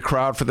didn't mind the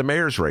crowd for the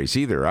mayor's race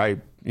either.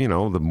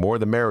 The more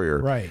the merrier.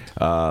 Right.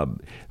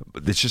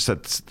 It's just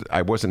that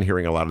I wasn't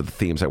hearing a lot of the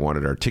themes I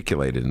wanted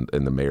articulated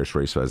in the mayor's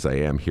race, as I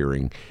am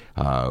hearing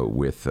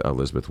with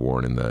Elizabeth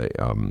Warren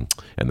and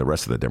the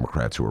rest of the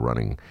Democrats who are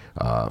running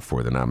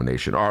for the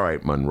nomination. All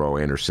right, Monroe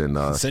Anderson.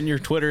 Send your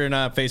Twitter and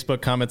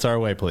Facebook comments our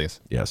way,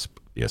 please.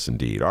 Yes,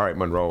 indeed. All right,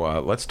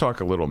 Monroe, let's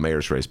talk a little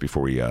mayor's race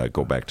before we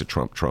go back to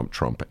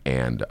Trump,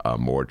 and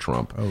more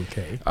Trump.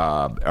 Okay.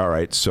 All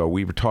right, so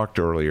we talked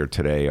earlier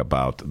today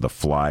about the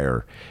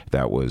flyer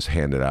that was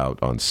handed out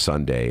on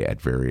Sunday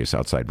at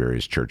outside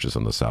various churches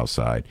on the South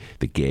Side,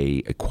 the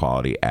Gay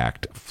Equality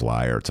Act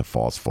flyer. It's a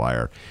false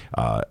flyer.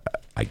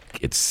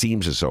 It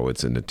seems as though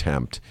it's an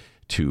attempt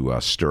to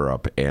stir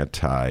up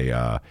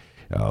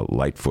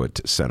Lightfoot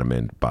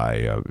sentiment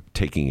by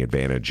taking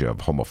advantage of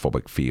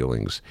homophobic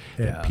feelings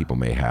that people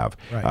may have.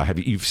 Right. Have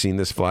you've seen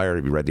this flyer?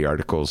 Have you read the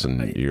articles?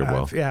 And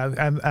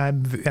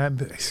I'm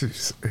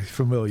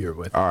familiar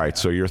with it. All right.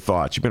 So your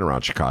thoughts? You've been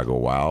around Chicago a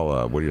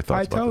while. What are your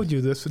thoughts? I told you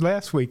this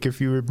last week.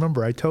 If you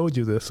remember, I told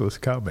you this was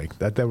coming.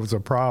 That there was a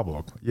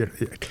problem.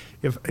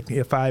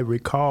 If I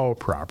recall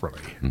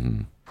properly.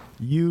 Mm-hmm.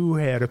 You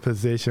had a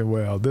position,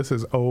 well, this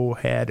is old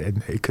hat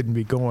and it couldn't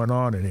be going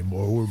on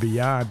anymore. We're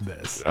beyond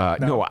this.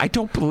 No, I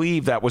don't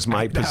believe that was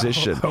my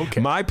position. Okay.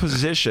 My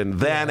position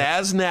then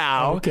as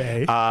now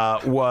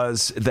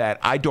was that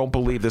I don't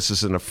believe this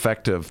is an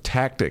effective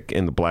tactic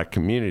in the black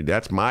community.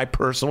 That's my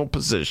personal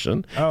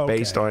position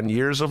based on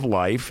years of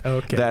life,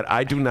 that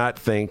I do not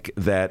think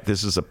that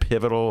this is a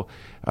pivotal,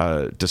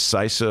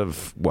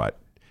 decisive,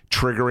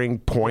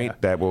 triggering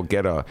point that will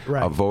get a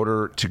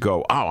voter to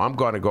go, I'm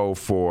going to go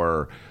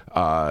for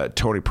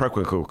Tony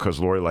Preckwinkle because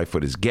Lori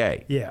Lightfoot is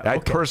gay. Yeah, I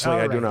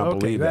do not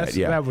believe that.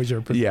 Yeah, that was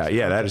your position.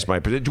 Yeah, that is my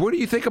position. What do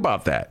you think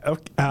about that?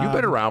 You've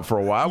been around for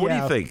a while. What do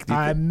you think?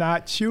 I'm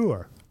not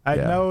sure. I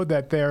know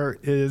that there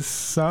is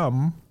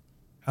some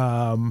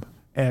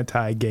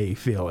anti-gay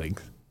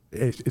feelings,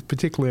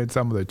 particularly in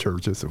some of the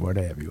churches and what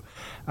have you.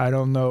 I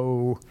don't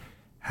know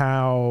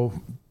how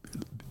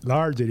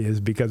large it is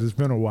because it's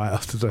been a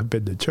while since I've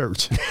been to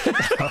church.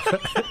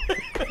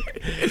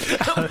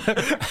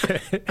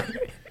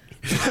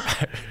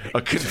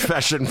 A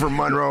confession from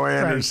Monroe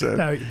Anderson.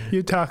 Right. Now,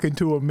 you're talking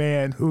to a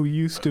man who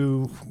used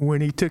to,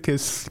 when he took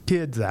his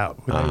kids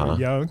out when they were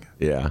young,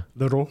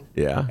 little,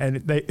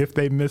 and if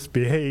they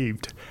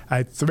misbehaved,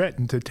 I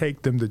threatened to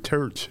take them to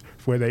church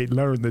where they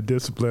learn the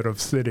discipline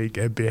of sitting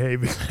and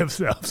behaving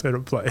themselves in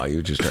a place. Oh,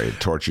 you just trying to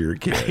torture your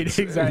kids.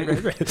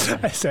 Exactly.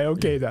 I say,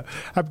 okay, now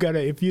I'm gonna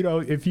if you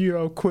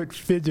don't quit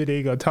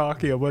fidgeting or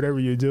talking or whatever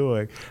you're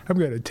doing, I'm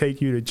gonna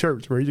take you to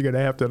church where you're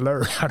gonna have to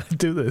learn how to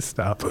do this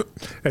stuff,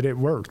 and it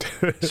worked.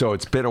 So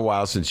it's been a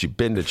while since you've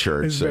been to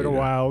church. It's been a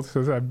while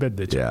since I've been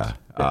to church. Yeah.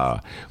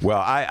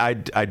 Well,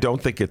 I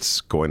don't think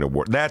it's going to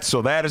work. That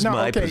is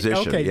my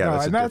position. Okay,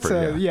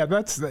 yeah,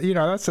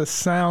 that's a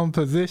sound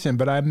position,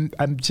 but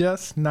I'm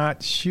just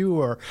not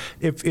sure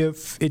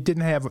if it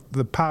didn't have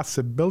the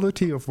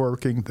possibility of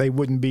working, they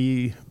wouldn't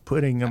be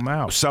putting them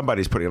out.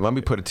 Somebody's putting it. Let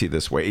me put it to you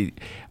this way.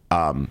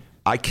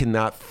 I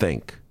cannot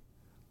think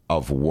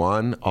of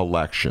one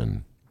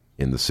election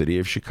in the city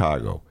of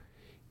Chicago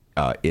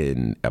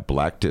in a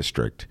black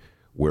district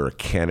where a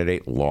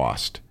candidate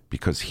lost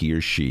because he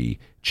or she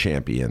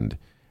championed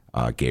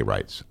gay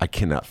rights. I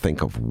cannot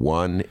think of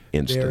one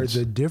instance. There's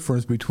a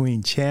difference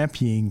between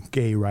championing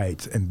gay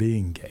rights and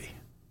being gay.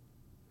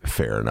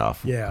 Fair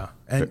enough. Yeah,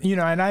 and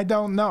and I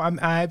don't know.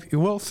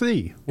 We'll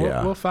see.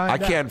 We'll find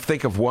out. I can't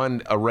think of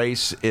a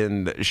race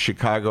in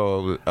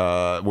Chicago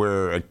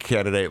where a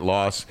candidate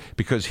lost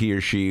because he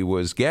or she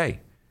was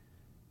gay.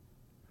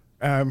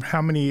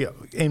 How many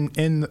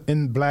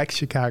in Black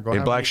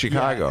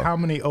Chicago? How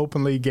many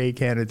openly gay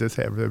candidates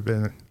have there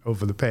been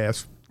over the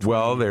past?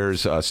 Well,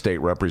 there's a state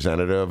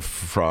representative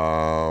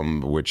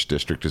from which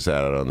district is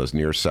that on the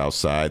near south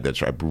side?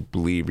 That's, I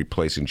believe,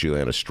 replacing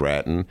Juliana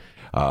Stratton.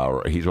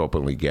 He's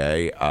openly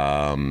gay.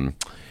 Maria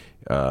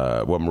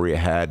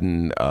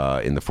Haddon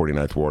in the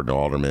 49th Ward and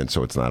Alderman,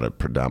 so it's not a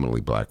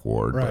predominantly black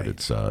ward, but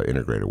it's an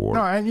integrated ward.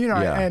 No,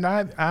 and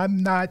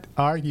I'm not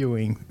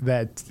arguing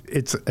that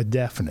it's a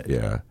definite.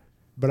 Yeah.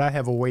 But I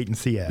have a wait and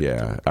see attitude.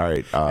 Yeah. All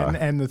right.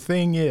 And the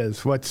thing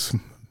is, what's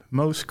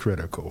most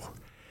critical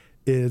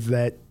is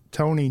that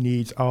Tony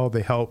needs all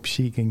the help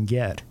she can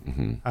get.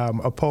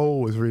 Mm-hmm. A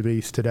poll was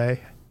released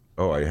today.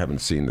 Oh, I haven't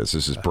seen this.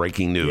 This is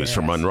breaking news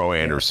from Monroe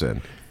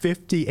Anderson.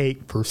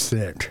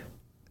 58%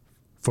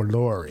 for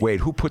Lori. Wait,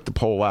 who put the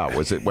poll out?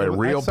 Was it a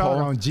real I saw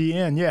poll? It on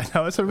GN. Yeah,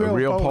 no, it's a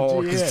real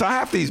poll. Because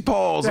half these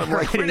polls, I'm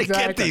like, where do you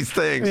get these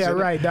things? Yeah,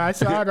 right. Now, I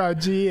saw it on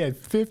GN.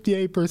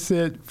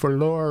 58% for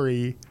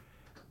Lori.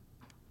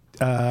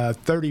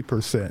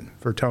 30%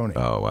 for Tony.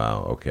 Oh,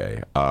 wow.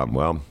 Okay.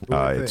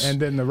 And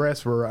then the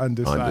rest were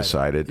undecided.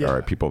 Undecided. Yeah. All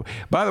right, people.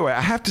 By the way,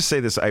 I have to say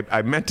this.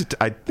 I meant it.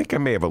 I think I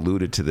may have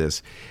alluded to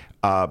this.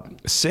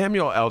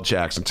 Samuel L.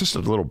 Jackson, just a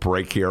little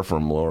break here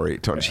from Lori.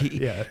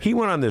 He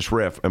went on this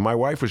riff, and my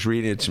wife was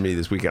reading it to me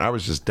this weekend. I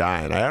was just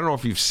dying. I don't know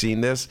if you've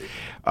seen this,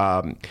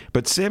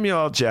 but Samuel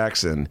L.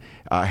 Jackson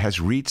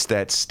has reached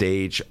that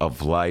stage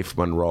of life,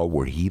 Monroe,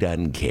 where he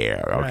doesn't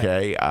care,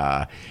 okay?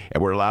 Right.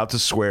 And we're allowed to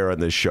swear on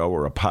this show.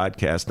 We're a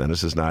podcast.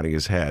 Dennis is nodding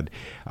his head.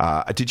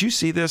 Did you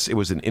see this? It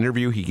was an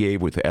interview he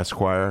gave with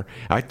Esquire.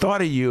 I thought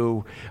of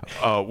you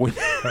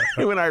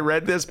when I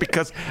read this,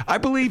 because I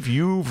believe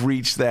you've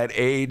reached that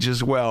age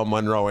as well,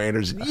 Monroe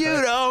Anderson.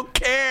 You don't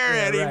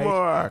care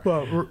anymore. Right.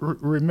 Well,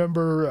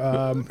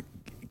 remember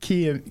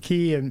Key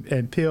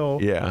and Pill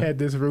had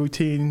this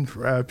routine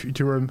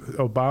during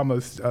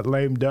Obama's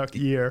lame duck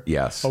year.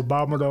 Yes.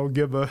 Obama don't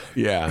give a...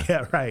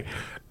 Yeah, right.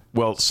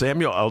 Well,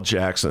 Samuel L.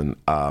 Jackson,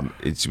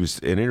 it was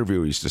an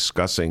interview. He's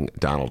discussing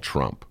Donald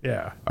Trump.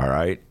 Yeah. All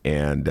right.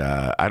 And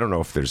I don't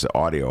know if there's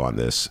audio on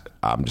this.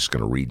 I'm just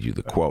going to read you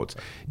the quotes.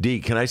 D,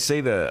 can I say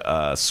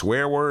the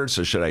swear words,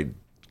 or should I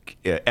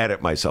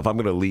edit myself? I'm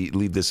going to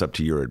leave this up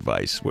to your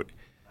advice.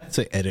 I'd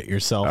say edit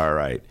yourself. All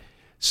right.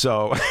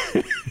 So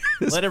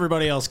let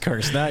everybody else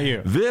curse, not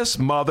you. This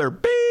mother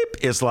beep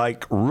is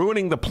like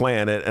ruining the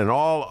planet and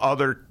all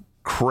other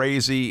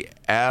crazy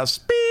ass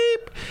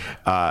beep.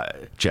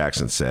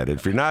 Jackson said,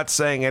 if you're not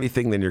saying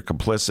anything, then you're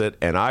complicit,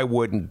 and I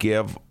wouldn't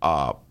give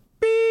a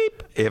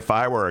beep if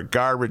I were a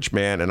garbage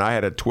man and I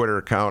had a Twitter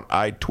account.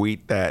 I'd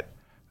tweet that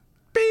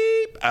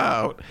beep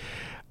out.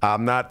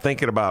 I'm not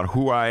thinking about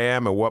who I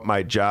am and what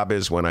my job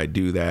is when I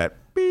do that.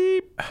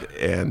 Beep.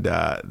 And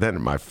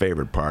then my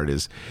favorite part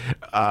is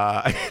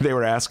they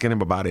were asking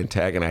him about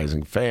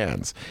antagonizing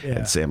fans. Yeah.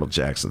 And Samuel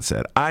Jackson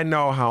said, I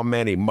know how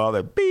many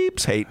mother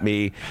beeps hate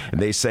me,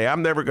 and they say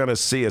I'm never going to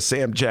see a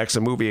Sam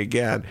Jackson movie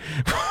again.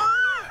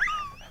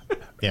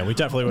 Yeah, we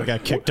definitely would have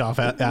got kicked off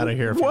out of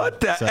here.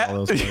 What the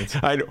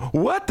F? I know.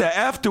 What the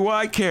F do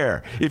I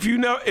care? If you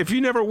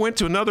never went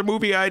to another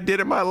movie I did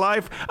in my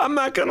life, I'm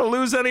not going to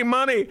lose any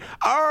money.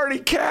 I already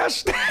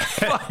cashed that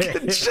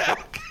fucking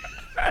check.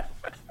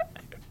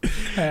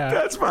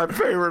 That's my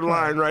favorite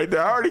line right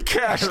there. I already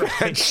cashed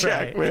that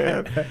check,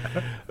 man.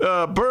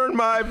 Burn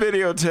my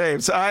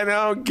videotapes. I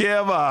don't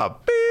give a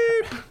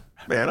beep.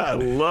 Man, I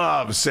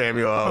love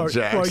Samuel L.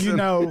 Jackson.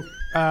 Well,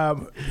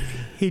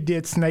 He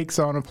did Snakes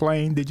on a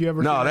Plane. Did you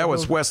ever? No, see that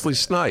was Wesley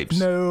Snipes.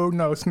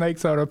 No,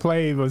 Snakes on a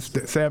Plane was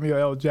Samuel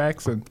L.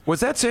 Jackson. Was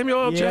that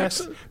Samuel L.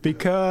 Jackson?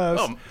 Because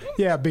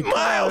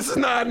Miles is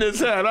nodding his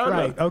head.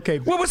 Right. Okay.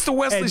 What was the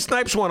Wesley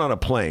Snipes one on a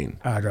plane?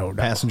 I don't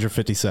know. Passenger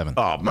 57.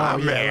 Oh, my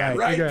man.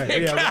 Right.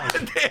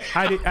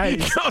 He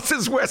knows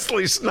his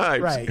Wesley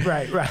Snipes.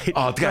 Right.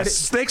 Oh, God,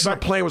 Snakes on a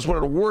Plane was one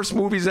of the worst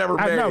movies ever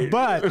made. I know,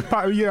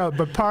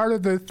 but part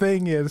of the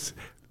thing is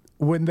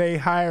when they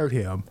hired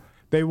him,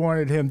 they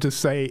wanted him to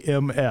say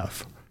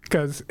MF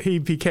because he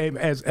became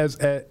as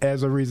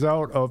a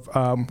result of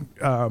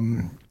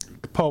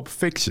Pulp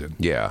Fiction.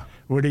 Yeah.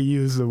 When he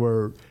used the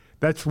word,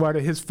 that's why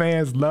his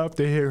fans love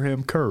to hear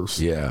him curse.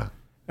 Yeah.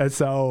 And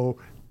so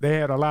they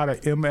had a lot of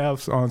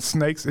MFs on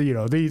Snakes.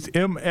 These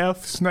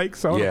MF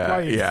Snakes on the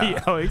plane. Yeah.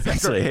 Exactly.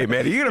 Say, hey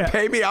man, are you gonna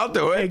pay me? I'll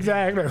do it.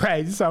 Exactly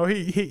right. So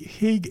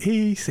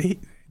he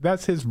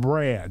that's his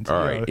brand.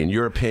 All right. In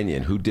your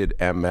opinion, who did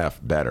MF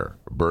better,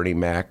 Bernie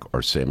Mac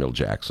or Samuel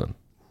Jackson?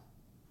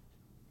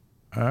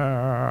 Different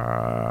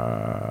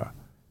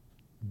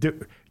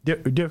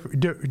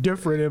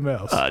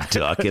MFs. A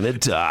Duck and a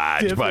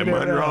Dodge by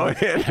Monroe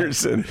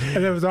Anderson.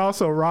 And there was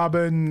also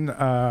Robin,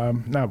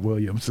 not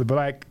Williams, the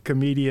black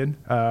comedian.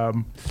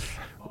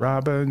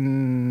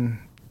 Robin.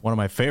 One of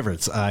my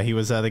favorites. He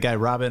was the guy,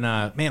 Robin.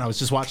 Man, I was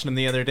just watching him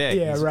the other day.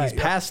 Yeah, He's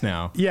passed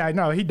now. Yeah, I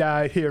know. He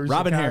died here in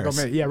Robin Chicago.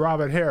 Harris. Yeah,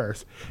 Robin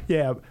Harris.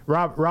 Yeah,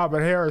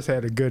 Robin Harris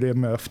had a good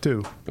MF,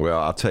 too.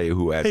 Well, I'll tell you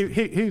who has.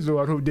 He's the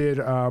one who did,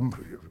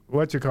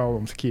 what you call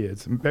them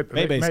kids?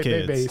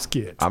 Maybe's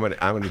kids. I'm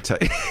gonna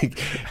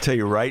tell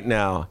you right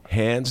now,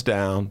 hands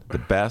down, the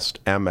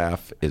best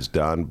MF is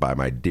done by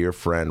my dear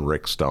friend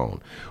Rick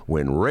Stone.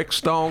 When Rick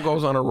Stone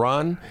goes on a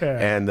run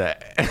and the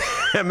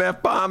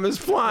MF bomb is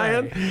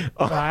flying,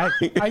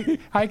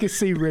 I can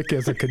see Rick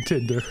as a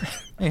contender.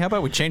 Hey, how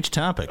about we change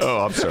topics?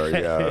 Oh, I'm sorry.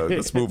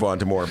 Let's move on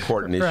to more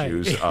important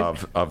issues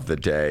of the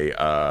day,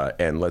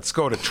 and let's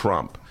go to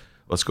Trump.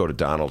 Let's go to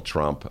Donald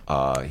Trump.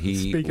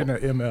 Speaking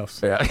of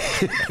MFs. Yeah.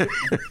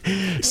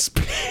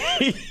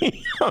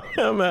 Speaking of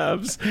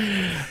MFs.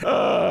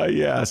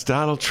 Yes,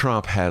 Donald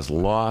Trump has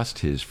lost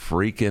his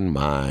freaking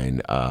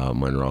mind,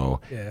 Monroe.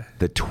 Yeah.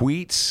 The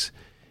tweets,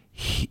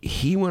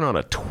 he went on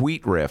a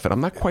tweet riff, and I'm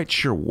not quite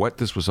sure what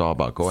this was all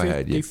about. Go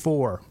ahead.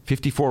 54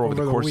 over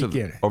the course of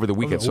the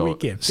weekend.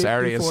 So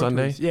Saturday and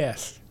Sunday? Tweets.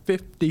 Yes,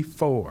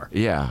 54.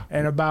 Yeah.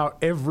 And about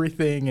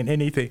everything and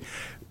anything.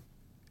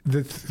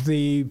 The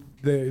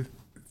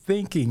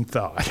thinking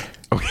thought.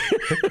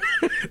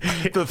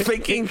 The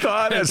thinking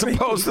thought as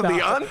opposed to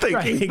the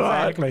unthinking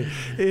thought. Exactly.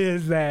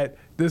 Is that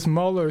this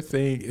Mueller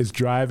thing is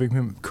driving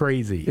him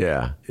crazy.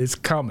 Yeah. It's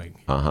coming.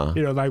 Uh-huh.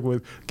 Like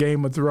with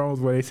Game of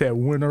Thrones where they said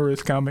winter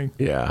is coming.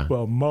 Yeah.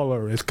 Well,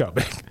 Mueller is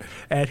coming.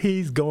 And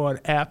he's going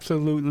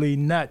absolutely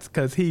nuts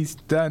because he's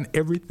done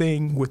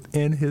everything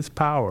within his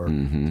power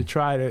to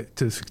try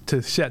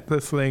to shut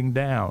this thing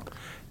down.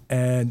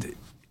 And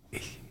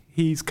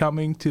he's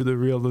coming to the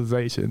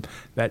realization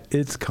that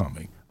it's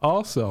coming.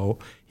 Also,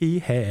 he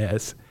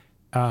has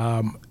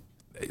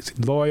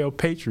loyal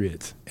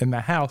patriots in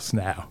the House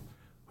now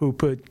who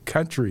put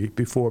country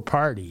before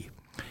party,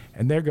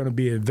 and they're going to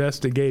be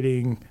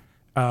investigating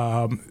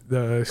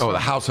the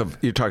House of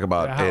you're talking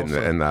about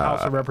in the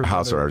House of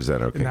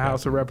Representatives. Okay. In the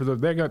House of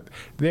Representatives,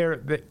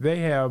 they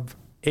have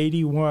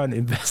 81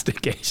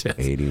 investigations.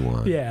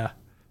 81. Yeah.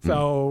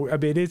 So, I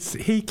mean,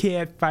 he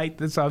can't fight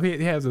this off.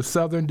 He has a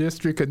Southern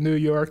District of New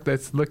York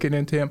that's looking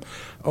into him.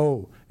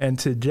 Oh, and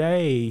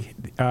today,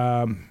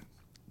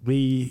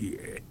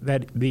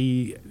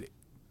 the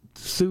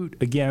suit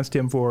against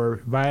him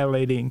for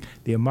violating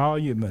the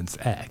Emoluments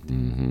Act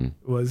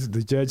was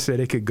the judge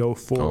said it could go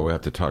forward. Oh, we have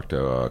to talk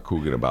to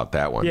Coogan about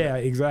that one. Yeah,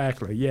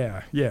 exactly.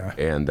 Yeah.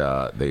 And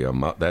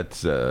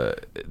that's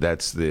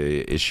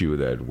the issue,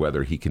 that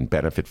whether he can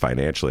benefit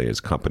financially,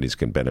 his companies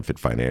can benefit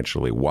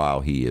financially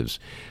while he is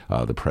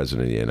the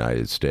president of the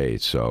United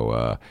States.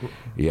 So,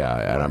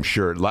 and I'm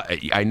sure,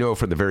 I know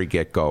from the very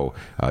get-go,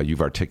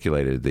 you've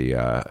articulated the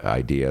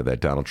idea that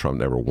Donald Trump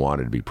never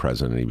wanted to be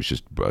president. He was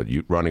just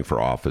running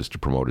for office to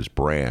promote his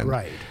brand.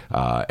 Right.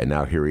 And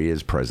now here he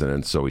is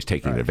president, so he's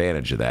taking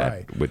advantage of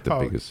that with the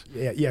biggest.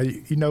 Yeah.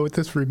 You know what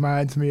this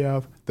reminds me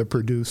of? The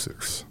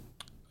Producers.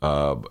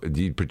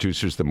 The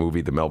Producers, the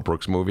movie, the Mel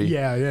Brooks movie?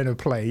 Yeah, in a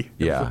play.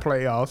 It was a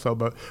play also,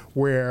 but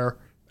where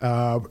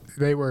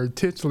they were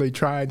intentionally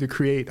trying to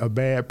create a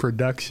bad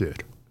production,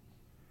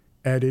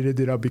 and it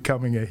ended up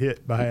becoming a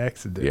hit by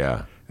accident.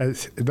 Yeah.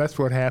 That's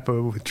what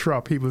happened with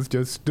Trump. He was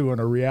just doing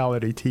a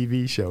reality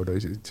TV show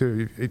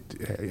to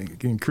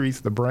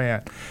increase the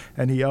brand,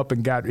 and he up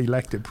and got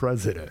elected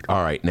president.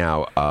 All right.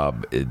 Now,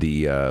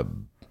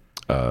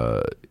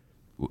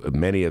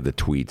 many of the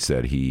tweets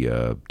that he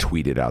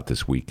tweeted out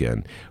this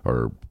weekend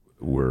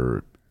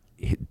were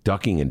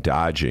ducking and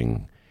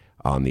dodging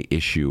on the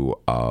issue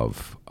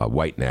of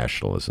white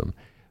nationalism.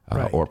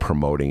 or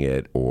promoting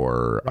it,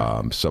 or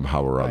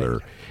somehow or other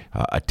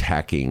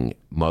attacking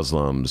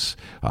Muslims,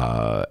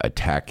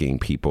 attacking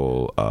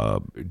people,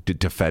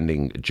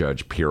 defending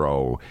Judge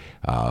Pirro,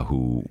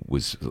 who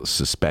was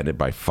suspended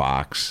by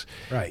Fox,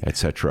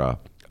 etc.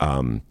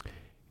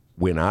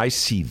 When I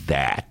see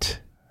that,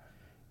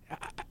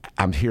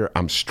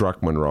 I'm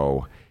struck,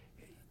 Monroe.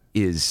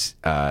 Is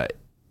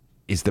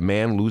the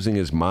man losing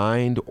his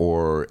mind,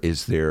 or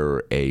is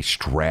there a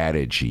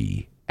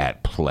strategy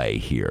at play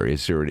here?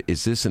 Is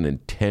this an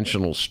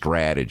intentional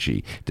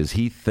strategy? Does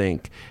he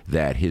think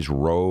that his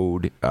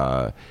road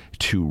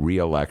to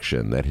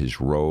re-election, that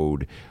his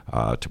road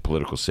to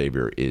political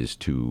savior is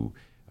to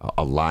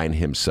align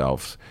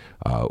himself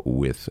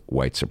with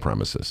white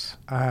supremacists?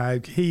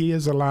 He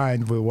is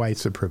aligned with white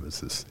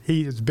supremacists.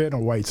 He has been a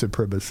white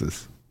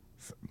supremacist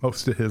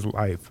most of his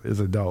life, his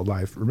adult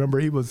life. Remember,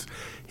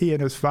 he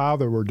and his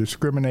father were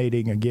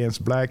discriminating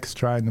against blacks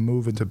trying to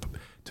move into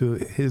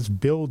his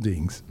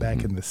buildings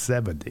back in the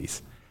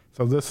 70s.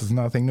 So this is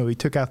nothing new. He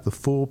took out the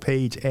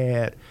full-page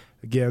ad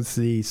against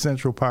the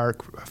Central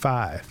Park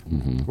Five,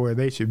 where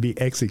they should be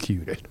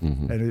executed.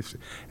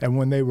 And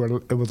when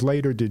it was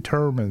later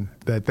determined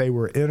that they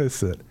were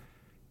innocent,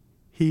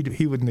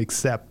 he wouldn't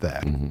accept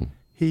that.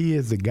 He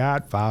is the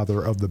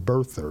godfather of the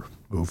birther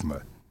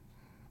movement,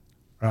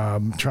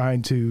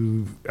 trying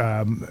to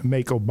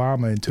make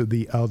Obama into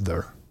the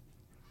other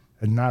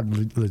and not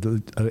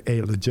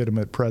a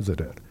legitimate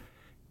president.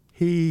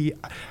 He,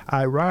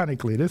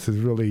 ironically, this is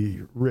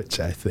really rich,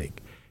 I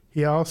think.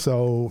 He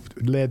also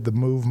led the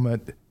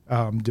movement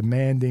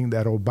demanding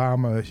that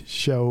Obama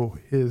show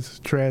his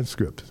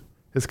transcripts,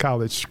 his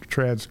college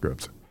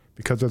transcripts,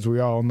 because as we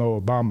all know,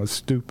 Obama's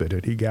stupid,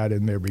 and he got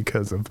in there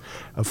because of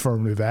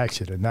affirmative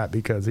action and not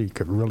because he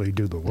could really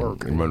do the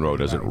work. Monroe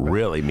doesn't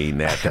really mean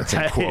that. That's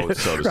in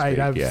quotes, so to speak.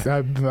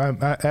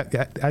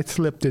 I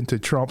slipped into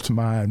Trump's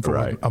mind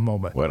for a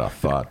moment. What a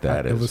thought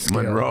that is. Was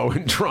Monroe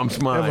in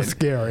Trump's mind. It was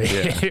scary.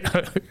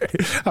 Yeah.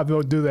 I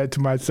won't do that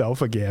to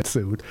myself again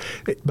soon.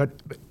 But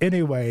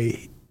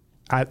anyway,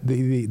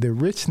 the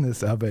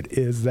richness of it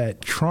is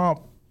that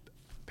Trump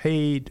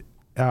had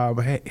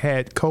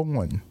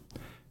Coogan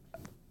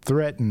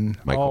threaten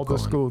all the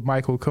schools.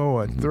 Michael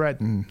Cohen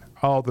threatened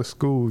all the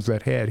schools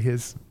that had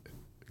his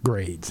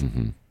grades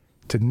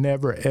to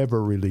never,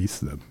 ever release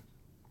them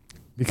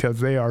because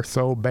they are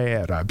so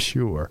bad, I'm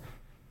sure,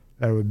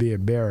 that would be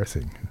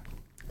embarrassing.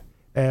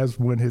 As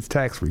when his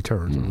tax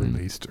returns are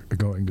released are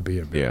going to be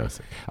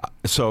embarrassing. Yeah.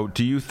 So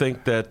do you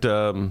think that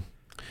the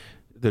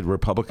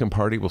Republican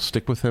Party will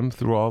stick with him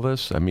through all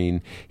this? I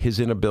mean, his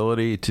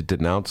inability to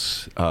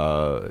denounce,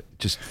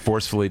 just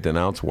forcefully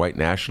denounce white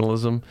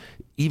nationalism,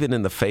 even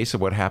in the face of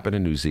what happened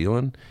in New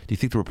Zealand, do you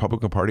think the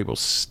Republican Party will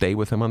stay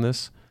with him on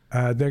this?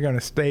 They're going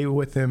to stay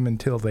with him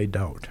until they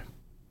don't.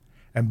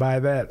 And by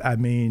that, I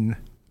mean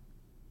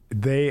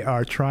they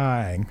are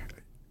trying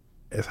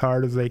as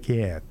hard as they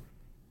can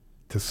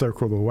to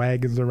circle the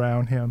wagons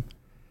around him.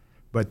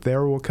 But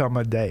there will come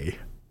a day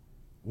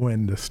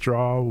when the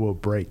straw will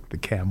break the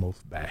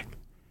camel's back.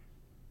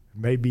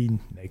 It may be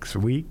next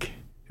week.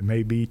 It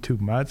may be 2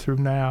 months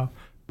from now,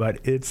 but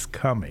it's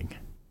coming.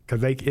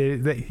 Because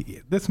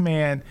this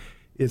man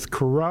is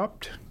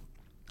corrupt.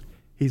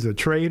 He's a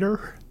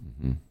traitor.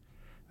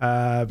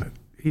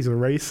 He's a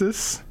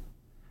racist.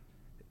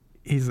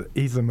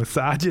 He's a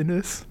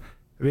misogynist.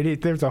 I mean,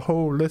 there's a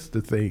whole list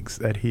of things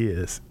that he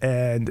is.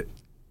 And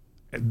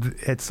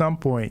at some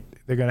point,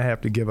 they're going to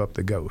have to give up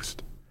the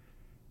ghost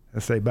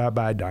and say,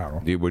 bye-bye,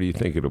 Donald. What do you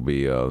think it'll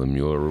be, the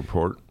Mueller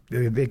report?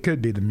 It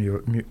could be the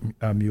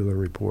Mueller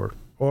report.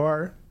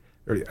 Or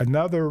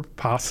another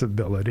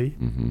possibility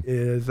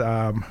is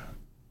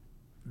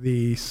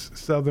the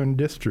Southern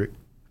District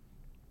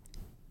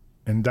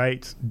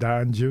indicts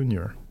Don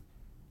Jr.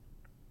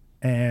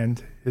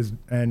 and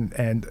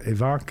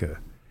Ivanka,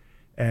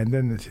 and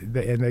then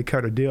they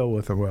cut a deal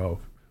with him.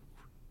 Well,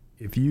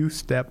 if you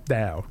step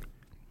down,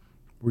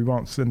 we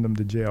won't send them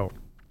to jail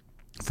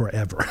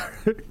forever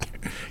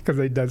because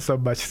they've done so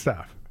much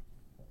stuff.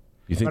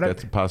 You think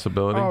that's a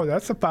possibility? Oh,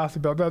 that's a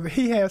possibility.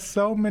 He has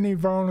so many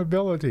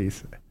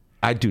vulnerabilities.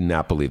 I do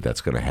not believe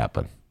that's going to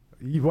happen.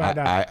 Why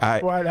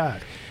not? Why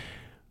not?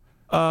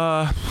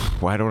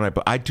 Why don't I?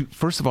 I do.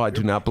 First of all, I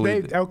do not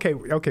believe.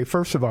 Okay.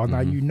 First of all,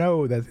 now you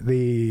know that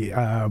the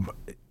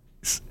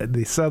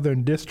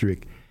Southern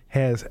District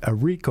has a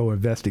RICO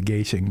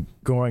investigation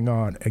going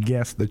on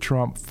against the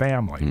Trump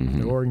family,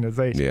 the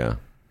organization. Yeah.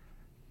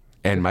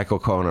 And Michael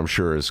Cohen, I'm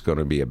sure, is going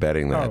to be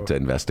abetting that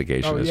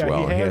investigation as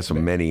well. He has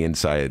many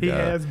inside. He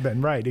has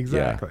been, right?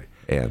 Exactly.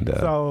 Yeah. And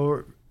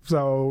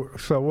so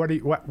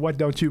what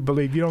don't you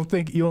believe? You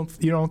think he'll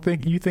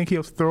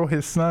throw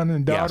his son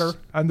and daughter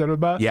under the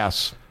bus?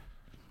 Yes.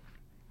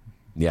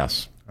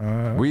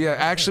 We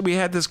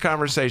had this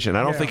conversation.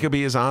 I don't think he'll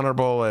be as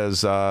honorable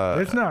as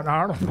it's not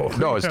honorable.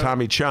 No, as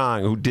Tommy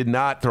Chong, who did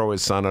not throw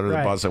his son under the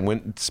bus and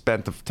went and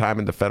spent the time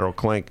in the federal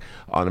clink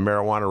on the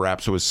marijuana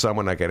rap, so his son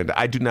would not get into.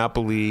 I do not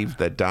believe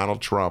that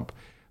Donald Trump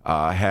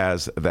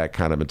has that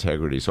kind of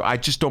integrity. So I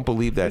just don't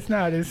believe that. It's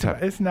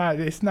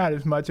not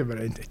as much of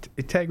an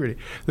integrity.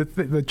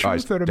 The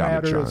truth of the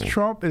matter is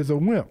Trump is a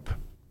wimp.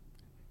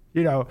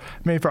 I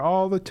mean, for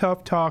all the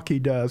tough talk he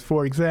does,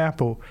 for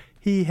example,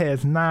 he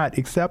has not,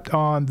 except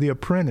on The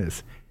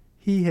Apprentice,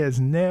 he has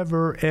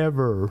never,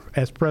 ever,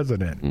 as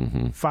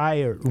president,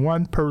 fired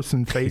one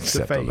person face to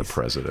face. Except on the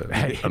president,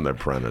 on The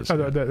Apprentice.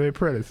 The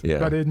Apprentice. Yeah.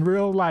 But in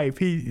real life,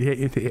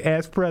 he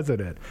as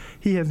president,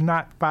 he has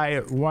not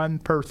fired one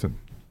person.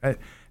 And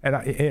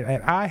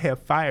I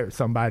have fired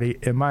somebody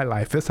in my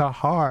life. It's a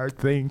hard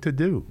thing to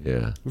do.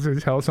 Yeah. To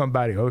tell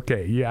somebody,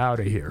 okay, you're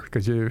out of here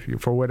because you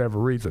for whatever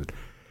reason.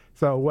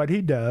 So what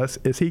he does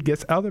is he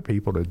gets other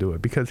people to do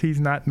it because he's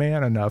not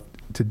man enough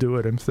to do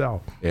it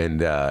himself.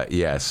 And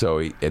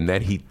and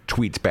then he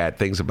tweets bad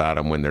things about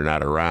them when they're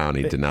not around.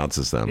 He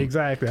denounces them.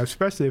 Exactly,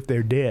 especially if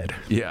they're dead.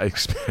 Yeah,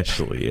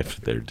 especially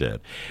if they're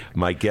dead.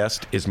 My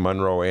guest is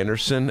Monroe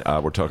Anderson.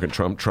 We're talking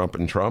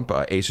Trump.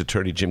 Ace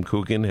Attorney Jim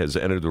Coogan has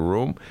entered the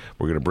room.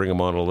 We're going to bring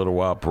him on in a little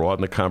while,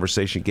 broaden the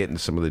conversation, get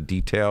into some of the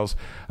details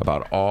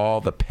about all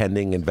the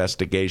pending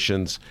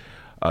investigations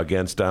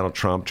against Donald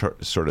Trump,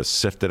 sort of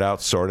sift it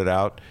out, sort it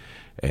out,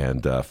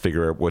 and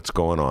figure out what's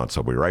going on. So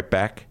we'll be right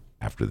back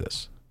after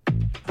this.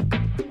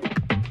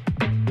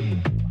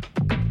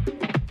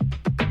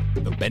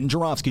 The Ben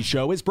Joravsky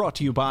Show is brought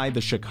to you by the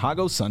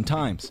Chicago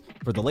Sun-Times.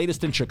 For the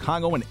latest in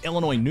Chicago and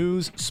Illinois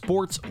news,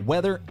 sports,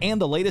 weather,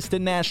 and the latest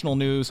in national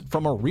news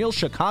from a real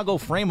Chicago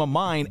frame of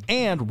mind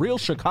and real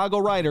Chicago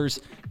writers,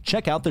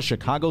 check out the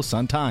Chicago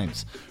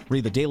Sun-Times.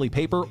 Read the daily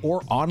paper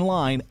or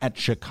online at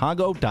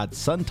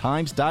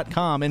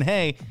chicago.suntimes.com. And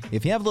hey,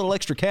 if you have a little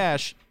extra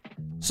cash,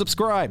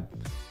 subscribe.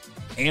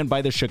 And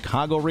by the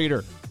Chicago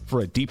Reader.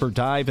 For a deeper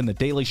dive in the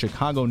daily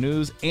Chicago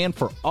news and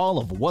for all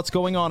of what's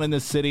going on in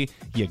this city,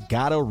 you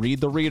gotta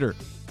read the Reader.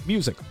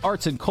 Music,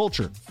 arts and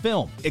culture,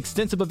 film,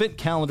 extensive event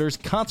calendars,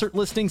 concert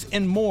listings,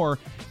 and more,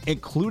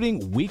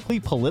 including weekly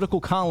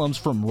political columns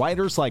from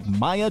writers like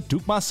Maya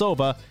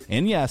Dukmasova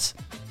and, yes,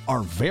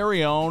 our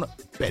very own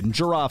Ben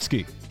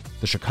Joravsky.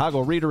 The Chicago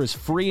Reader is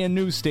free in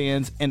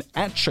newsstands and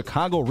at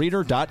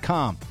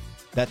chicagoreader.com.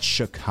 That's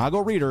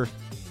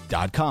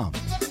chicagoreader.com.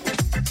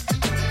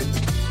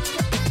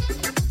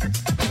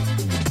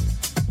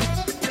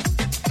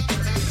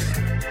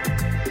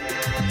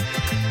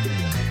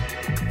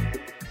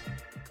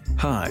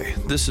 Hi,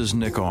 this is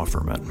Nick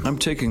Offerman. I'm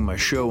taking my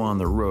show on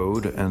the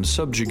road and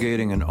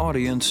subjugating an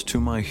audience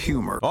to my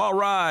humor. All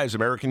rise,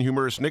 American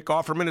humorist Nick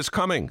Offerman is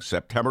coming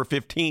September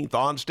 15th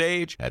on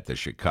stage at the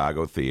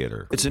Chicago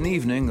Theater. It's an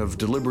evening of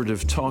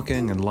deliberative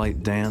talking and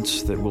light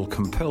dance that will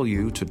compel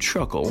you to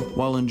chuckle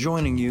while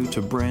enjoining you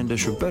to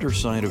brandish a better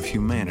side of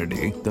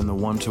humanity than the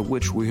one to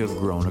which we have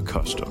grown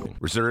accustomed.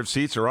 Reserved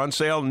seats are on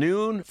sale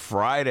noon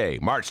Friday,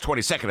 March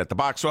 22nd at the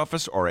box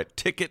office or at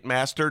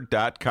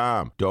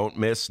Ticketmaster.com. Don't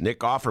miss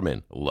Nick Offerman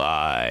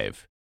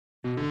live.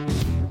 All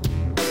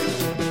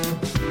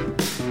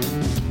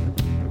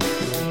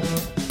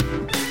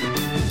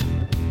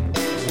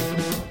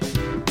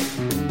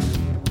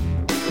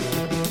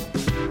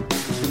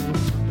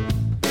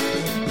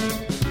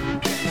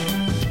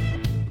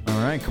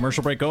right,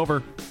 commercial break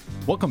over.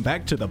 Welcome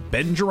back to the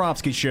Ben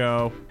Joravsky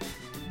Show,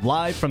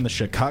 live from the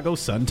Chicago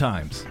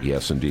Sun-Times.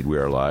 Yes, indeed, we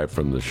are live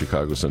from the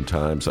Chicago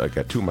Sun-Times. I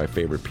got two of my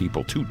favorite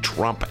people, two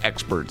Trump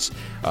experts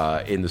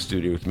in the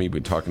studio with me. We've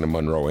been talking to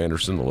Monroe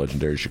Anderson, the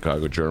legendary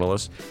Chicago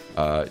journalist.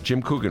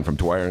 Jim Coogan from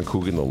Dwyer &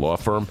 Coogan, the law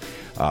firm.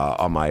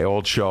 On my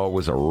old show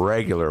was a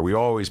regular. We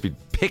always be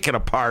picking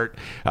apart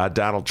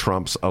Donald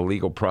Trump's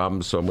legal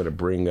problems, so I'm going to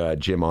bring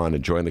Jim on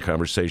and join the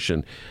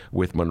conversation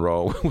with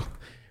Monroe.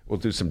 We'll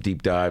do some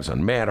deep dives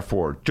on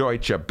Manafort,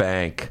 Deutsche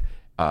Bank.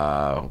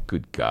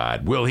 Good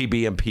God. Will he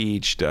be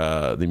impeached?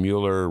 The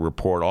Mueller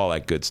report, all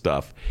that good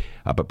stuff.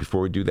 But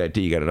before we do that,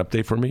 D, you got an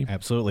update for me?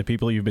 Absolutely.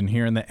 People, you've been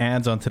hearing the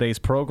ads on today's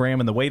program,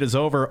 and the wait is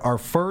over. Our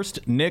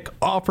first Nick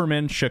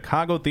Offerman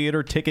Chicago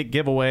Theater ticket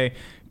giveaway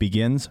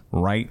begins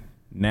right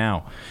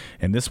now.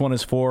 And this one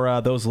is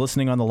for those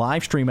listening on the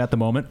live stream at the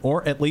moment,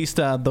 or at least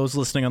those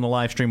listening on the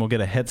live stream will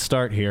get a head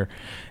start here.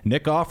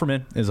 Nick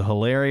Offerman is a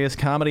hilarious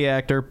comedy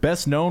actor,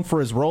 best known for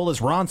his role as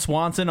Ron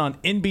Swanson on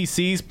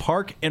NBC's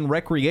Park and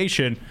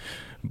Recreation.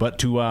 But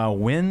to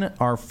win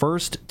our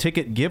first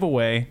ticket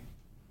giveaway,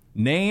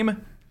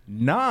 name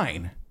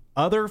 9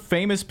 other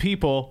famous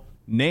people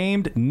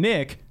named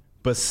Nick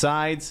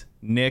besides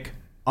Nick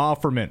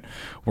Offerman.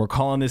 We're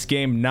calling this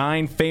game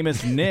 9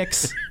 Famous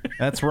Nicks.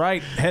 That's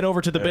right. Head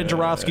over to the Ben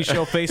Joravsky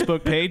Show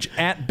Facebook page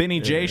at Benny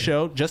J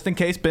Show, just in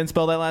case Ben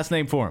spelled that last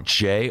name for him.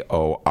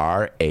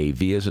 Jorav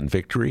as in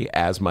victory,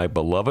 as my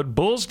beloved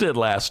Bulls did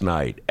last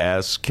night.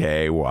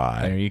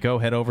 SKY. There you go.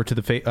 Head over to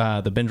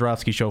the Ben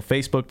Joravsky Show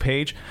Facebook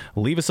page.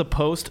 Leave us a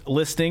post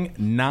listing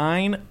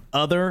 9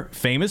 other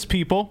famous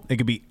people. It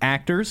could be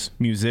actors,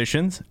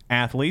 musicians,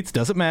 athletes,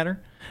 doesn't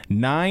matter.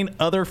 9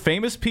 other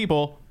famous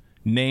people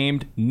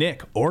named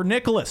Nick or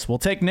Nicholas. We'll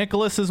take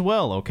Nicholas as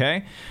well,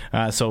 okay?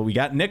 So we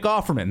got Nick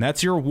Offerman.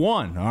 That's your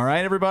one. All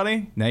right,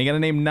 everybody? Now you got to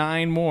name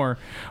 9 more.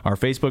 Our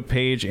Facebook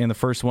page and the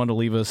first one to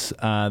leave us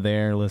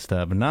their list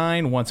of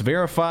 9, once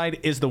verified,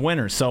 is the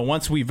winner. So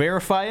once we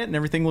verify it and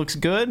everything looks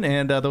good,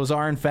 and those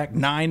are, in fact,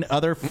 9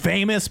 other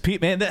famous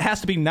people. Man, that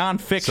has to be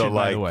nonfiction, so,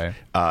 by the way.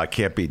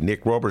 Can't be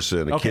Nick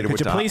Roberson. Okay, could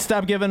you please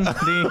stop giving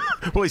the...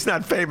 Well, he's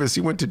not famous.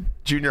 He went to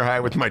junior high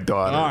with my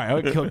daughter. All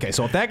right, okay.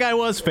 So if that guy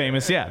was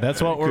famous, yeah,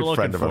 that's what we're looking for. Good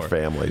friend of our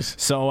families.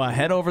 So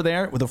head over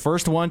there with the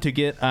first one to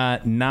get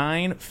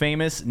 9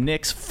 famous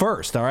Nicks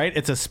first, all right?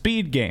 It's a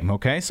speed game,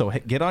 okay? So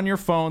get on your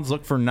phones,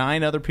 look for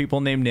 9 other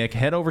people named Nick,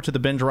 head over to the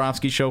Ben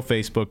Joravsky Show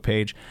Facebook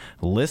page,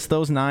 list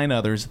those 9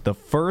 others. The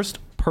first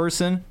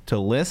person to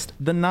list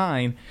the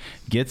 9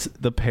 gets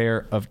the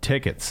pair of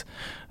tickets.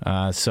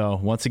 So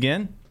once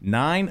again,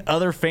 9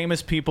 other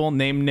famous people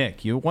named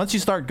Nick. Once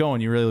you start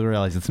going, you really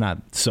realize it's not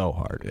so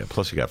hard. Yeah.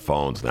 Plus, you got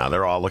phones now.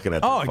 They're all looking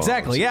at. Oh,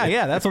 exactly.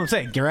 Yeah. That's what I'm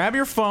saying. Grab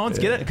your phones,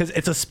 get it, because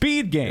it's a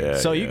speed game.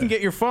 So you can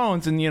get your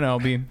phones and be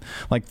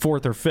like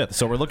 4th or 5th.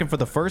 So we're looking for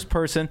the first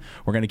person.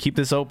 We're going to keep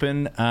this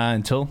open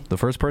until the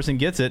first person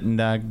gets it.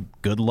 And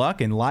good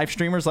luck. And live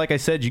streamers, like I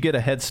said, you get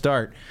a head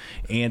start.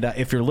 And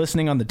if you're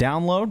listening on the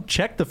download,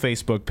 check the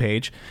Facebook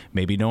page.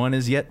 Maybe no one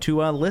has yet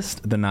to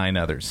list the 9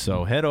 others.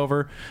 So head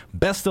over.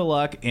 Best of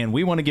luck. And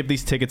we want to give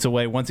these tickets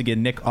away. Once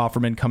again, Nick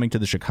Offerman coming to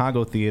the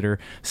Chicago Theater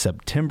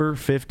September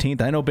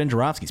 15th. I know Ben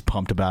Joravsky's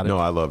pumped about it. No,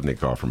 I love Nick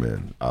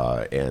Offerman.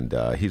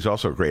 And he's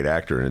also a great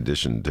actor in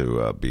addition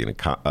to being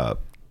a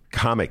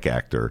comic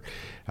actor.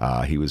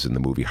 He was in the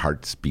movie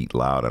Hearts Beat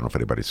Loud. I don't know if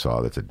anybody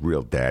saw. That's a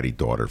real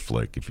daddy-daughter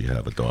flick. If you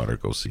have a daughter,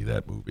 go see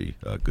that movie.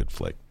 Good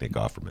flick. Nick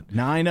Offerman.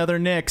 9 other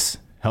Nicks.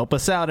 Help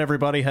us out,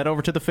 everybody. Head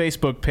over to the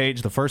Facebook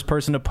page. The first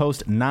person to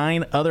post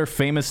 9 other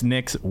famous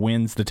Nicks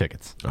wins the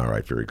tickets. All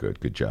right, very good.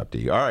 Good job,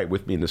 D. All right,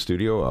 with me in the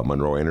studio,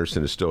 Monroe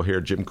Anderson is still here.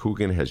 Jim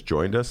Coogan has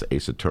joined us,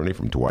 ace attorney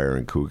from Dwyer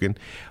and Coogan,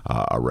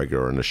 a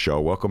regular on the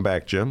show. Welcome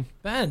back, Jim.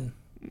 Ben,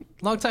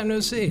 long time no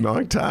see.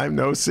 Long time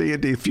no see,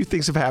 indeed. A few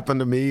things have happened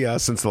to me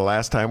since the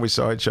last time we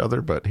saw each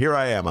other, but here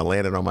I am. I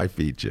landed on my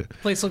feet.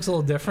 Place looks a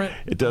little different.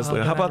 It does.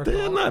 How about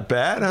that? Not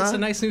bad, huh? It's a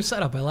nice new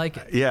setup. I like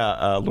it.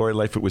 Yeah, Lori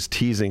Lightfoot was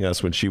teasing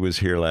us when she was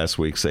here last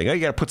week, saying, "Oh,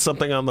 you got to put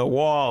something on the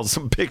wall,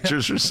 some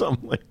pictures or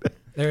something like that."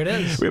 There it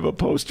is. We have a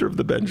poster of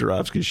the Ben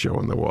Joravsky Show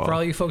on the wall. For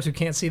all you folks who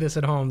can't see this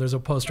at home, there's a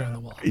poster on the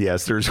wall.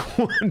 Yes, there's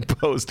one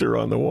poster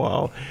on the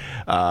wall.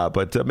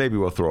 But maybe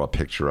we'll throw a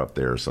picture up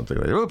there or something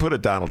like that. We'll put a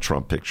Donald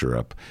Trump picture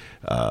up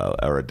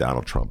or a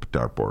Donald Trump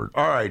dartboard.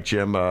 All right,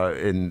 Jim,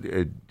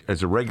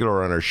 as a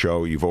regular on our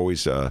show, you've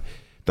always done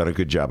a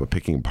good job of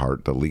picking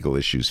apart the legal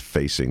issues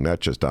facing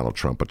not just Donald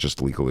Trump, but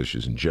just legal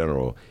issues in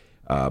general.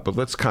 But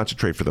let's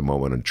concentrate for the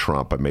moment on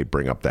Trump. I may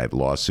bring up that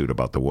lawsuit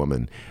about the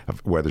woman,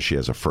 whether she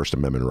has a First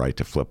Amendment right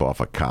to flip off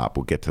a cop.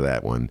 We'll get to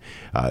that one.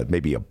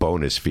 Maybe a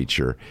bonus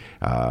feature.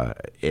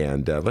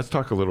 And let's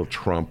talk a little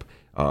Trump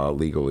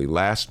legally.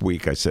 Last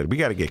week I said we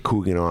got to get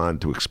Coogan on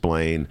to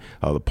explain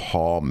the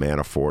Paul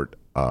Manafort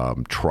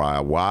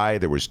trial. Why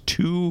there was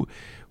 2.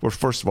 Well,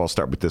 first of all,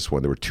 start with this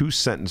one. There were 2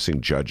 sentencing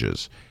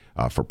judges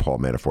for Paul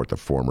Manafort, the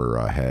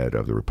former head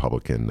of the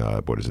Republican,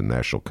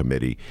 National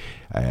Committee,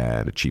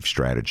 and a chief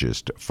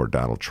strategist for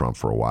Donald Trump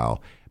for a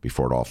while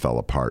before it all fell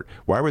apart.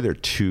 Why were there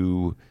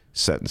 2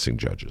 sentencing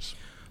judges?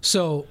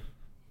 So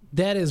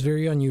that is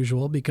very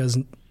unusual because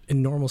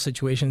in normal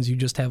situations you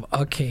just have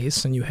a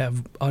case and you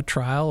have a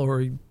trial, or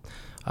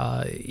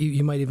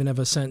you might even have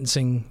a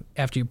sentencing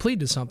after you plead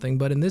to something.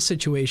 But in this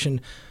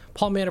situation,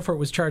 Paul Manafort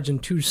was charged in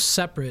 2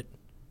 separate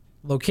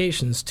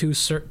locations, 2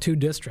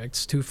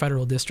 districts, 2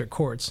 federal district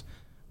courts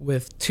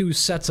with 2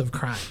 sets of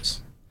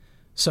crimes.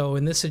 So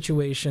in this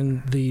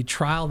situation, the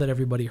trial that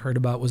everybody heard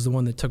about was the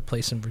one that took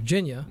place in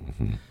Virginia.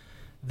 Mm-hmm.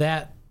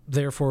 That,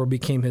 therefore,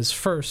 became his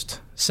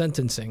first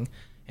sentencing.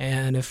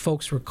 And if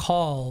folks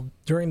recall,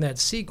 during that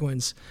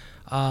sequence,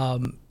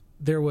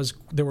 there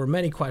were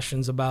many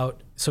questions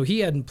about, so he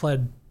hadn't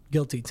pled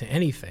guilty to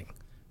anything.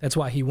 That's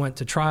why he went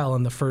to trial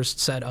in the first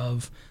set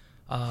of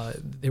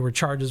there were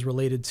charges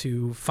related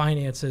to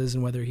finances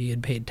and whether he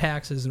had paid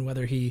taxes and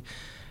whether he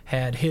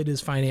had hid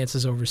his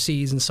finances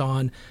overseas and so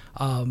on.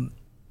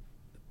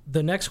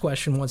 The next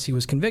question, once he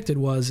was convicted,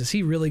 was, is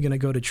he really going to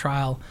go to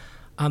trial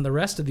on the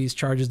rest of these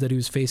charges that he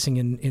was facing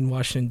in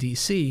Washington,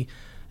 D.C.?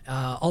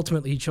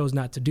 Ultimately, he chose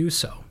not to do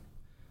so.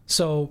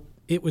 So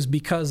it was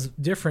because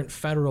different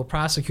federal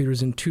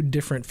prosecutors in 2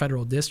 different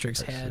federal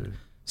districts had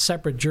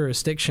separate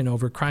jurisdiction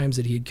over crimes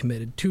that he had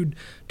committed, two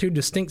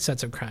distinct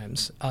sets of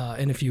crimes.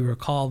 And if you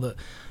recall, the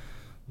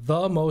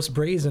most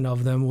brazen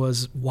of them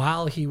was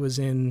while he was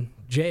in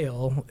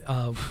jail,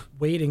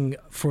 waiting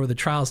for the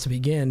trials to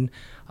begin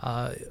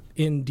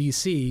in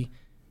D.C.,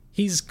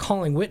 he's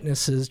calling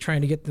witnesses,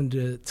 trying to get them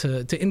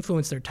to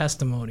influence their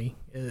testimony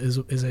is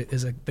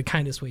the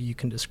kindest way you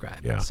can describe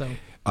it. Yeah. So.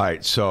 All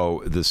right,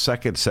 so the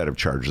second set of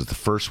charges, the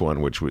first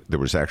one, which there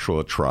was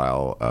actual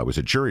trial, was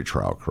a jury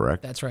trial,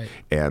 correct? That's right.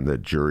 And the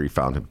jury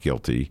found him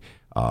guilty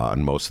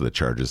on most of the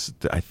charges.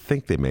 I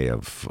think they may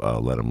have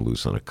let him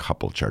loose on a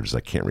couple charges. I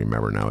can't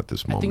remember now at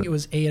this moment. I think it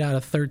was 8 out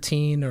of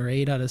 13 or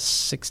 8 out of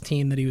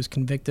 16 that he was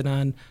convicted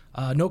on.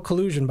 No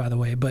collusion, by the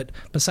way, but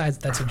besides,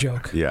 that's a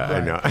joke. Yeah,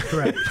 right. I know.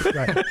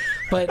 Right.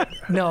 But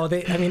no,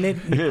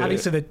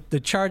 obviously the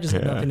charges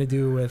had nothing to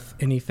do with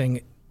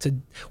anything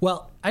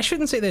well, I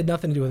shouldn't say they had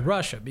nothing to do with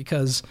Russia,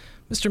 because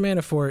Mr.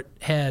 Manafort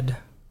had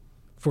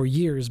for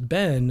years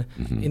been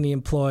in the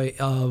employ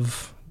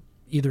of,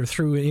 either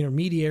through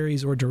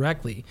intermediaries or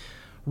directly,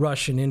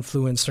 Russian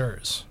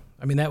influencers.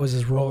 I mean, that was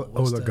his role.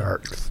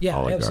 Oligarchs.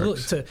 Oligarchs.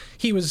 Absolutely.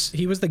 He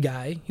was the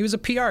guy. He was a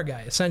PR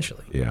guy,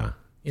 essentially. Yeah.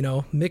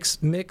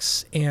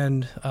 Mix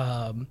and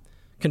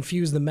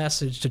confuse the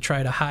message to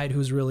try to hide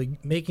who's really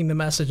making the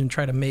message and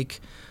try to make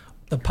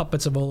the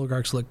puppets of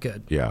oligarchs look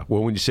good. Yeah.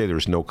 Well, when you say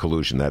there's no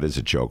collusion, that is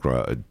a joke.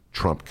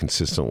 Trump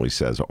consistently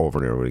says over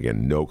and over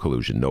again, no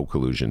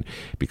collusion,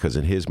 because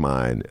in his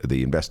mind,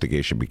 the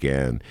investigation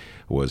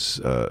was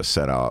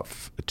set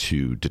off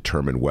to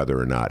determine whether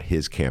or not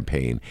his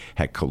campaign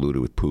had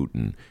colluded with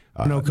Putin.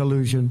 No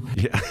collusion.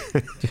 Yeah.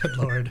 Good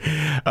Lord.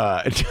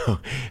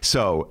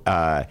 So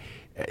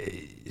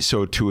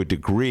to a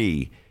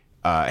degree,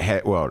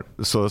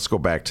 so let's go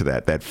back to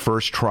that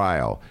first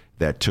trial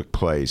that took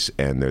place,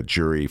 and the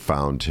jury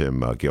found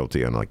him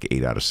guilty on like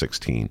 8 out of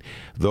 16.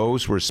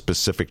 Those were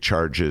specific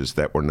charges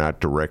that were not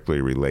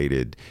directly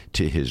related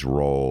to his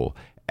role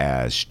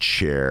as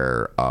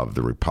chair of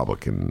the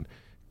Republican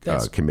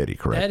committee,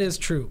 correct? That is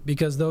true,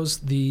 because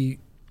the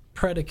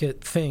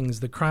predicate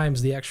things, the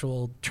crimes, the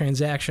actual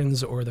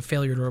transactions, or the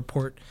failure to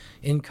report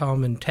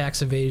income and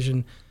tax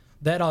evasion,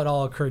 that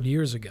all occurred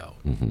years ago.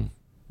 Mm-hmm.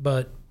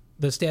 But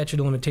the statute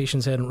of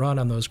limitations hadn't run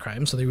on those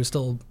crimes, so they were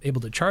still able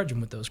to charge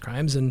him with those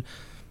crimes, and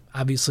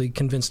obviously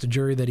convinced a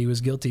jury that he was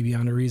guilty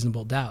beyond a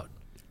reasonable doubt.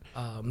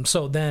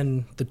 So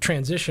then the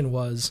transition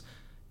was,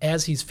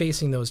 as he's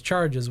facing those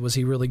charges, was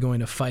he really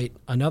going to fight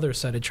another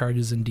set of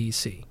charges in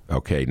D.C.?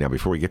 Okay, now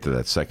before we get to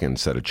that second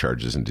set of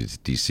charges in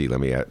D.C., let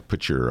me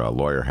put your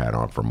lawyer hat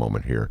on for a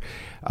moment here.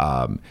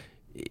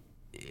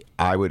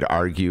 I would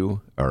argue,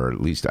 or at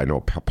least I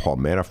know Paul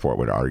Manafort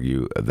would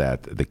argue,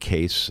 that the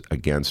case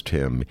against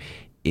him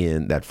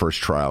in that first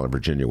trial in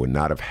Virginia would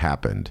not have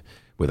happened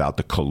without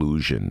the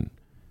collusion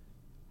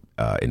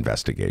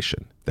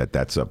investigation.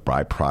 That's a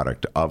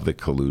byproduct of the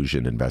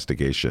collusion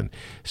investigation.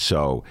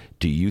 So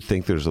do you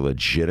think there's a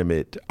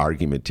legitimate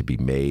argument to be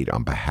made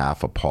on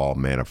behalf of Paul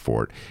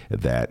Manafort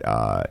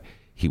that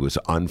he was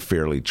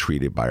unfairly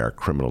treated by our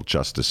criminal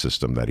justice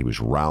system, that he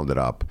was rounded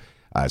up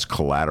as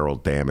collateral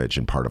damage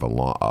and part of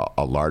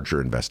a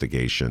larger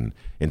investigation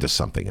into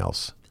something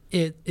else?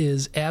 It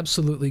is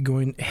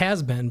absolutely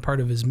has been part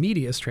of his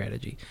media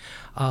strategy.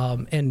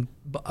 And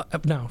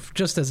now,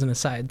 just as an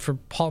aside, for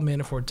Paul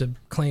Manafort to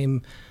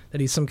claim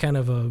that he's some kind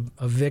of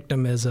a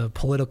victim as a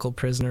political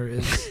prisoner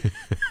is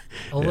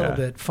a little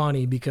bit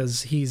funny,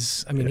 because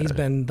he's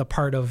been the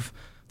part of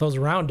those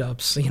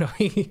roundups.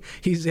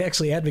 He's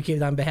actually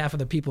advocated on behalf of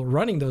the people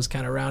running those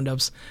kind of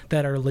roundups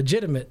that are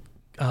legitimate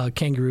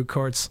kangaroo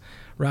courts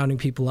rounding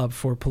people up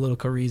for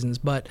political reasons.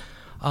 But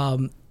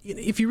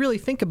if you really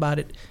think about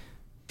it,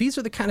 these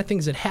are the kind of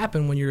things that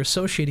happen when you're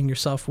associating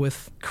yourself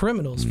with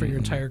criminals for your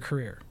entire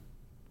career.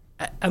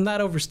 I'm not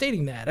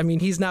overstating that. I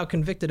mean, he's now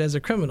convicted as a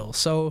criminal.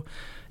 So,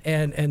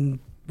 and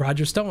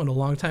Roger Stone, a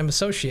longtime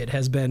associate,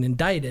 has been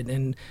indicted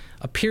and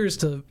appears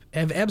to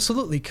have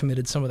absolutely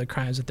committed some of the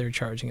crimes that they're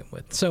charging him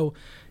with. So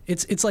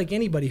it's like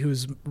anybody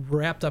who's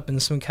wrapped up in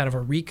some kind of a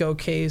RICO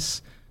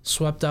case,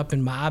 swept up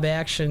in mob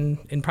action,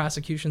 in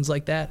prosecutions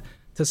like that,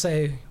 to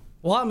say,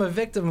 well, I'm a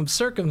victim of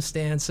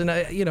circumstance, and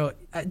I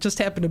just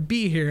happen to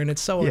be here, and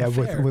it's so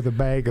unfair. Yeah, with a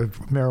bag of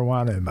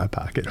marijuana in my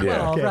pocket.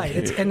 Well, right.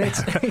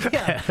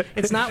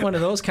 It's not one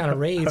of those kind of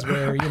raids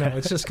where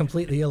it's just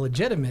completely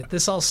illegitimate.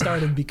 This all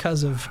started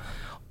because of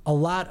a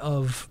lot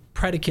of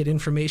predicate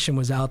information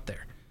was out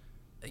there.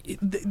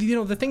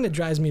 The thing that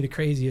drives me the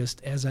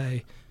craziest, as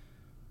I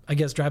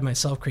guess drive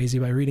myself crazy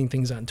by reading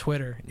things on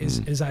Twitter,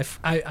 is I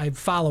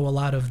follow a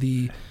lot of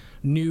the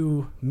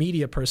new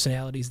media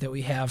personalities that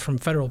we have from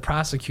federal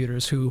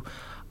prosecutors who,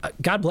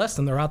 God bless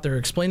them, they're out there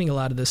explaining a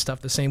lot of this stuff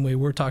the same way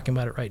we're talking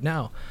about it right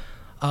now.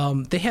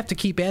 They have to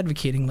keep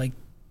advocating, like,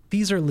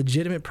 these are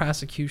legitimate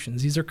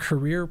prosecutions. These are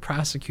career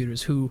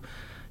prosecutors who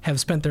have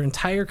spent their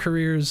entire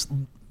careers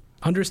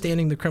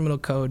understanding the criminal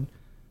code,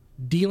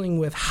 dealing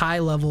with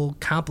high-level,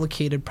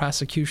 complicated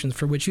prosecutions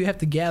for which you have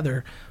to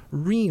gather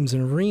reams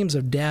and reams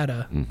of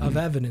data, of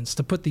evidence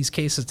to put these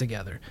cases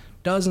together,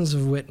 dozens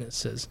of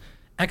witnesses,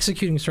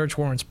 executing search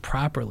warrants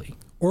properly,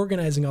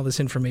 organizing all this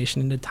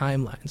information into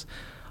timelines.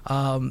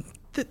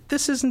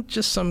 This isn't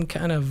just some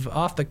kind of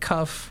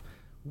off-the-cuff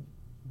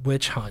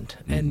witch hunt.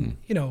 And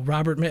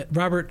Robert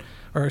Mueller,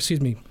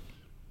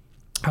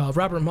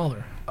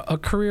 a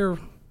career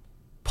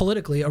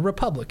politically a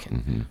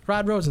Republican.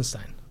 Rod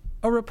Rosenstein,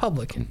 a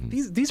Republican.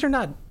 These are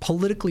not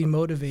politically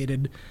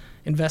motivated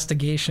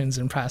investigations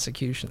and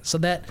prosecutions. So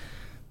that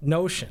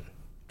notion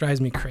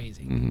drives me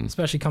crazy,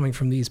 especially coming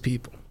from these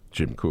people.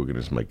 Jim Coogan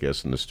is my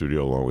guest in the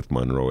studio, along with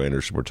Monroe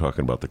Anderson. We're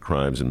talking about the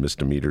crimes and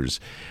misdemeanors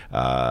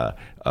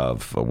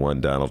of one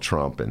Donald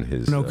Trump and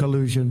his no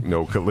collusion,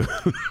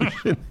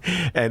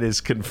 and his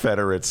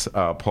confederates,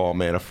 Paul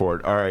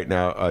Manafort. All right,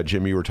 now,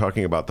 Jim, you were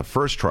talking about the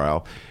first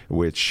trial,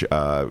 which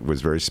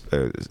was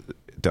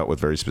dealt with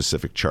very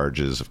specific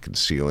charges of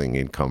concealing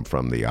income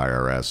from the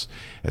IRS,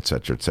 et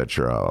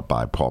cetera,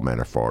 by Paul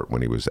Manafort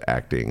when he was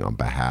acting on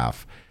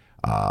behalf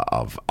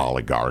of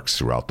oligarchs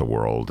throughout the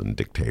world and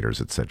dictators,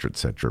 et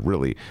cetera,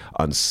 really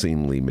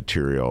unseemly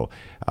material.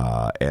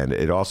 And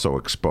it also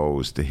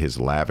exposed his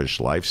lavish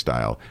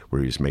lifestyle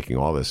where he was making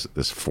all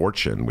this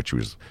fortune, which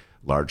was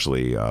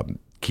largely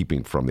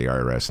keeping from the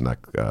IRS, and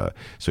not,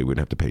 so he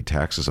wouldn't have to pay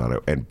taxes on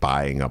it, and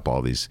buying up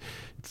all these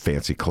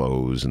fancy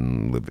clothes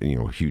and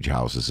huge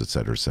houses, et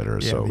cetera, et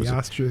cetera. Yeah, so the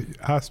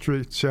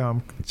ostrich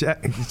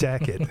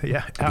jacket.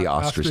 Yeah, the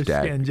ostrich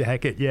skin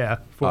jacket. Yeah,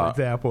 for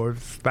example, it's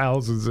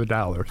thousands of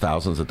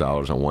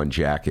dollars on one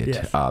jacket.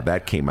 Yes.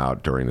 That came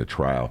out during the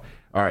trial.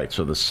 All right,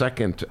 so the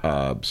second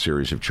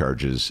series of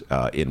charges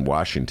in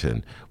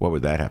Washington, what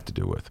would that have to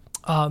do with?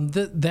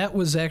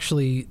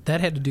 That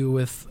had to do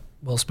with,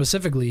 well,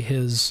 specifically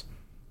his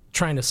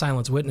trying to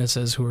silence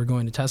witnesses who were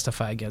going to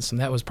testify against him.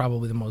 That was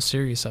probably the most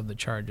serious of the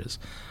charges.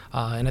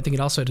 And I think it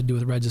also had to do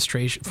with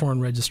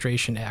Foreign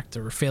Registration Act,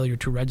 or failure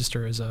to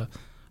register as a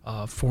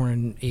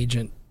foreign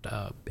agent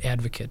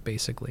advocate,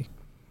 basically.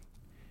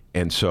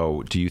 And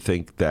so do you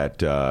think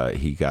that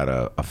he got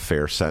a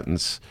fair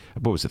sentence?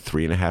 What was it,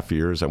 3.5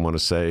 years, I want to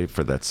say,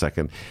 for that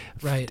second?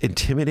 Right.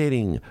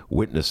 Intimidating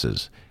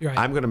witnesses. Right.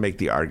 I'm going to make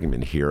the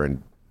argument here,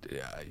 and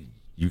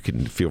you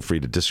can feel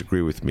free to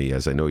disagree with me,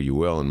 as I know you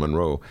will, and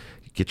Monroe,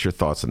 get your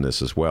thoughts on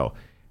this as well.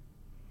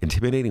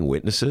 Intimidating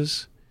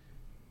witnesses,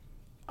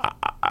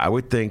 I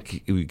would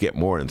think you would get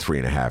more than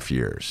 3.5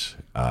 years.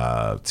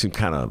 It seemed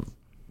kind of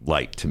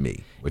light to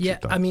me. Yeah,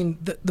 I mean,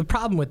 the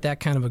problem with that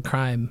kind of a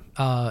crime,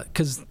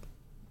 because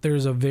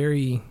there's a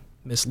very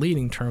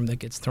misleading term that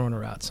gets thrown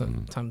around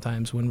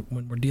sometimes when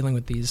we're dealing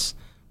with these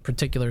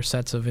particular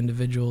sets of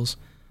individuals.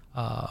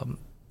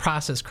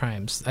 Process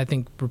crimes. I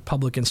think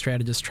Republican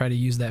strategists try to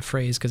use that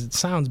phrase because it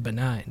sounds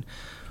benign.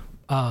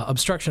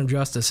 Obstruction of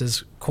justice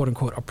is, quote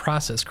unquote, a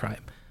process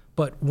crime.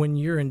 But when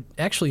you're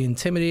actually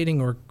intimidating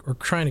or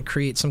trying to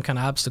create some kind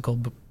of obstacle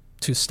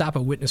to stop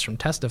a witness from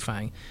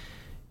testifying,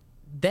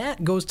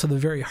 that goes to the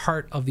very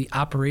heart of the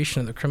operation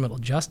of the criminal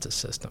justice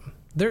system.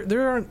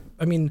 There aren't,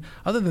 I mean,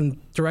 other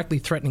than directly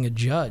threatening a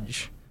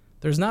judge,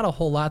 there's not a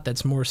whole lot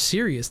that's more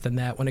serious than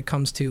that when it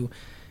comes to,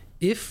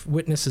 if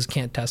witnesses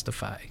can't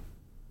testify,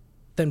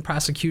 then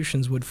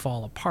prosecutions would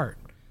fall apart.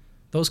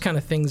 Those kind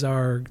of things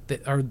are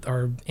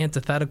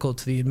antithetical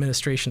to the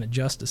administration of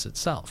justice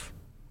itself.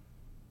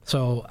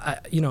 So,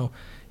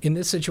 in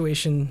this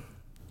situation,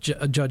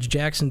 Judge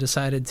Jackson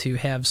decided to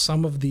have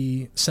some of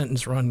the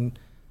sentence run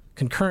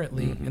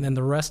concurrently, and then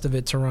the rest of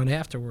it to run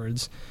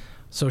afterwards.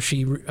 So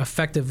she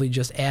effectively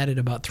just added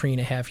about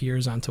 3.5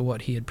 years onto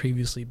what he had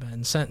previously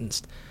been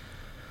sentenced.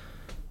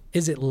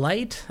 Is it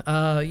light?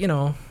 I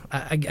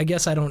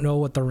guess I don't know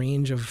what the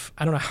range of,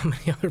 I don't know how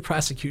many other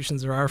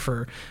prosecutions there are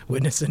for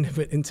witness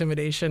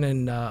intimidation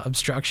and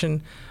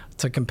obstruction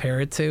to compare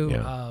it to.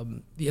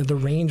 Yeah. The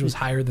range was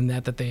higher than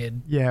that they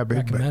had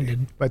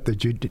recommended. But the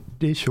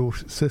judicial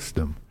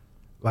system,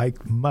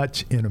 like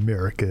much in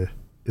America,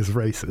 is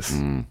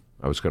racist.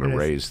 I was going to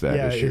raise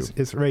that issue.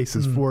 It's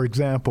racist. For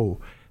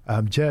example,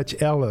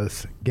 Judge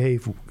Ellis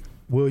gave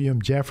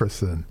William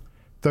Jefferson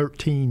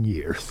 13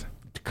 years.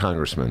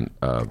 Congressman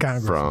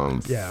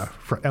from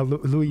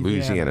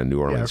Louisiana, New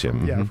Orleans.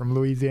 From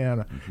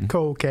Louisiana.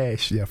 Cold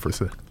cash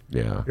Jefferson.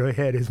 Yeah. He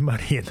had his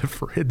money in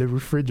the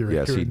refrigerator.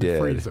 Yes, he did.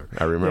 Freezer.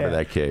 I remember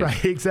that case.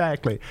 Right,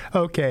 exactly.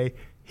 Okay,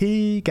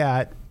 he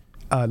got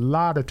a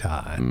lot of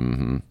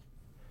time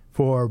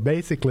for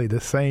basically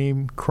the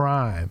same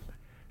crime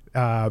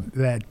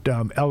that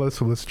Ellis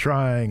was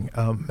trying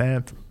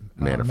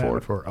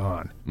Manafort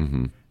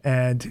on.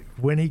 And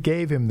when he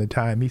gave him the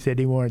time, he said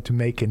he wanted to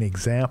make an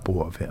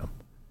example of him.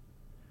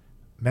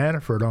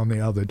 Manafort, on the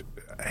other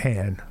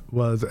hand,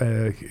 was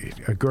a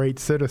great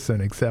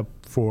citizen, except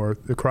for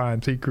the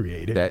crimes he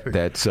created.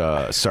 That's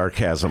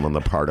sarcasm on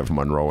the part of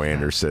Monroe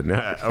Anderson.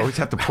 I always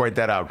have to point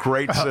that out.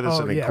 Great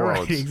citizen in quotes.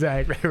 Right,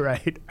 exactly,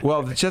 right.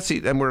 Well, Jesse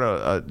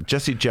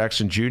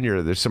Jackson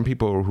Jr., there's some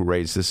people who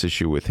raised this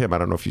issue with him. I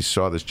don't know if you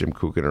saw this, Jim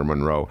Coogan or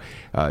Monroe.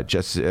 Aaron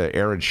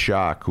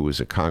Schock, who was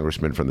a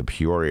congressman from the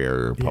Peoria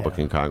area,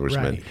 Republican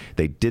congressman, right.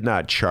 They did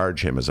not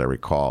charge him, as I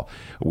recall,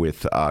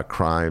 with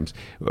crimes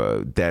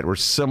that were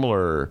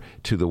similar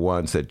to the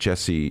ones that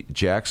Jesse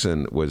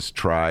Jackson was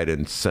tried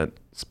and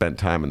spent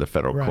time in the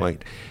federal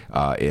clink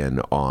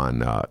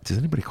does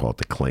anybody call it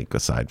the clink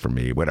aside from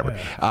me? Whatever.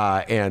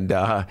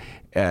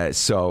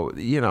 So,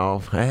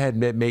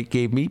 it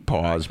gave me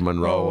pause,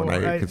 Monroe,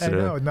 when I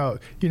considered.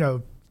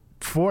 No.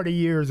 40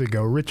 years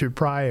ago, Richard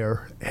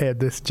Pryor had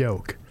this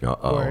joke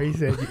where he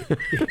said,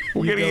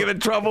 "We're going to get in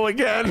trouble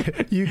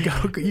again."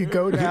 You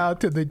go down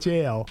to the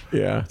jail,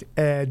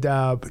 and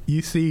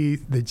you see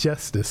the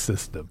justice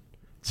system.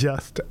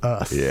 just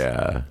us.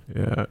 Yeah.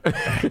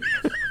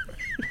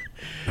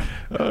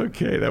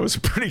 Okay, that was a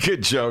pretty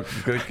good joke.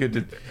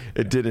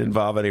 It didn't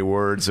involve any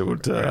words that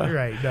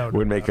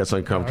would make us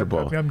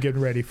uncomfortable. I'm getting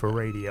ready for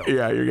radio.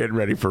 Yeah, you're getting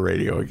ready for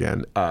radio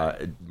again.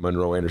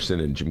 Monroe Anderson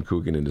and Jim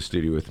Coogan in the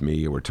studio with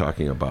me. We're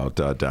talking about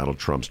Donald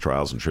Trump's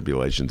trials and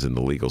tribulations in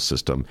the legal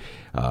system,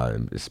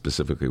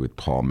 specifically with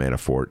Paul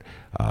Manafort,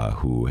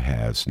 who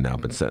has now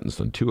been sentenced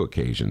on 2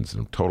 occasions,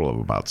 a total of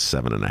about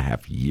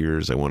 7.5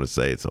 years, I want to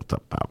say. It's off the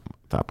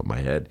top of my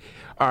head.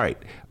 All right,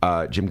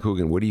 Jim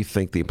Coogan, what do you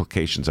think the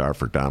implications are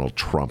for Donald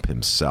Trump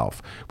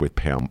himself with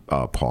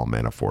Paul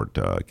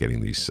Manafort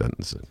getting these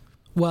sentences?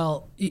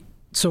 Well,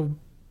 so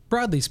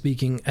broadly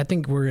speaking, I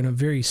think we're in a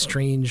very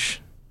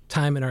strange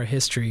time in our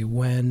history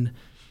when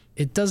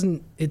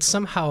it's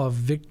somehow a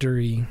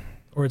victory,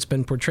 or it's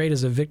been portrayed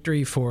as a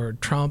victory for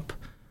Trump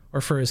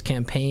or for his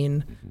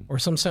campaign, or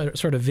some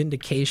sort of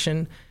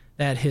vindication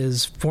that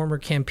his former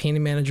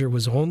campaign manager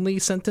was only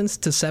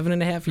sentenced to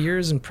 7.5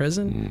 years in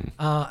prison.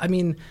 I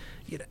mean,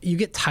 you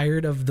get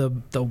tired of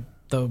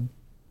the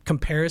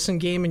comparison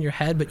game in your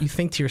head, but you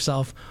think to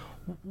yourself,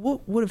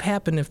 what would have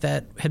happened if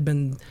that had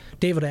been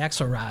David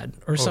Axelrod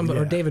or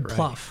or David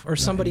Plouffe or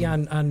somebody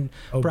on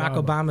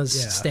Barack Obama's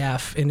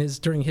staff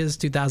during his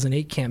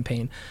 2008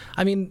 campaign?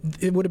 I mean,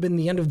 it would have been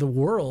the end of the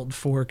world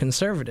for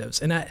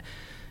conservatives. And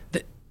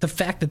the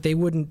fact that they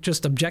wouldn't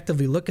just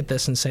objectively look at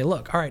this and say,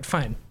 look, all right,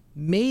 fine,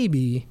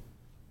 maybe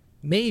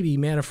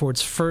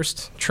Manafort's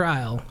first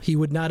trial, he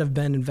would not have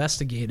been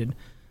investigated.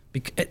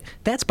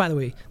 That's, by the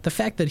way, the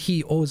fact that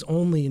he was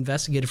only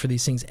investigated for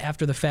these things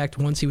after the fact,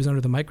 once he was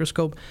under the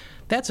microscope,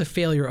 that's a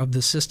failure of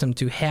the system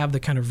to have the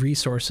kind of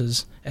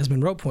resources, as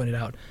Monroe pointed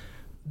out,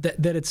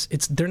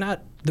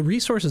 the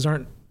resources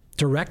aren't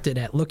directed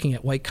at looking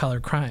at white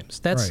collar crimes.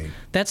 That's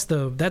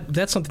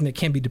something that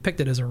can be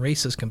depicted as a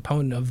racist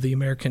component of the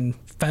American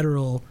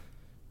federal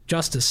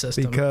justice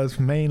system. Because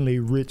mainly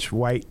rich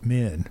white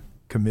men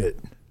commit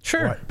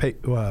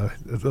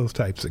those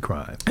types of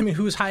crimes. I mean,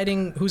 who's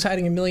hiding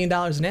 $1 million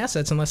in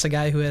assets unless a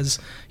guy who has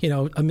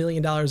 $1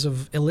 million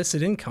of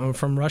illicit income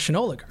from Russian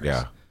oligarchs?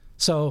 Yeah.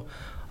 So,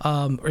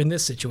 in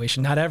this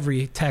situation, not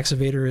every tax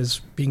evader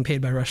is being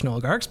paid by Russian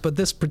oligarchs, but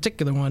this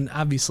particular one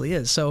obviously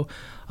is. So,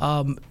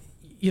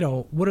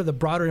 what are the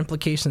broader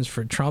implications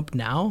for Trump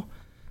now?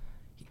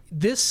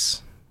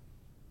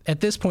 At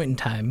this point in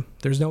time,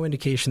 there's no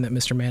indication that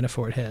Mr.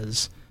 Manafort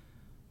has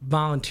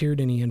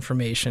volunteered any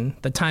information.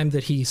 The time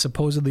that he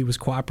supposedly was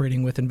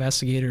cooperating with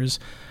investigators,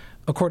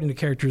 according to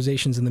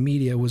characterizations in the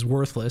media, was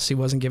worthless. He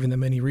wasn't giving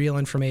them any real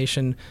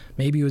information.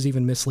 Maybe he was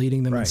even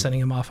misleading them and sending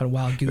them off on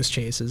wild goose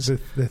chases.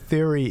 The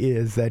theory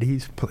is that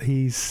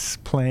he's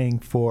playing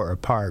for a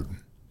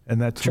pardon.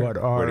 And that's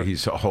what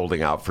he's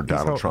holding out for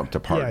Donald Trump to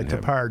pardon him. Yeah,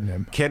 to pardon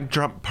him. Can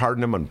Trump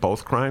pardon him on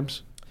both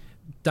crimes?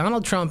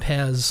 Donald Trump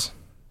has,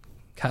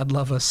 God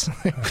love us,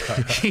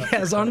 he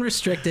has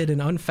unrestricted and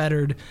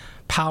unfettered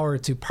power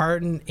to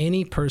pardon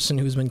any person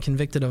who's been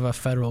convicted of a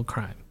federal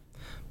crime.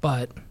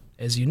 But,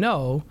 as you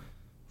know,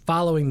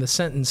 following the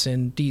sentence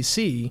in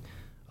D.C.,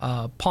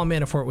 Paul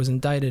Manafort was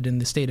indicted in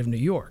the state of New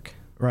York.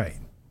 Right.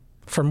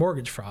 For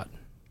mortgage fraud.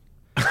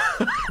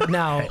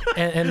 Now,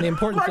 and the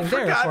important thing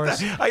there, of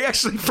course, I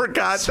actually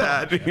forgot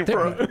that.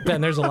 Ben,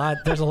 there's a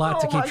lot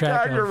to keep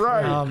track of. You're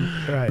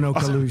right. No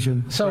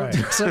collusion. So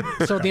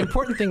the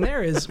important thing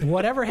there is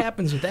whatever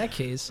happens with that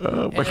case,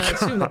 and I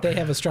assume that they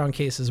have a strong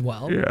case as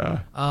well.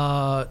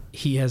 Yeah.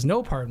 He has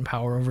no pardon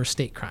power over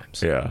state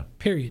crimes. Yeah.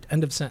 Period.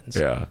 End of sentence.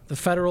 Yeah. The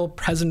federal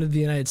president of the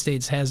United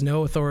States has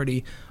no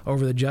authority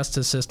over the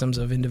justice systems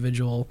of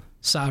individual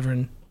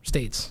sovereign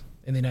states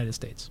in the United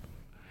States.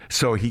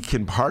 So he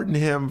can pardon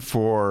him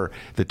for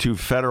the 2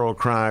 federal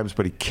crimes,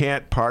 but he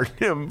can't pardon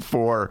him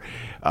for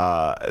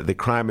the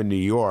crime in New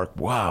York.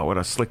 Wow, what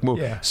a slick move.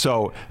 Yeah.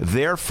 So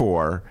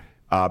therefore,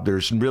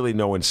 there's really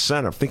no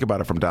incentive. Think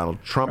about it from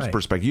Donald Trump's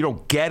perspective. You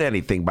don't get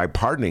anything by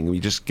pardoning. You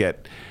just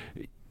get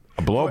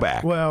a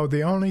blowback. Well,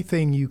 the only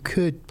thing you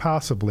could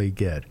possibly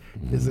get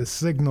is a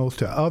signal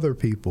to other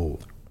people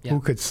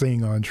who could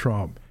sing on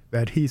Trump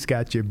that he's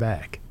got your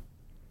back.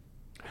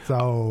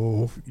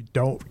 So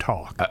don't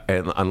talk.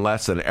 And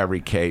unless in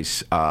every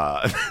case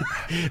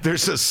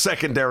there's a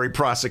secondary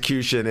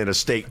prosecution in a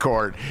state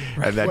court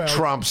and that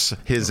trumps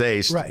his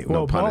ace. Right.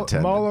 No pun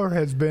intended. Mueller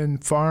has been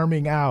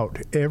farming out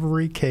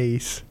every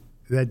case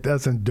that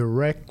doesn't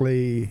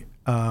directly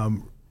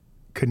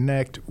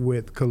connect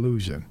with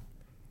collusion.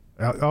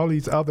 All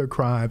these other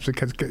crimes,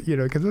 because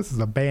this is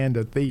a band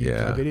of thieves.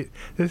 Yeah. I mean,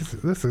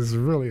 this is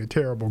really a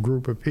terrible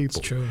group of people.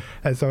 It's true.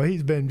 And so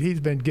he's been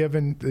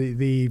given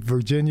the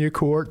Virginia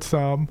court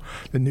some,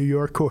 the New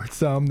York court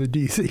some, the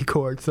D.C.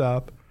 court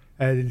some,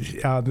 and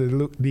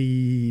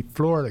the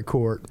Florida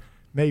court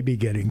may be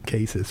getting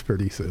cases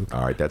pretty soon.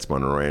 All right, that's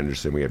Monroe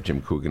Anderson. We have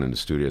Jim Coogan in the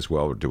studio as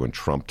well. We're doing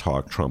Trump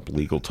Talk, Trump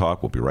Legal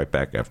Talk. We'll be right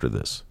back after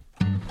this.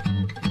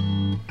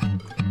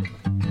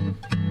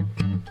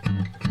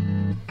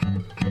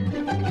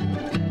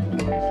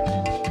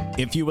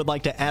 If you would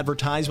like to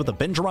advertise with the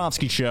Ben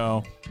Joravsky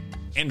Show,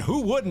 and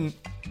who wouldn't,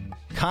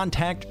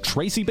 contact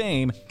Tracy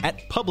Baim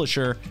at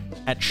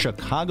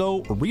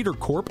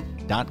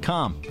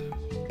publisher@chicagoreadercorp.com.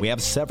 We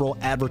have several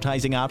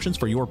advertising options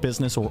for your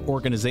business or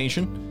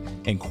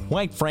organization, and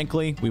quite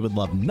frankly, we would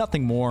love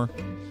nothing more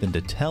than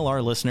to tell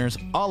our listeners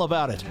all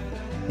about it.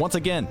 Once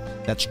again,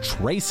 that's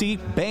Tracy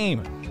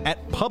Baim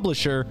at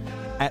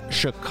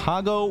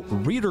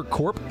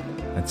publisher@chicagoreadercorp,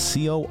 that's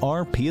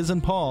CORP as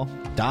in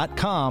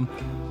Paul.com,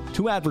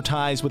 to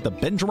advertise with the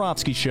Ben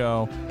Joravsky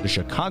Show, the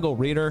Chicago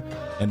Reader,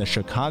 and the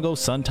Chicago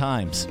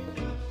Sun-Times.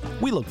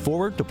 We look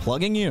forward to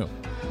plugging you.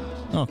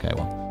 Okay,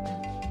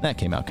 well, that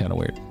came out kind of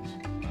weird.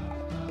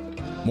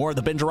 More of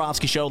the Ben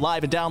Joravsky Show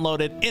live and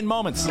downloaded in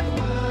moments.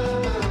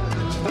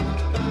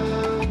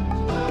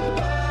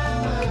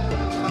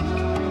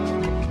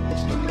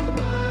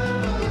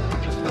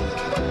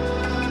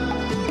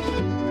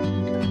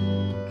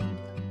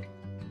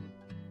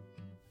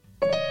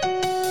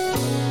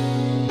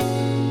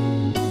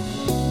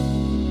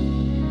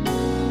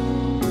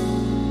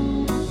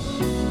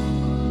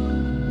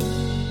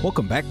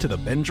 Welcome back to the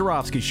Ben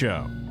Joravsky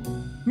Show.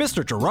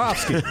 Mr.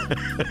 Joravsky,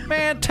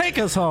 man, take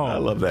us home. I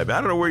love that. I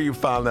don't know where you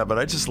found that, but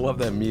I just love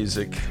that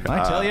music.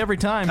 I tell you every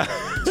time.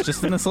 It's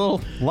just in this little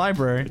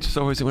library. It's just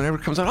always, whenever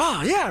it comes out,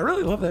 oh, yeah, I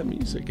really love that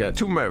music.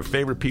 Two of my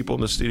favorite people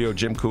in the studio,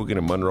 Jim Coogan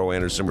and Monroe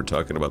Anderson, were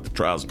talking about the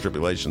trials and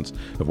tribulations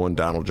of one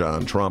Donald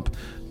John Trump,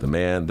 the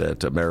man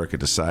that America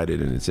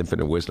decided in its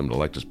infinite wisdom to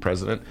elect as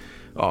president.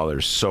 Oh,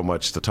 there's so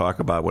much to talk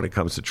about when it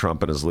comes to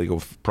Trump and his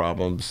legal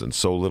problems, and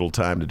so little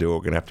time to do it. We're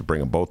going to have to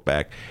bring them both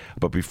back.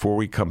 But before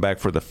we come back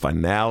for the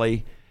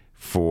finale,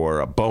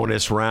 for a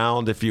bonus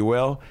round, if you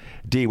will,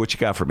 D, what you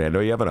got for me? I know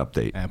you have an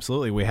update.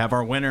 Absolutely. We have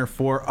our winner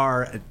for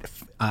our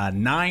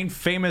 9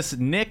 Famous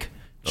Nick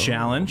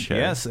Challenge. Okay.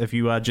 Yes, if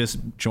you just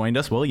joined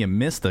us, well, you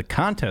missed the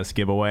contest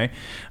giveaway.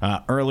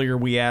 Earlier,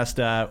 we asked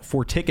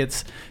for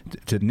tickets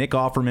to Nick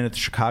Offerman at the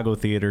Chicago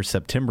Theater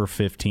September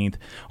 15th.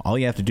 All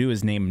you have to do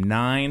is name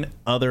 9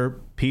 other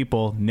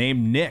people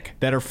named Nick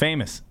that are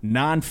famous,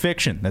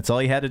 non-fiction. That's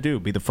all you had to do.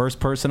 Be the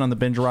first person on the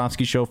Ben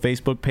Joravsky Show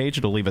Facebook page.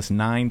 It'll leave us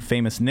 9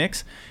 famous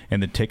Nicks,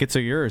 and the tickets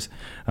are yours.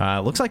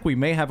 Looks like we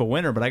may have a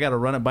winner, but I got to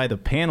run it by the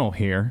panel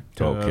here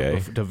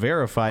to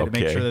verify, to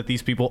make sure that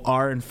these people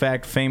are, in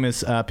fact,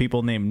 famous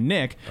people named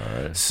Nick.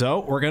 All right.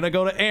 So we're going to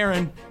go to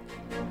Aaron.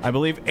 I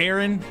believe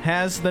Aaron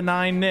has the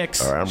 9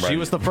 Nicks. All right, I'm ready. She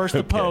was the first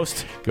to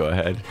post. Go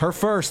ahead. Her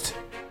first.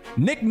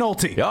 Nick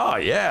Nolte. Oh,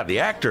 yeah, the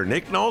actor,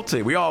 Nick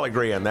Nolte. We all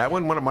agree on that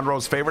one. One of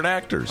Monroe's favorite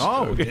actors.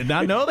 Oh, did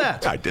not know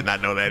that. I did not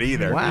know that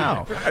either.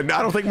 Wow. I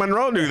don't think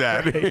Monroe knew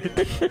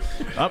that.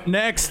 Up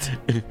next,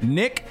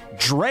 Nick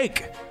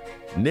Drake.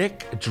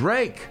 Nick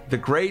Drake, the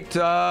great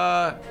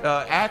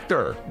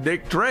actor,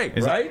 Nick Drake,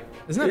 right?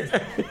 Is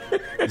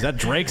that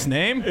Drake's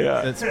name?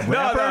 Yeah.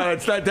 No,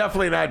 it's not,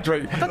 definitely not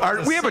Drake.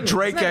 We have a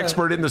Drake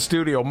expert in the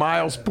studio,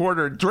 Miles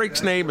Porter.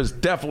 Drake's name is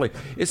definitely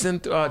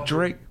isn't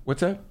Drake.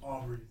 What's that?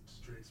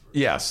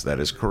 Yes, that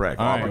is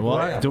correct. All right,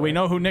 well, do we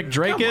know who Nick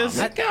Drake is?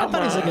 I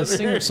thought he's like a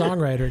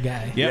singer-songwriter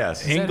guy. Yep.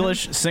 Yes.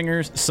 English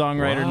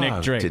singer-songwriter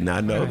Nick Drake. Did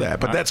not know that,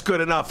 but that's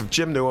good enough. If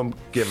Jim knew him,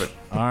 give it.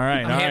 All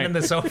right. I'm handing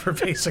this over,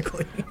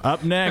 basically.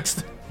 Up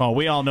next,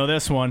 we all know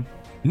this one.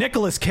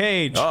 Nicolas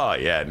Cage. Oh,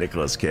 yeah,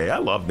 Nicolas Cage. I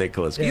love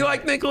Nicolas Cage. You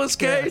like Nicolas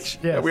Cage?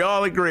 Yes. Yeah, we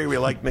all agree we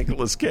like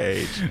Nicolas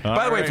Cage.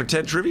 By the way, for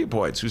 10 trivia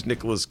points, who's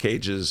Nicolas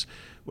Cage's,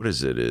 what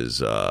is it,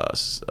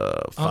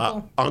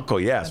 uncle?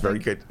 Yes, very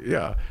good.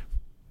 Yeah.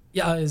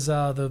 Yeah, is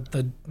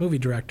the movie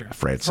director.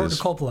 Francis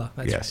Coppola.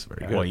 That's yes, right.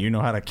 very good. Well, you know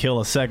how to kill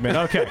a segment.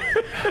 Okay.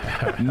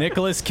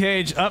 Nicolas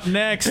Cage up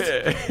next.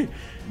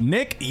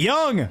 Nick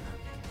Young.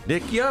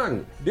 Nick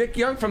Young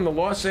from the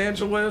Los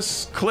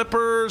Angeles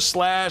Clippers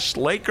 /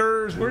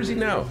 Lakers. Where's he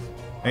now?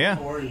 Yeah.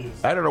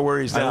 I don't know where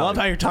he's now. I love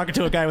how you're talking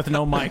to a guy with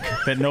no mic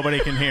that nobody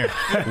can hear.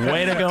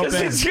 Way to go,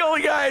 Ben. He's the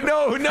only guy I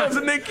know who knows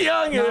who Nick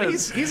Young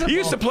is. He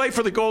used to play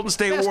for the Golden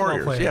State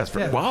Warriors. Player. Yes.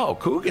 Wow,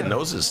 Coogan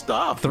knows his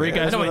stuff. 3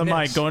 guys with a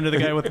mic going to the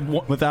guy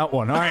without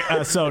one. All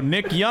right, so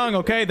Nick Young,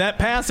 okay, that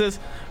passes.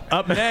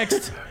 Up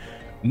next,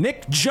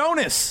 Nick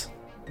Jonas.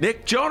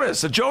 Nick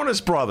Jonas, the Jonas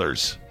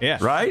Brothers. Yeah.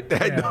 Right?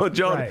 Yeah, I know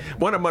Jonas. Right.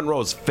 One of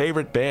Monroe's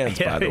favorite bands,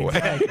 by the way.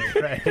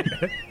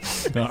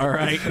 Exactly, All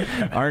right.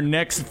 Our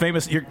next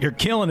famous, you're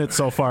killing it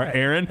so far,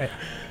 Aaron.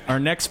 Our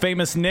next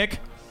famous Nick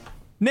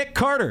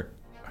Carter.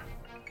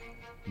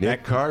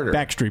 Nick Carter.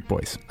 Backstreet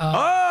Boys.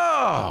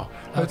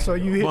 So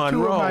you hit Monroe.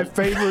 2 of my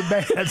favorite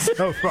bands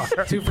so far.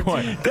 2 for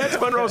 2.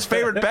 That's Monroe's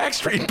favorite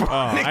Backstreet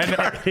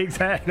Boys.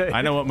 Exactly.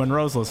 I know what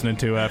Monroe's listening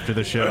to after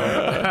the show.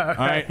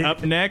 All right,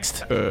 up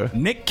next,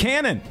 Nick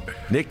Cannon.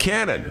 Nick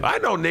Cannon. I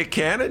know Nick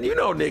Cannon. You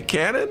know Nick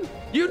Cannon.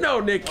 You know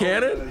Nick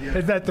Cannon.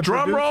 Is that the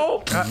drum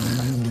roll?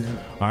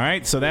 All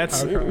right, so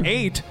that's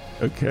 8.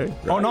 Okay.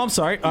 Right. Oh, no, I'm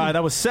sorry.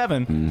 That was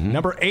 7. Mm-hmm.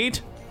 Number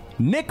 8,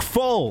 Nick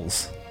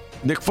Foles.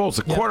 Nick Foles,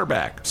 the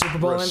quarterback. Super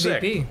Bowl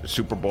MVP.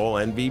 Super Bowl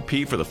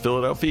MVP for the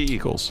Philadelphia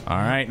Eagles. All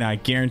right, now I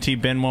guarantee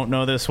Ben won't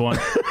know this one.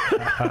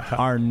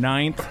 Our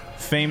 9th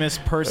famous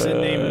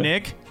person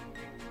named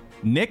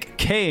Nick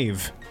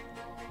Cave.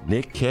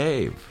 Nick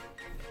Cave.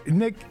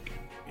 Nick,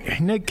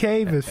 Nick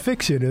Cave is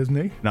fiction, isn't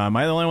he? No, am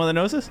I the only one that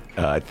knows this?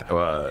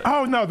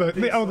 Oh no,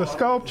 the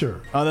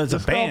sculpture. Oh, there's the a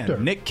sculptor.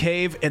 band. Nick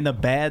Cave and the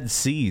Bad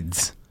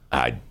Seeds.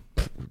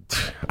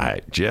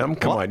 Jim,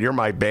 come on, you're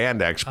my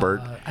band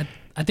expert.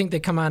 I think they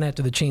come on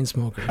after the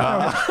Chainsmokers.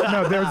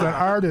 No, there's an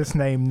artist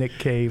named Nick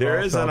Cave. There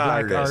also. is an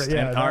artist.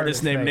 An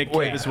artist named Nick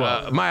Cave as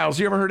well. Miles,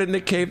 you ever heard of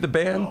Nick Cave, the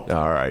band?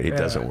 All right, it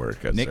doesn't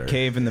work. Nick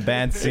Cave and the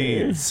Bad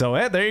Seeds. So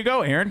there you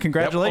go, Aaron.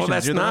 Congratulations.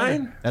 That's You're the 9?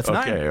 winner. That's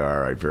okay, 9. all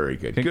right, very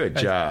good. Good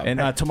job.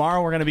 And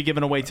tomorrow we're going to be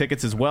giving away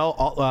tickets as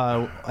well.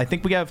 I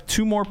think we have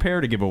 2 more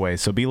pair to give away,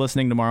 so be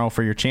listening tomorrow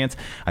for your chance.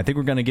 I think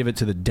we're going to give it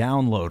to the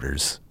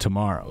downloaders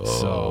tomorrow.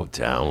 Oh,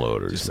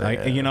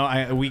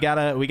 downloaders.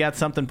 We got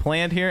something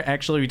planned here.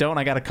 Actually, we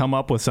don't. I got to come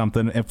up with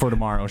something for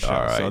tomorrow's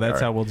show. So that's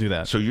how we'll do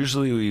that. So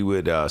usually we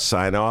would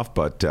sign off,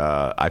 but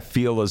I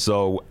feel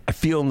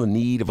in the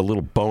need of a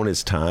little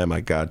bonus time.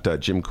 I got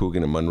Jim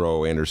Coogan and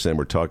Monroe Anderson.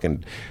 We're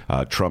talking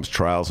Trump's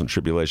trials and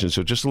tribulations.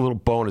 So just a little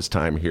bonus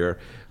time here.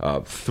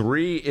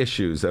 3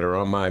 issues that are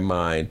on my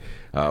mind.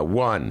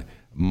 1,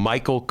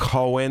 Michael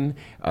Cohen,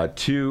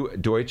 2,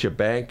 Deutsche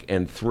Bank,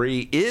 and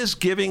 3, is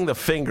giving the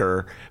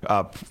finger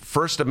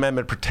First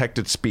Amendment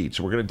protected speech.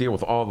 So we're going to deal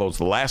with all of those.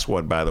 The last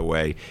one, by the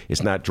way,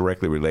 is not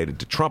directly related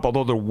to Trump,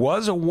 although there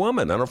was a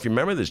woman, I don't know if you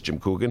remember this, Jim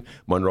Coogan,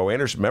 Monroe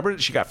Anderson. Remember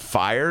that she got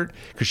fired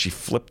because she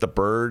flipped the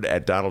bird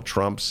at Donald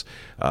Trump's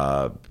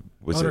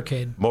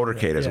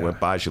motorcade as it went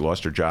by. She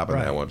lost her job on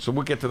that one. So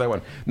we'll get to that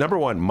one. Number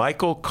 1,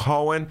 Michael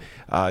Cohen.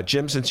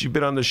 Jim, since you've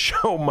been on the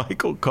show,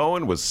 Michael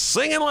Cohen was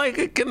singing like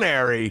a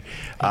canary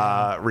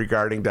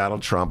regarding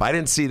Donald Trump. I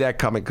didn't see that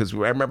coming because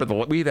I remember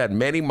we'd had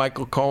many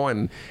Michael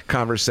Cohen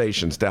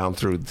conversations down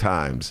through the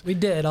times. We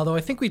did, although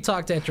I think we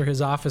talked after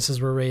his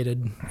offices were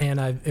raided. And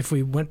if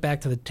we went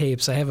back to the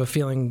tapes, I have a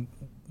feeling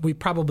we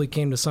probably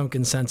came to some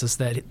consensus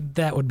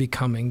that would be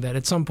coming, that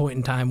at some point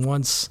in time,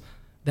 once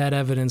that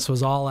evidence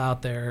was all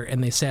out there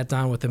and they sat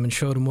down with him and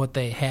showed him what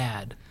they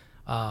had,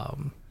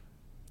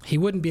 he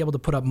wouldn't be able to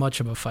put up much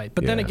of a fight.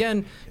 But then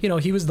again,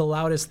 he was the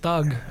loudest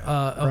thug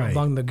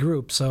among the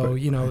group. So,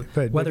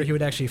 whether he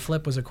would actually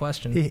flip was a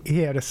question. He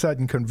had a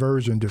sudden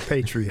conversion to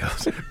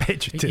patriotism.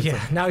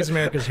 Yeah, now he's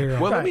America's hero.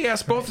 Well, let me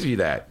ask both of you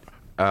that.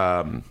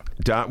 Don,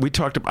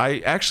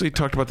 I actually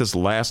talked about this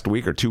last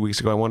week or 2 weeks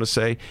ago, I want to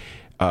say.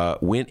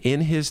 When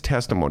in his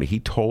testimony, he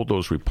told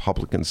those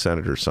Republican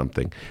senators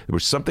something. There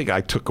was something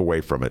I took away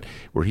from it,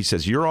 where he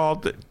says, you're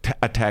all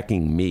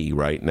attacking me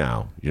right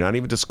now. You're not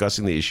even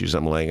discussing the issues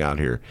I'm laying out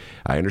here.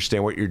 I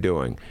understand what you're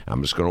doing.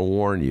 I'm just going to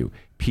warn you.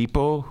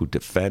 People who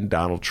defend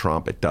Donald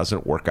Trump, it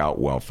doesn't work out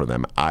well for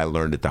them. I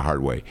learned it the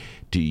hard way.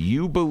 Do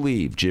you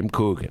believe Jim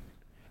Coogan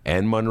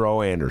and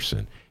Monroe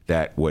Anderson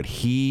that when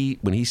he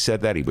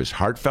said that, he was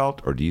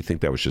heartfelt, or do you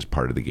think that was just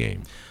part of the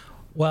game?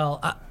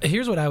 Well,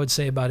 here's what I would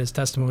say about his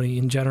testimony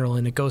in general,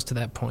 and it goes to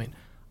that point.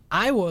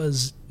 I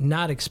was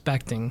not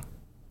expecting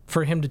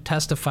for him to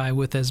testify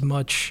with as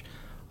much,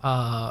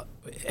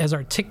 as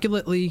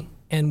articulately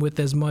and with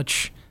as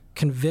much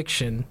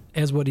conviction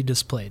as what he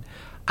displayed.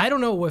 I don't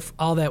know if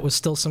all that was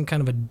still some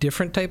kind of a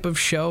different type of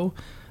show,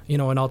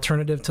 an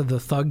alternative to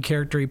the thug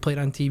character he played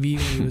on TV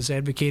when he was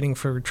advocating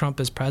for Trump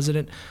as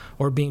president,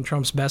 or being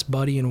Trump's best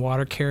buddy and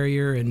water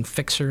carrier and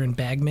fixer and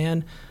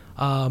bagman.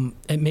 And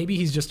maybe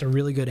he's just a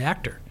really good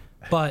actor.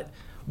 But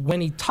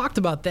when he talked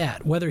about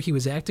that, whether he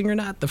was acting or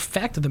not, the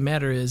fact of the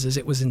matter is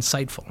it was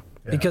insightful.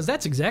 Yeah. Because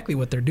that's exactly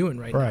what they're doing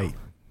right now.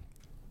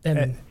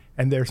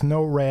 And there's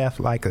no wrath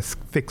like a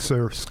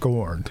fixer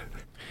scorned.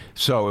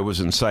 So it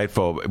was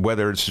insightful.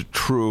 Whether it's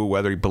true,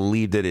 whether he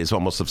believed it, is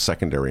almost of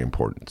secondary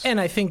importance.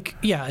 And I think,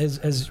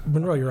 as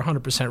Monroe, you're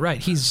 100%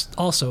 right. He's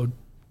also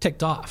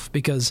ticked off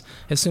because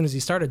as soon as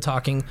he started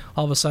talking,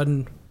 all of a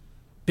sudden,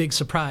 big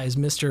surprise,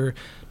 Mr.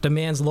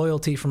 demands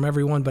loyalty from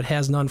everyone but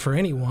has none for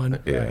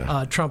anyone.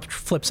 Trump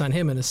flips on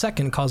him in a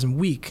second, calls him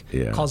weak,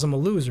 calls him a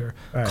loser,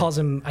 calls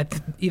him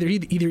either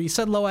he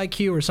said low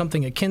IQ or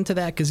something akin to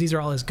that, because these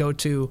are all his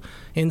go-to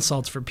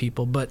insults for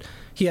people. But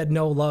he had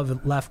no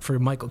love left for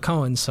Michael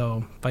Cohen,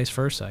 so vice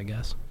versa, I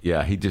guess.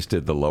 Yeah, he just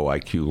did the low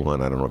IQ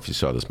one. I don't know if you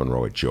saw this,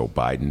 Monroe, at Joe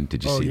Biden.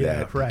 Did you see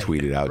that? Right. He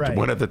tweeted out.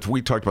 Right.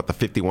 We talked about the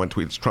 51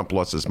 tweets. Trump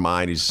lost his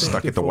mind. He's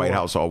stuck 54. At the White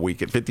House all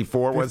week. At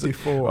 54, was it?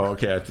 54. Oh,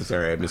 okay.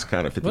 Sorry, I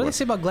miscounted. 51. What did they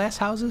say about glass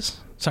houses?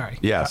 Sorry.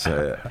 Yes.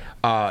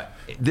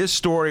 This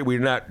story,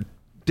 we're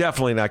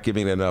definitely not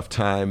giving it enough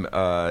time.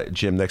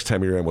 Jim, next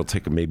time you're in, we'll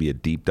take maybe a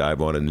deep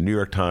dive on it. In the New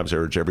York Times, I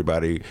urge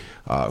everybody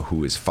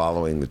who is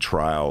following the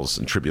trials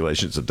and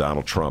tribulations of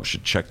Donald Trump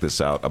should check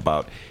this out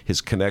about his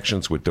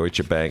connections with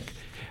Deutsche Bank.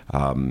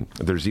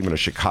 There's even a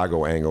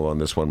Chicago angle on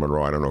this one,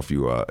 Monroe. I don't know if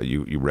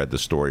you read the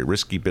story.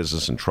 Risky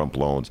business and Trump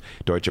loans.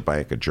 Deutsche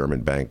Bank, a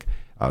German bank,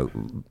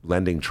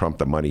 lending Trump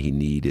the money he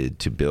needed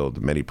to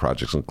build many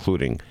projects,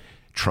 including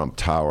Trump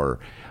Tower.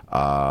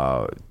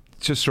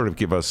 Just sort of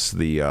give us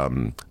the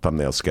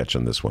thumbnail sketch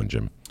on this one,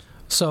 Jim.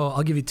 So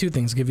I'll give you 2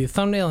 things. I'll give you a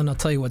thumbnail, and I'll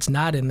tell you what's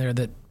not in there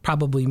that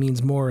probably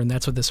means more, and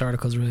that's what this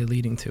article is really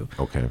leading to.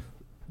 Okay.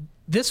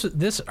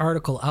 This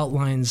article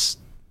outlines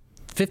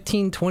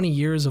 15, 20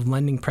 years of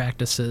lending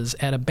practices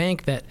at a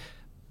bank that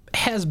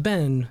has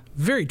been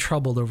very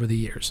troubled over the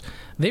years.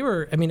 They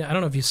were, I mean, I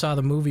don't know if you saw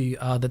the movie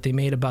that they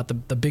made about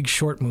the Big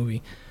Short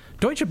movie.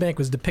 Deutsche Bank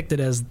was depicted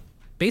as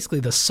basically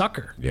the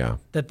sucker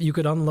that you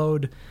could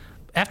unload.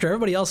 After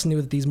everybody else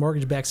knew that these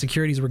mortgage-backed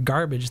securities were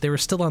garbage, they were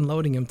still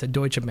unloading them to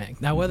Deutsche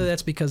Bank. Now, whether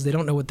that's because they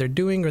don't know what they're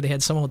doing or they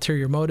had some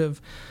ulterior motive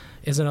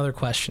is another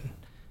question.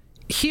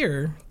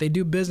 Here, they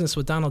do business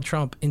with Donald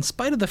Trump in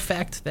spite of the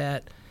fact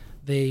that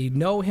they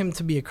know him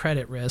to be a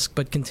credit risk,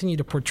 but continue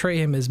to portray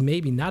him as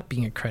maybe not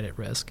being a credit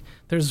risk.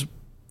 There's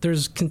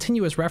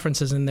continuous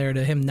references in there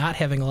to him not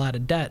having a lot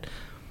of debt.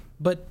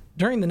 But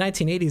during the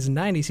 1980s and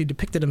 90s, he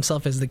depicted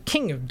himself as the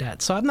king of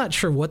debt. So I'm not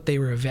sure what they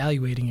were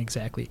evaluating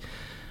exactly.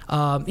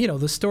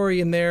 The story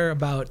in there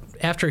about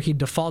after he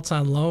defaults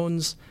on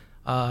loans,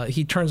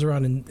 he turns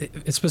around and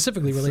it's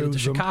specifically related to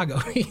Chicago.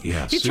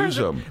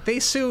 They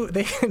sue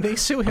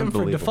him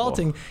for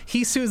defaulting.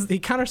 He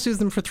countersues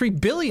them for $3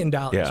 billion,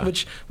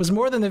 which was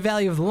more than the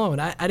value of the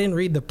loan. I didn't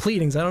read the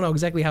pleadings. I don't know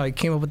exactly how he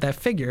came up with that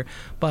figure,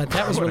 but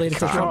that was related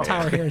to Trump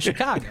Tower here in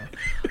Chicago.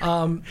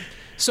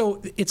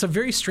 So it's a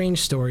very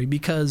strange story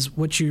because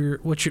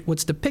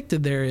what's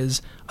depicted there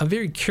is a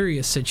very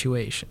curious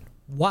situation.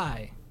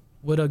 Why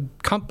would a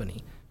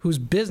company whose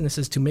business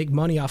is to make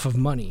money off of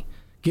money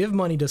give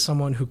money to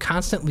someone who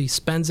constantly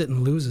spends it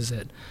and loses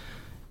it,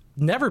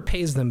 never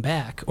pays them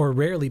back or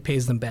rarely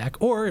pays them back,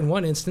 or in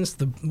one instance,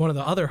 one of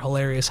the other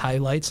hilarious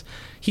highlights,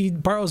 he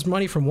borrows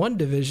money from one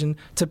division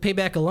to pay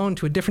back a loan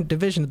to a different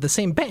division at the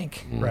same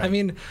bank. Right. I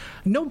mean,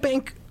 no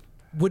bank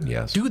would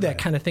do that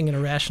kind of thing in a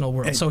rational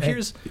world.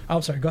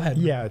 I'm sorry, go ahead.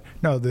 Yeah,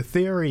 no, the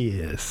theory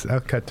is, I'll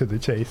cut to the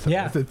chase.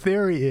 Yeah. The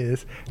theory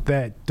is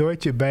that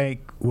Deutsche Bank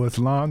was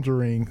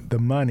laundering the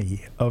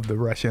money of the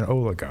Russian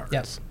oligarchs.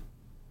 Yes.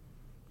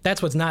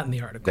 That's what's not in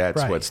the article.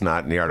 That's what's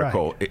not in the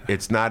article. Right.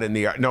 It's not in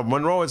the article. No,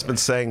 Monroe has been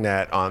saying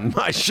that on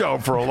my show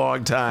for a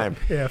long time.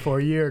 For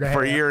a year and a half.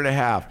 For a year and a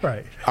half.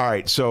 Right. All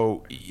right,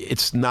 so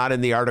it's not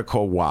in the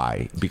article.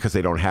 Why? Because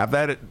they don't have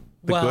that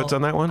goods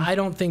on that one? I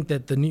don't think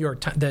that the New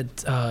York Times, that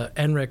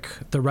Enric,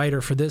 the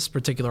writer for this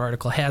particular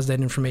article, has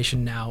that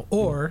information now.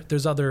 Or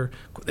there's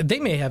they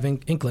may have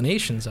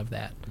inclinations of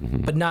that,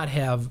 but not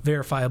have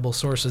verifiable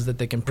sources that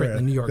they can print in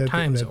the New York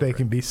Times that they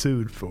can be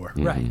sued for.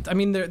 Right. I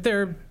mean,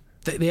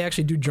 they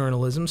actually do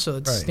journalism, so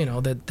it's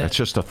that's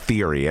just a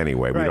theory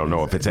anyway. We don't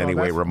know if it's any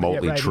way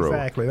remotely true.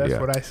 Exactly, that's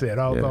what I said.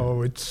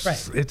 Although it's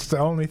the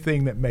only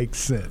thing that makes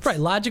sense. Right.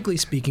 Logically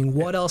speaking,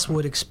 what else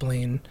would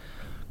explain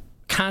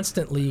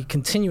constantly,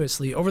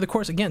 continuously, over the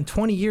course, again,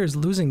 20 years,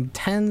 losing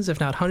tens, if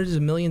not hundreds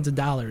of millions of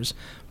dollars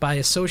by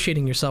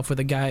associating yourself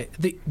with a guy?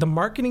 The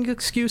marketing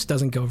excuse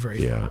doesn't go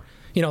very far.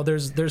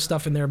 There's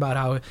stuff in there about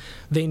how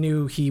they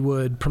knew he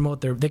would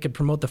they could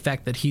promote the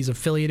fact that he's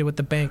affiliated with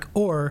the bank,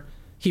 or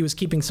he was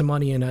keeping some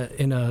money in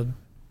a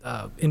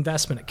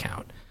investment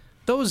account.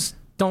 Those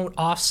don't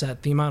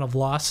offset the amount of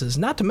losses.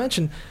 Not to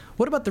mention,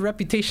 what about the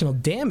reputational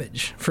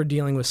damage for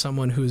dealing with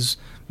someone who's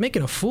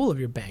making a fool of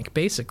your bank,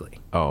 basically?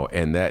 Oh,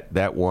 and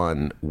that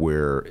one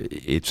where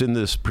it's in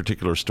this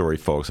particular story,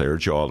 folks, I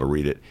urge you all to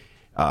read it,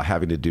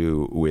 having to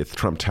do with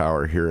Trump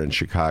Tower here in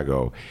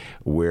Chicago,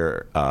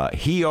 where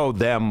he owed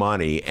them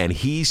money and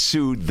he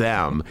sued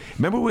them.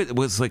 Remember, it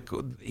was like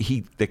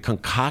they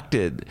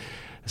concocted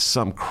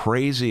some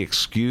crazy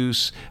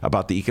excuse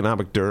about the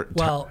economic dirt.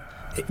 Well,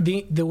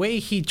 the way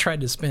he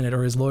tried to spin it,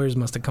 or his lawyers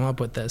must have come up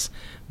with this,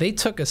 they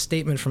took a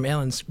statement from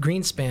Alan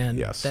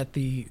Greenspan that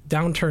the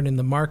downturn in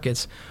the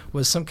markets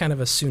was some kind of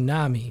a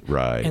tsunami,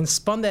 and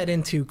spun that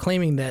into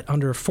claiming that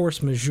under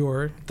force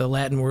majeure, the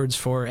Latin words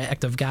for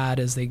act of God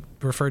as they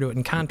refer to it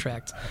in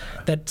contracts,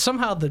 that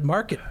somehow the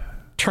market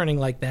turning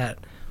like that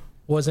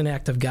was an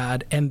act of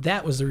God, and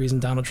that was the reason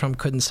Donald Trump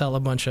couldn't sell a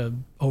bunch of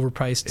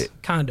overpriced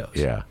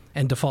condos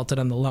and defaulted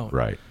on the loan.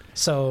 Right.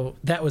 So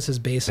that was his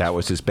base. That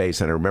was his base.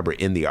 And I remember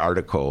in the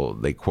article,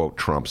 they quote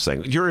Trump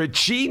saying, "You're a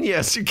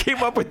genius. You came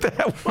up with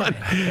that one.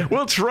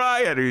 We'll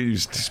try it."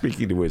 He's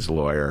speaking to his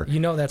lawyer.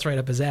 That's right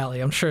up his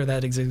alley. I'm sure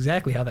that is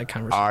exactly how that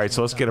conversation All right,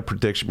 so let's get a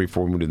prediction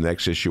before we move to the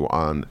next issue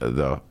on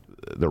the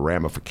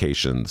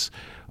ramifications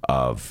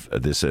of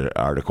this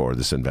article or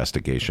this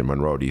investigation.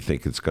 Monroe, do you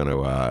think it's going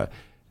to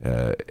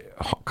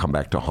come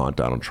back to haunt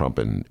Donald Trump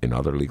in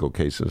other legal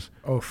cases?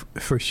 Oh,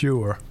 for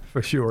sure,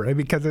 and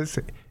because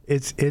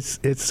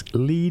it's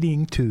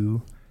leading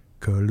to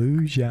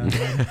collusion.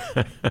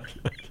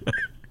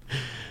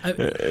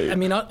 I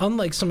mean,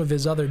 unlike some of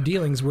his other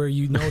dealings where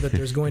that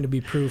there's going to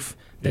be proof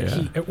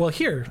that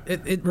here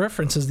it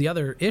references the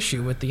other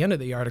issue at the end of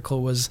the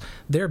article was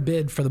their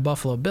bid for the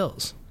Buffalo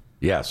Bills.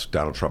 Yes,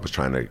 Donald Trump was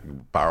trying to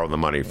borrow the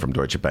money from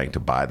Deutsche Bank to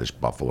buy the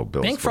Buffalo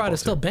Bills. Bank fraud is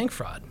still bank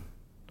fraud.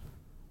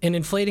 And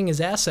inflating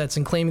his assets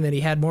and claiming that he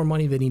had more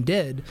money than he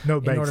did. No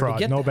bank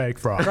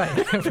fraud.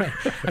 Right.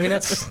 I mean,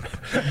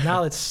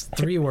 it's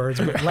 3 words,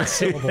 but less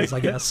syllables,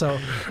 I guess. So,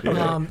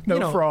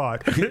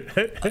 fraud. The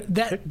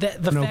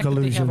fact collusion.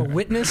 That they have a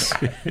witness,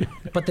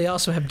 but they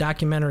also have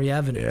documentary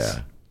evidence,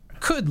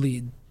 could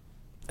lead.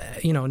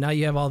 now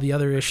you have all the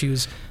other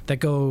issues that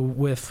go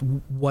with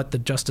what the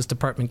Justice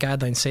Department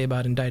guidelines say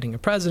about indicting a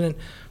president.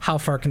 How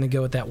far can they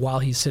go with that while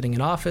he's sitting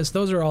in office?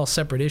 Those are all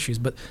separate issues.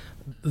 But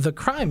the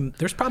crime,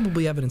 there's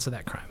probably evidence of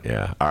that crime.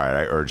 Yeah. All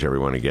right. I urge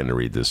everyone again to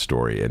read this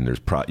story. And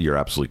you're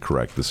absolutely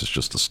correct. This is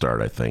just the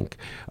start, I think,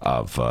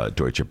 of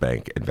Deutsche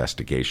Bank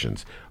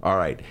investigations. All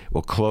right.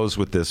 We'll close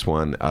with this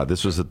one.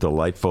 This was a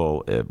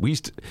delightful.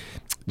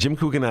 Jim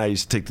Coogan and I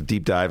used to take the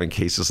deep dive in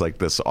cases like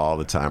this all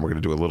the time. We're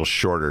going to do a little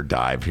shorter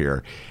dive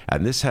here.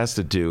 And this has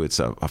to do, it's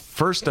a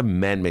First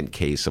Amendment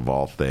case of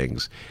all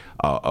things.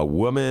 A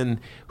woman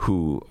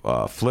who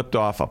flipped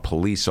off a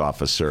police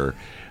officer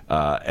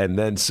and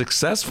then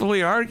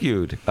successfully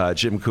argued,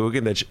 Jim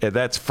Coogan,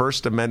 that's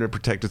First Amendment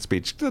protected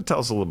speech. Tell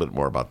us a little bit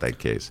more about that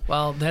case.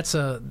 Well,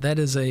 that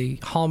is a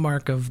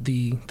hallmark of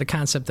the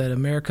concept that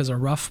America's a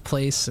rough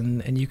place,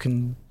 and you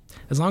can,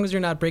 as long as you're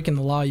not breaking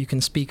the law, you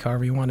can speak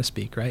however you want to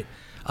speak, right?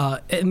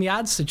 In the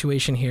odd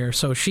situation here,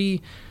 so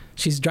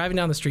she's driving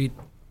down the street,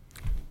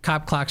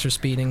 cop clocks her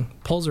speeding,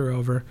 pulls her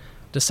over,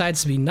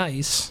 decides to be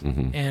nice,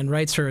 and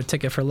writes her a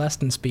ticket for less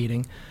than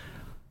speeding.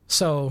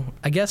 So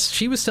I guess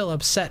she was still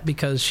upset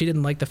because she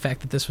didn't like the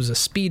fact that this was a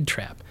speed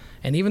trap.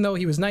 And even though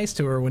he was nice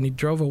to her when he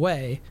drove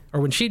away,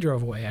 or when she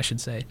drove away, I should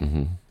say,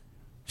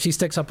 she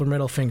sticks up a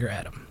middle finger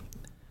at him.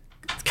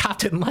 The cop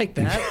didn't like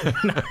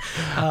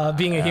that,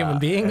 being a human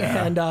being.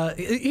 And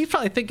he's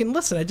probably thinking,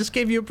 listen, I just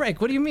gave you a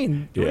break. What do you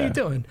mean? What are you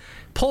doing?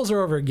 Pulls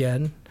her over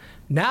again.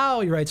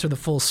 Now he writes her the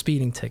full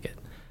speeding ticket.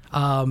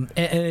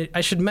 And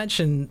I should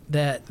mention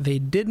that they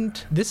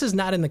didn't, this is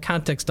not in the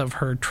context of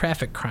her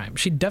traffic crime.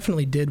 She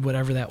definitely did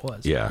whatever that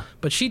was. Yeah.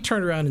 But she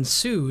turned around and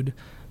sued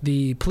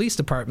the police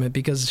department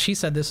because she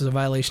said this is a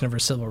violation of her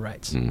civil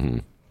rights.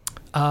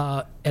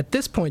 At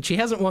this point, she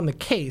hasn't won the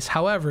case.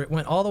 However, it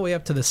went all the way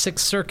up to the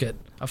Sixth Circuit.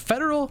 A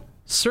federal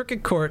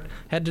circuit court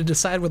had to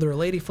decide whether a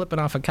lady flipping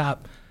off a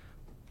cop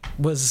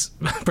was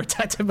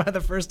protected by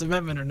the First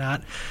Amendment or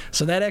not.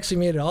 So that actually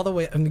made it all the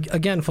way. And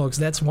again, folks,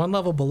 that's one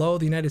level below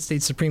the United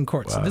States Supreme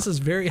Court. Wow. So this is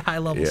very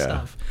high-level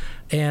stuff.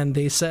 And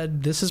they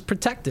said this is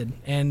protected.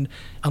 And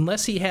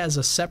unless he has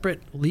a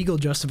separate legal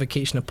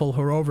justification to pull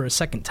her over a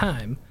second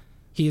time,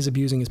 he is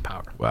abusing his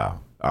power.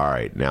 Wow. All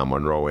right. Now,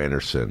 Monroe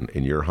Anderson,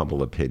 in your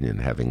humble opinion,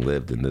 having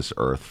lived in this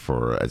earth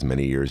for as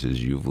many years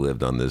as you've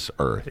lived on this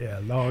earth. Yeah,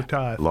 long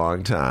time.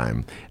 Long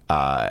time.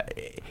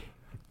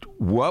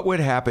 What would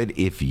happen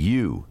if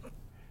you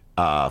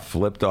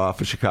flipped off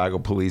a Chicago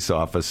police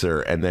officer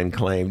and then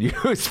claimed you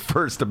was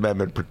First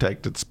Amendment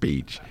protected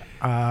speech?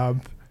 I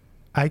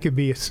could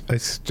be a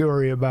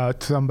story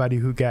about somebody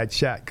who got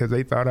shot because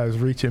they thought I was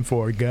reaching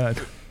for a gun.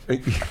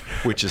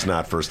 Which is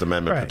not First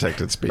Amendment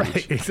protected speech.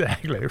 Right,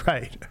 exactly,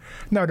 right.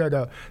 No.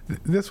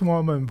 This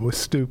woman was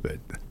stupid.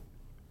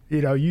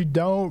 You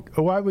don't.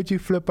 Why would you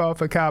flip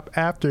off a cop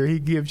after he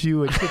gives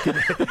you a ticket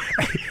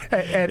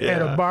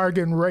at a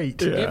bargain rate?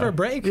 Give her a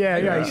break.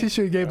 Yeah. She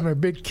should have gave him a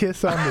big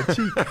kiss on the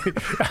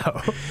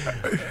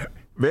cheek.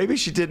 Maybe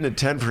she didn't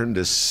intend for him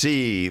to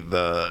see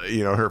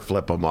her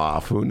flip him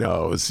off. Who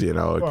knows?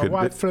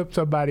 Why flip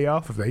somebody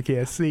off if they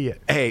can't see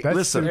it? Hey,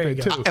 listen,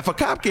 if a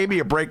cop gave me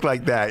a break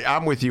like that,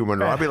 I'm with you,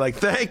 Monroe. I'd be like,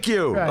 thank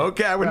you. Right.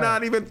 Okay, I would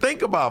not even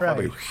think about that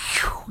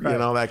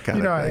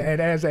kind of thing. And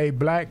as a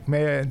black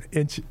man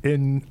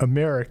in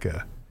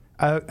America,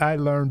 I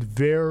learned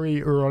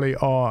very early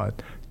on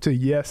to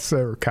yes,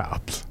 sir,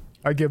 cops.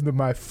 I give them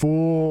my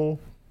full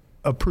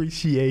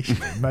appreciation,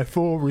 my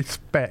full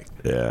respect.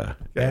 Yeah.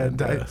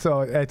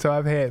 So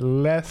I've had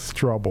less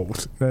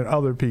troubles than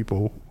other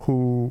people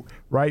who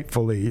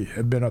rightfully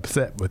have been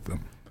upset with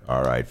them.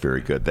 All right,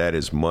 very good. That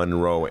is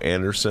Monroe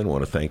Anderson. I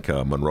want to thank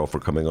Monroe for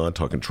coming on,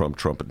 talking Trump.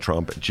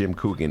 Jim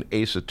Coogan,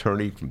 ace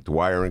attorney from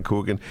Dwyer and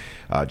Coogan.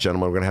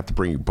 Gentlemen, we're going to have to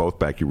bring you both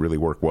back. You really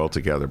work well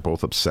together,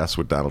 both obsessed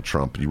with Donald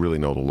Trump. You really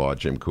know the law,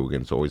 Jim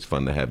Coogan. It's always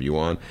fun to have you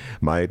on.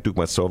 Maya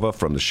Dukmasova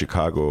from the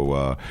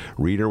Chicago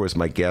Reader was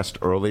my guest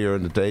earlier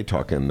in the day,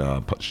 talking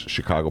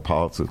Chicago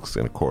politics.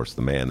 And, of course,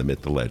 the man, the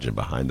myth, the legend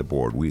behind the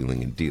board,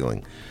 wheeling and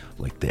dealing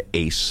like the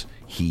ace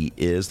he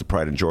is, the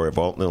pride and joy of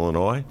Alton,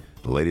 Illinois.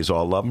 The ladies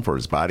all love him for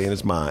his body and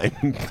his mind.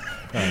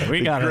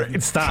 We got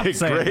to stop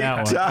saying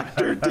that one.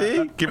 Dr.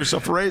 D. Give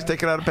yourself a raise.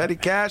 Take it out of petty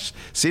cash.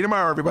 See you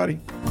tomorrow, everybody.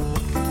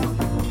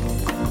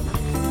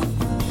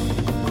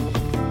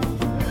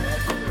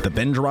 The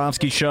Ben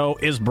Joravsky Show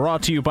is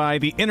brought to you by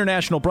the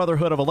International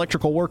Brotherhood of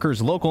Electrical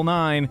Workers, Local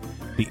 9,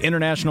 the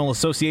International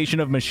Association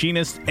of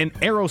Machinists and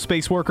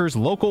Aerospace Workers,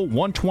 Local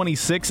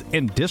 126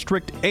 and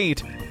District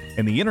 8,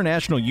 and the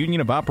International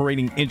Union of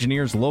Operating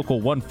Engineers, Local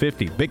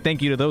 150. Big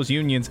thank you to those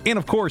unions. And,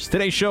 of course,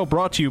 today's show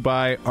brought to you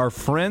by our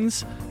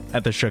friends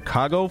at the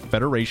Chicago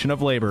Federation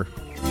of Labor.